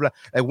old and blah, blah.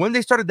 Like when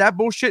they started that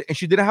bullshit and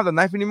she didn't have the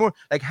knife anymore,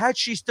 like had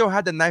she still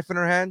had the knife in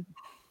her hand,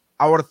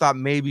 I would have thought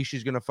maybe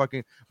she's gonna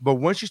fucking. But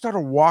when she started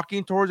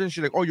walking towards it, and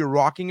she's like, "Oh, you're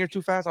rocking her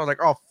too fast." I was like,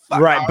 "Oh,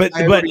 fuck." Right, but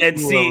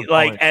see,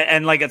 like,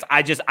 and like,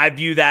 I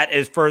view that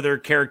as further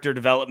character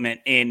development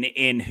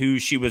in who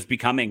she was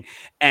becoming,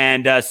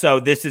 and so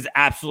this is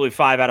absolutely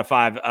 5 out of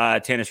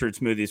 5 Tannis Fruit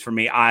smoothies for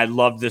me. I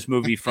love this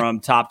movie from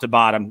top to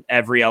bottom.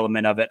 Every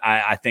element of it,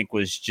 I think,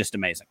 was just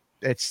amazing.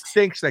 It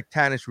stinks like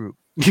Tannis Fruit.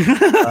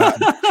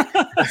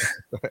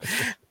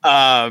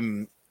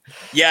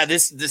 Yeah,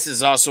 this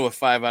is also a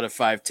 5 out of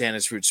 5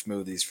 Tannis Fruit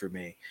smoothies for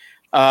me.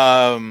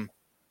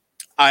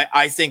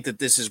 I think that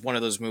this is one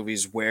of those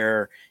movies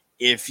where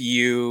if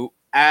you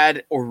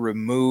add or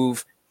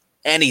remove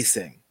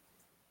anything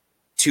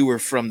to or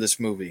from this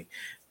movie,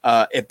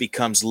 it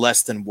becomes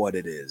less than what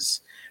it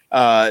is.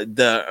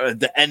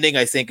 The ending,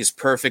 I think, is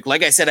perfect.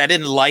 Like I said, I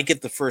didn't like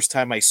it the first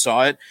time I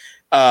saw it,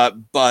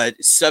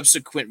 but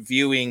subsequent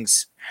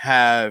viewings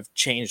have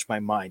changed my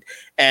mind,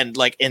 and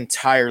like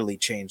entirely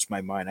changed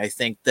my mind. I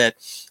think that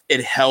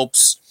it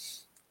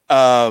helps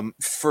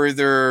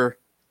further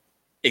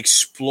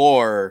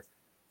explore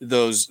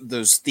those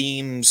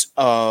themes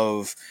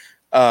of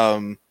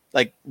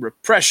like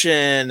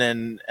repression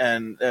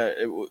and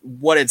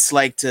what it's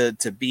like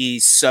to be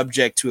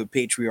subject to a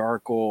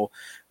patriarchal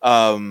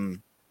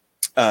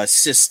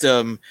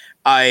system.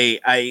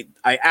 I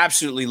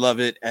absolutely love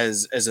it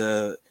as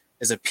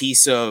a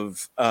piece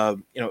of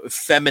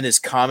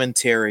feminist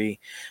commentary,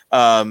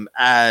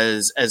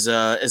 as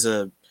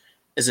an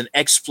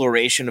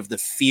exploration of the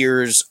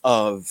fears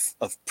of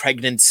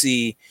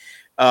pregnancy,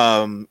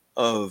 of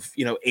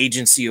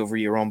agency over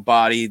your own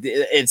body.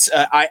 It's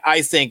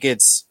I think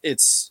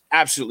it's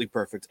absolutely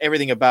perfect.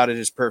 Everything about it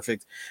is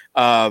perfect.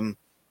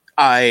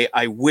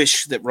 I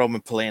wish that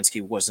Roman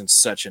Polanski wasn't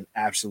such an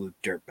absolute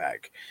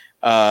dirtbag,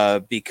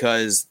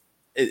 because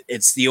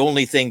it's the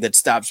only thing that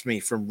stops me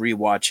from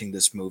rewatching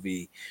this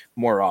movie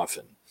more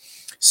often.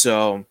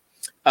 So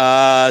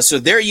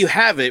there you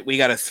have it. We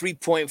got a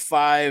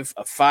 3.5,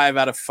 a 5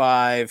 out of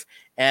 5,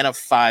 and a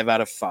 5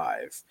 out of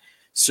 5.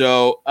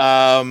 So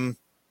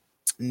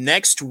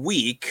next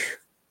week,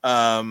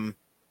 or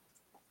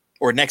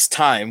next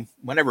time,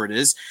 whenever it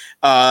is,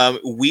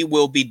 we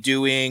will be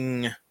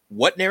doing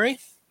what, Neri?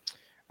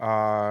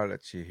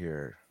 Let's see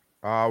here.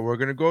 We're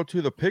gonna go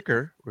to the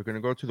picker. We're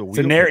gonna go to the wheel.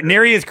 So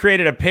Neri has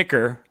created a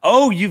picker.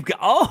 Oh, you've got.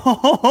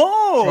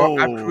 Oh, so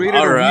I've created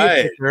a wheel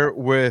picker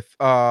with.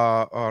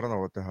 I don't know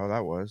what the hell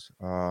that was.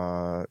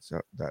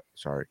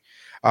 Sorry.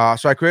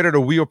 So I created a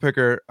wheel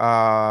picker.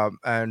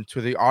 And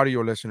to the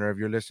audio listener, if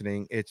you're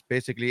listening, it's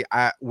basically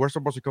we're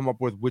supposed to come up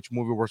with which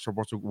movie we're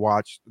supposed to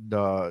watch.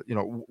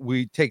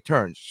 We take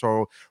turns.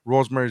 So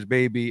Rosemary's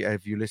Baby,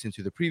 if you listen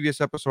to the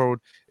previous episode,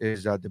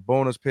 is the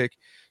bonus pick.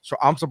 So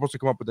I'm supposed to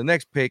come up with the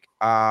next pick.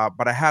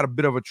 But I had a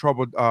bit of a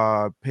trouble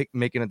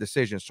making a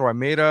decision. So I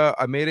made a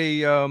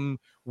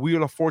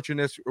Wheel of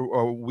Fortune's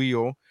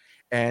wheel,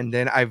 and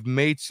then I've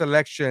made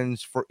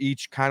selections for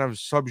each kind of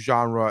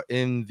subgenre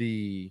in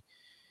the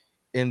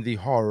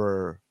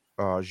horror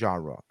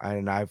genre,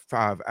 and I've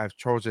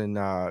chosen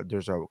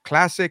there's a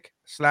classic,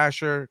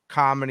 slasher,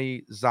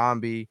 comedy,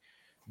 zombie,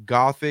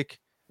 gothic,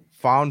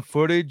 found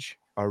footage,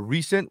 a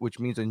recent, which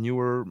means a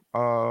newer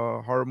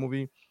horror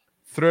movie,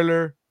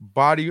 thriller,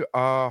 body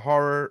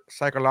horror,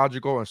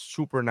 psychological, and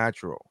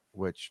supernatural.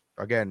 Which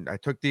again, I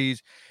took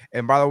these,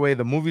 and by the way,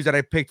 the movies that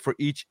I picked for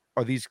each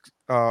of these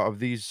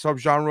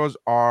subgenres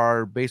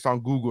are based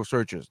on Google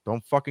searches.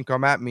 Don't fucking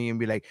come at me and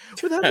be like,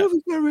 "Well, that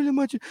movie's not really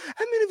much." I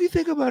mean, if you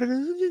think about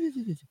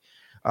it.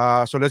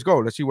 So let's go.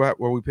 Let's see where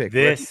we pick.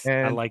 This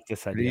I like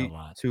this idea 3, a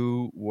lot.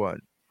 2,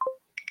 1.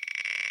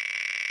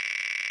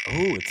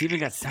 Oh, it's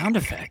even got sound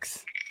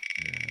effects.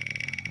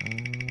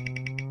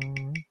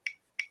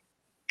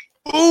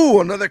 Oh,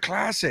 another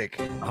classic.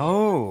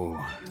 Oh.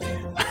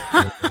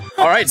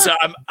 All right, so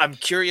I'm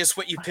curious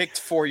what you picked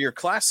for your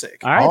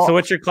classic. All right, so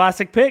what's your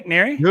classic pick,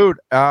 Neri? Dude,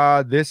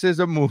 this is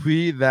a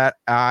movie that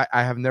I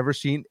have never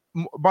seen.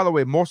 By the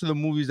way, most of the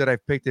movies that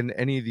I've picked in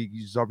any of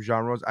these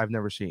subgenres, I've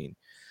never seen.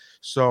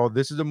 So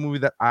this is a movie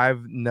that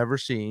I've never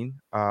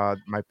seen,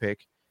 my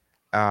pick.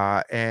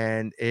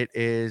 And it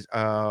is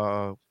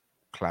a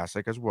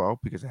classic as well,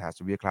 because it has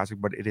to be a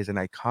classic, but it is an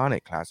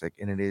iconic classic,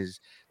 and it is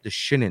The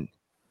Shining.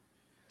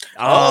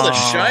 Oh, The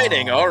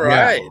Shining. All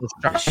right.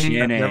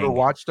 Yeah, I've never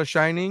watched The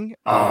Shining.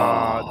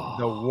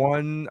 The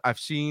one I've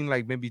seen,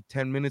 like maybe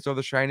 10 minutes of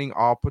The Shining,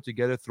 all put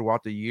together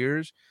throughout the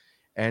years.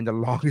 And the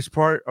longest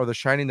part of The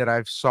Shining that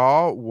I've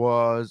saw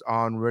was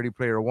on Ready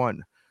Player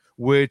One,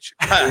 which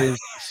is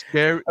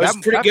scary. That's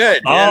pretty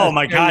good. Oh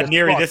my God,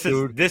 Neri, this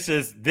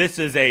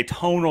is a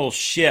tonal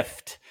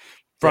shift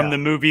from the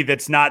movie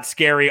that's not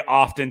scary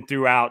often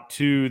throughout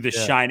to The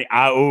Shining.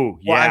 Well,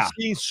 I've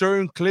seen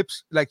certain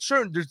clips, like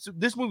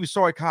this movie is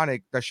so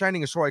iconic. The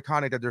Shining is so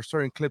iconic that there's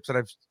certain clips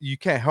that you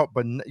can't help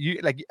but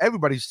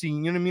everybody's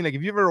seen. You know what I mean? Like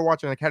if you've ever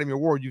watched an Academy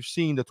Award, you've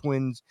seen the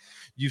twins,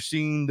 you've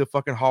seen the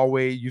fucking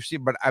hallway,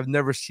 but I've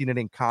never seen it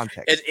in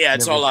context.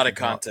 It's all out of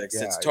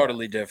context. It's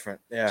totally different.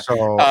 Yeah.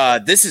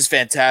 So this is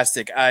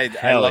fantastic. I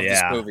love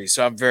this movie,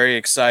 so I'm very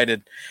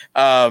excited.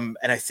 And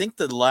I think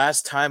the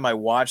last time I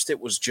watched it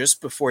was just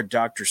before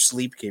Dr.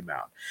 Sleep came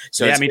out.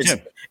 So me too.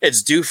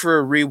 It's due for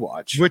a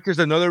rewatch. Which is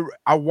another.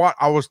 I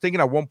was thinking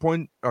at one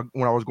point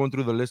when I was going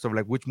through the list of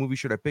like which movie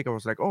should I pick. I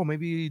was like, oh,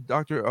 maybe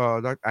Doctor.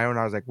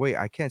 I was like, wait,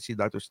 I can't see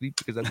Dr. Sleep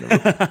because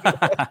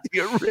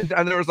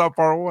I never saw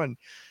part one.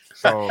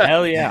 So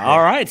hell yeah!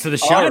 All right, so The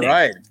Shining. All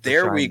right,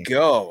 there we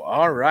go.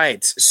 All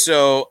right,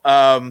 so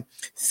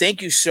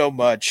thank you so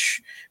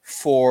much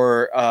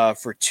for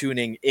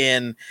tuning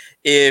in.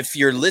 If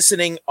you're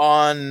listening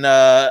on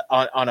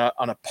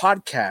a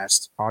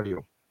podcast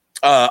audio,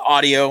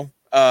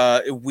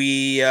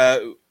 we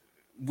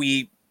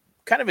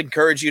kind of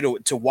encourage you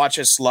to watch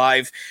us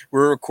live.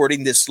 We're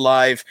recording this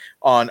live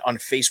on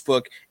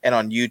Facebook and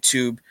on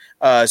YouTube.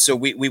 So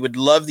we would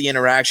love the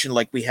interaction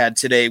like we had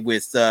today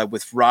with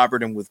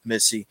Robert and with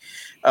Missy.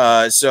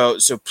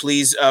 So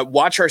please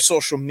watch our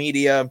social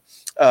media,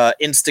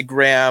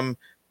 Instagram,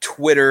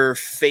 Twitter,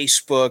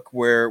 Facebook,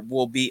 where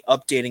we'll be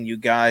updating you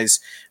guys,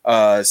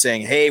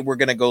 saying, "Hey, we're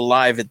going to go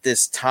live at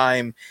this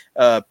time.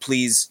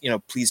 Please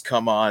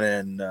come on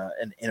and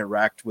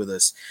interact with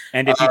us."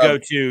 And if you go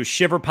to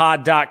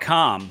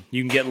shiverpod.com,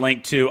 you can get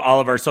linked to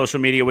all of our social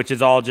media, which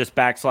is all just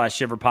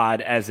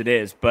 /shiverpod as it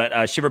is. But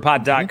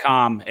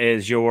shiverpod.com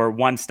is your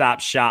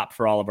one-stop shop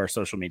for all of our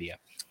social media.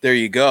 There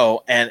you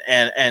go.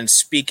 And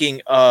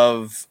speaking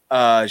of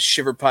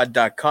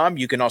shiverpod.com,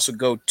 you can also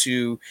go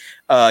to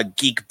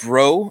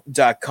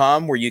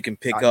geekbro.com where you can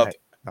pick up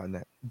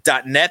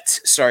 .net.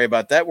 Sorry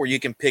about that. Where you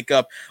can pick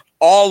up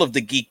all of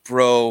the Geek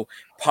Bro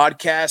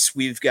podcasts.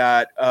 We've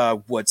got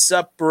What's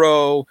Up,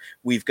 Bro.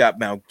 We've got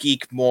Mount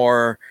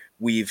Geekmore.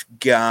 We've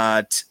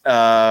got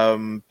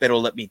Pero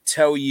Let Me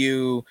Tell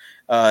You.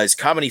 Is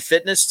Comedy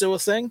Fitness still a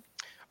thing?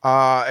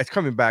 It's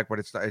coming back, but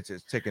it's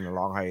taking a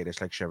long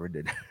hiatus like Shiver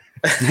did.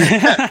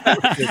 We've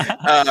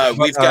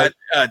got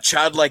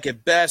Childlike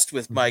at Best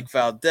with Mike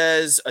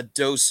Valdez, A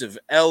Dose of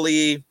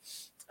Ellie.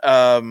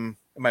 Am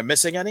I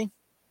missing any?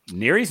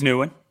 Neri's new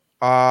one.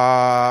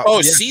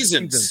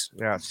 Seasons.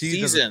 Yeah,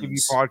 Seasons. TV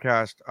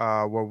podcast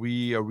where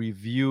we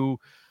review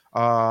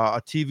a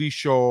TV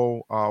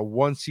show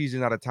one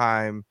season at a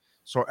time.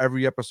 So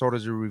every episode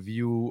is a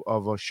review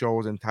of a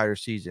show's entire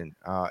season.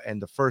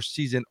 And the first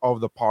season of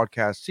the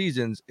podcast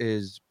Seasons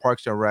is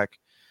Parks and Rec.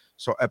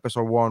 So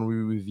episode 1, we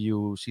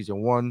review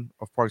season 1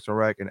 of Parks and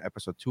Rec, and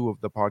episode 2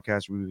 of the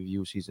podcast, we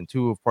review season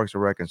 2 of Parks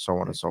and Rec, and so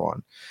on and so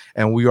on.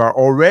 And we are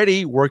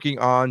already working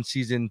on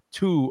season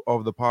 2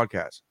 of the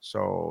podcast.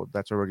 So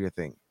that's already a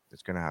thing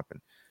that's going to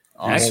happen.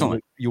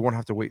 Excellent. You won't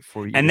have to wait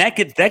for you. And that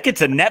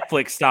gets a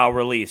Netflix style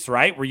release,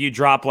 right? Where you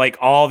drop like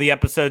all the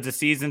episodes of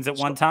seasons at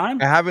one time.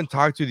 I haven't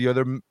talked to the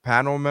other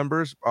panel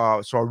members.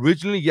 So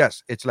originally,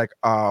 yes, it's like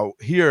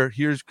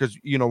here's because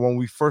when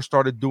we first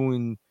started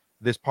doing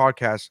this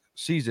podcast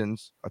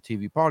Seasons, a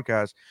TV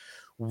podcast,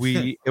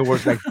 it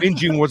was like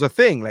binging was a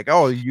thing. Like,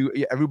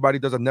 everybody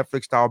does a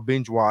Netflix style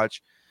binge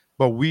watch,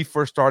 but we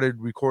first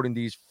started recording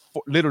these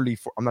literally,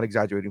 I'm not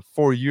exaggerating,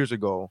 4 years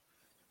ago.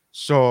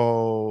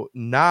 So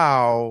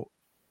now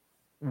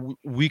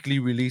weekly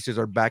releases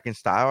are back in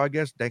style, I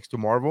guess, thanks to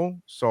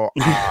Marvel. So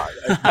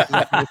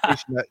the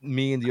conversation that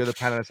me and the other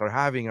panelists are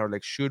having are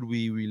like, should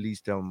we release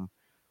them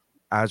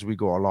as we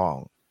go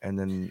along? And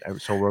then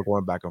so we're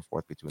going back and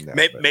forth between that.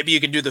 Maybe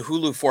you can do the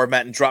Hulu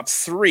format and drop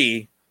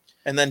 3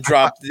 and then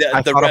drop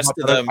the rest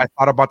of them. I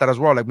thought about that as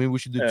well. Like maybe we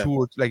should do 2,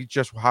 or like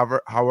just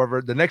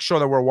however. The next show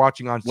that we're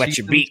watching on Wet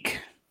Your Beak.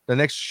 The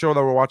next show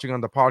that we're watching on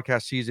the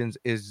podcast Seasons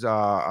is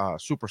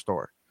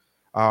Superstore.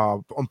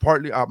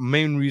 Partly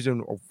main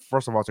reason,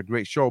 first of all, it's a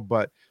great show,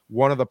 but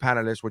one of the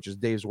panelists, which is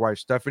Dave's wife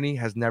Stephanie,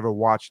 has never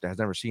watched it, has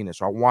never seen it.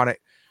 So I want to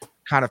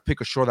kind of pick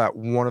a show that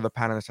one of the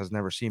panelists has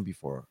never seen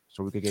before,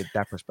 so we could get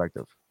that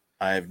perspective.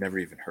 I've never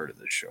even heard of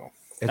this show.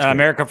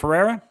 America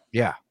Ferrera?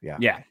 Yeah.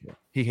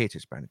 He hates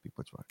Hispanic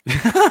people. It's fine.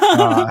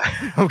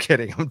 I'm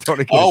kidding. I'm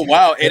totally kidding. Oh,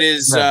 wow. It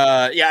is.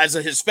 As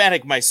a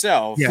Hispanic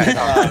myself.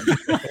 Yeah.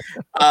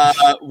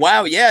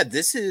 Wow. Yeah.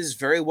 This is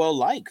very well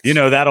liked.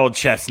 That old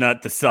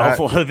chestnut, the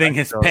self-loathing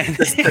Hispanic.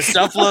 The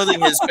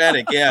self-loathing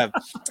Hispanic. Yeah.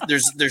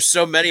 There's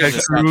so many of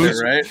us out there,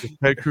 right?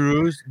 Ted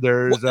Cruz.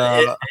 There's.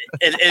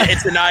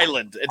 It's an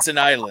island. It's an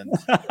island.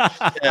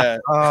 Yeah.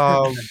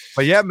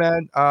 But yeah,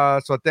 man.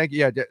 So thank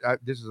you. Yeah.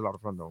 This is a lot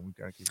of fun, though. We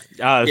gotta keep it.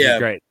 This is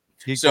great.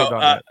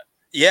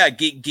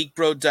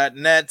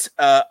 Geekbro.net.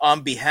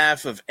 On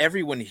behalf of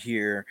everyone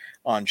here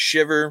on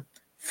Shiver,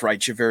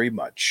 fright you very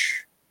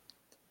much.